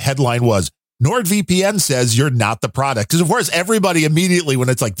one headline was, NordVPN says you're not the product. Because of course, everybody immediately, when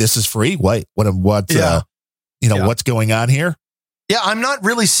it's like, this is free, what's going on here? Yeah, I'm not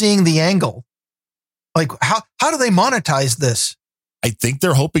really seeing the angle. Like, how do they monetize this? I think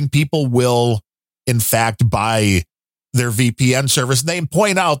they're hoping people will, in fact, buy their VPN service. They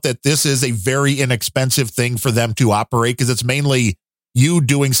point out that this is a very inexpensive thing for them to operate, because it's mainly you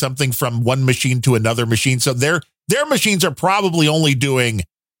doing something from one machine to another machine. So their machines are probably only doing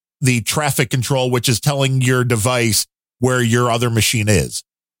the traffic control, which is telling your device where your other machine is.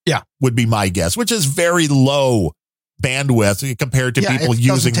 Yeah. Would be my guess, which is very low bandwidth compared to people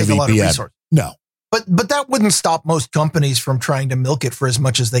using the VPN. No. But that wouldn't stop most companies from trying to milk it for as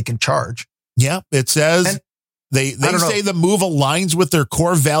much as they can charge. Yeah, it says they say the move aligns with their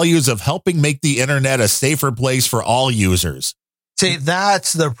core values of helping make the internet a safer place for all users. See,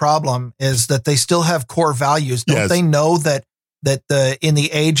 that's the problem, is that they still have core values. Don't they know that in the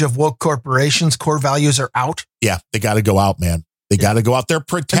age of woke corporations, core values are out? Yeah, they got to go out, man. They got to go out there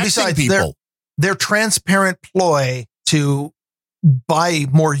protecting people. Their transparent ploy to buy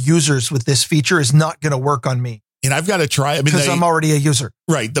more users with this feature is not going to work on me. And I've got to try. Because I'm already a user.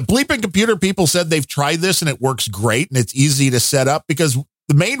 Right. The Bleeping Computer people said they've tried this and it works great and it's easy to set up, because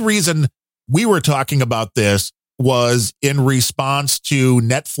the main reason we were talking about this was in response to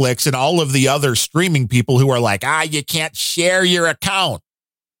Netflix and all of the other streaming people who are like, you can't share your account.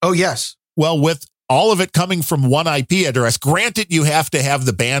 Oh, yes. Well, with all of it coming from one IP address, granted, you have to have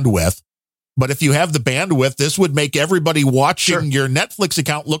the bandwidth. But if you have the bandwidth, this would make everybody watching your Netflix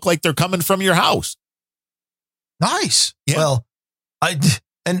account look like they're coming from your house. Nice. Yeah. Well,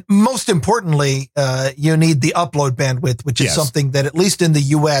 And most importantly, you need the upload bandwidth, which is something that at least in the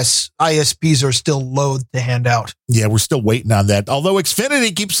US, ISPs are still loath to hand out. Yeah, we're still waiting on that. Although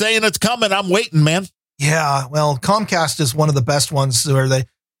Xfinity keeps saying it's coming. I'm waiting, man. Yeah, well, Comcast is one of the best ones where they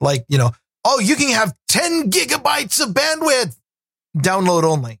you can have 10 gigabytes of bandwidth. Download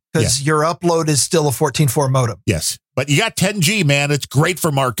only, because your upload is still a 14.4 modem. Yes, but you got 10G, man. It's great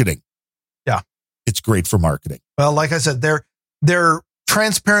for marketing. Yeah. It's great for marketing. Well, like I said, their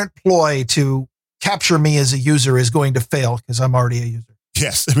transparent ploy to capture me as a user is going to fail because I'm already a user.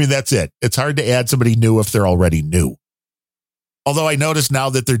 Yes, I mean, that's it. It's hard to add somebody new if they're already new. Although I noticed now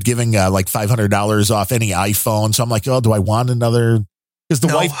that they're giving like $500 off any iPhone. So I'm like, oh, do I want another? Because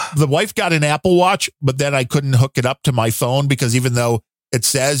the wife got an Apple Watch, but then I couldn't hook it up to my phone because even though it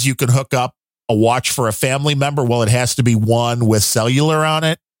says you can hook up a watch for a family member, well, it has to be one with cellular on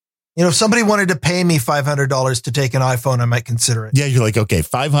it. You know, if somebody wanted to pay me $500 to take an iPhone, I might consider it. Yeah, you're like, okay,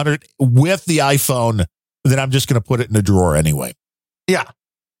 $500 with the iPhone, then I'm just going to put it in a drawer anyway. Yeah.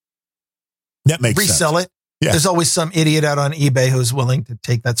 That makes sense. Resell it. Yeah. There's always some idiot out on eBay who's willing to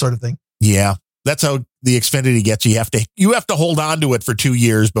take that sort of thing. Yeah. That's how the Xfinity gets you. You have to hold on to it for 2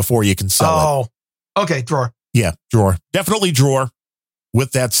 years before you can sell it. Oh, okay. Drawer. Yeah, drawer. Definitely drawer.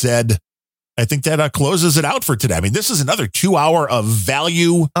 With that said, I think that closes it out for today. I mean, this is another 2 hour of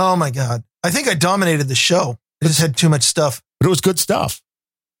value. Oh my God. I think I dominated the show. I just had too much stuff. But it was good stuff.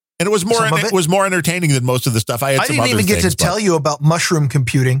 And it was more entertaining than most of the stuff. I didn't even get to tell you about mushroom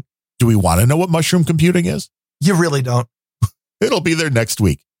computing. Do we want to know what mushroom computing is? You really don't. It'll be there next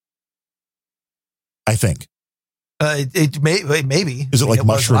week. I think. Maybe. Is it like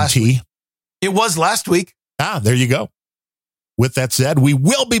mushroom tea? Week. It was last week. There you go. With that said, we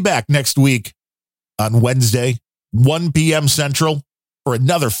will be back next week on Wednesday, 1 p.m. Central, for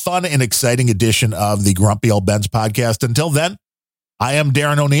another fun and exciting edition of the Grumpy Old Ben's podcast. Until then, I am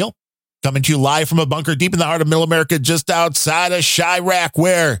Darren O'Neill, coming to you live from a bunker deep in the heart of Middle America, just outside of Chirac,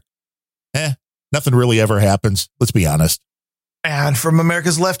 where nothing really ever happens. Let's be honest. And from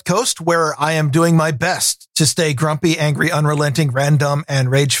America's left coast, where I am doing my best to stay grumpy, angry, unrelenting, random,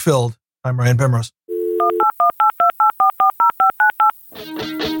 and rage-filled, I'm Ryan Penrose.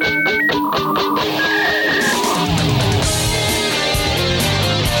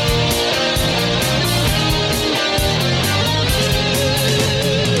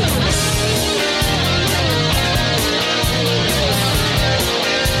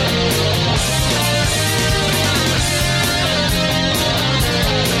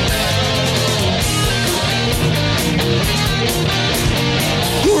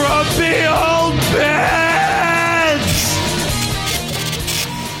 Grumpy Old Beds!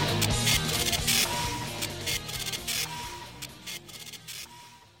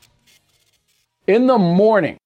 In the morning,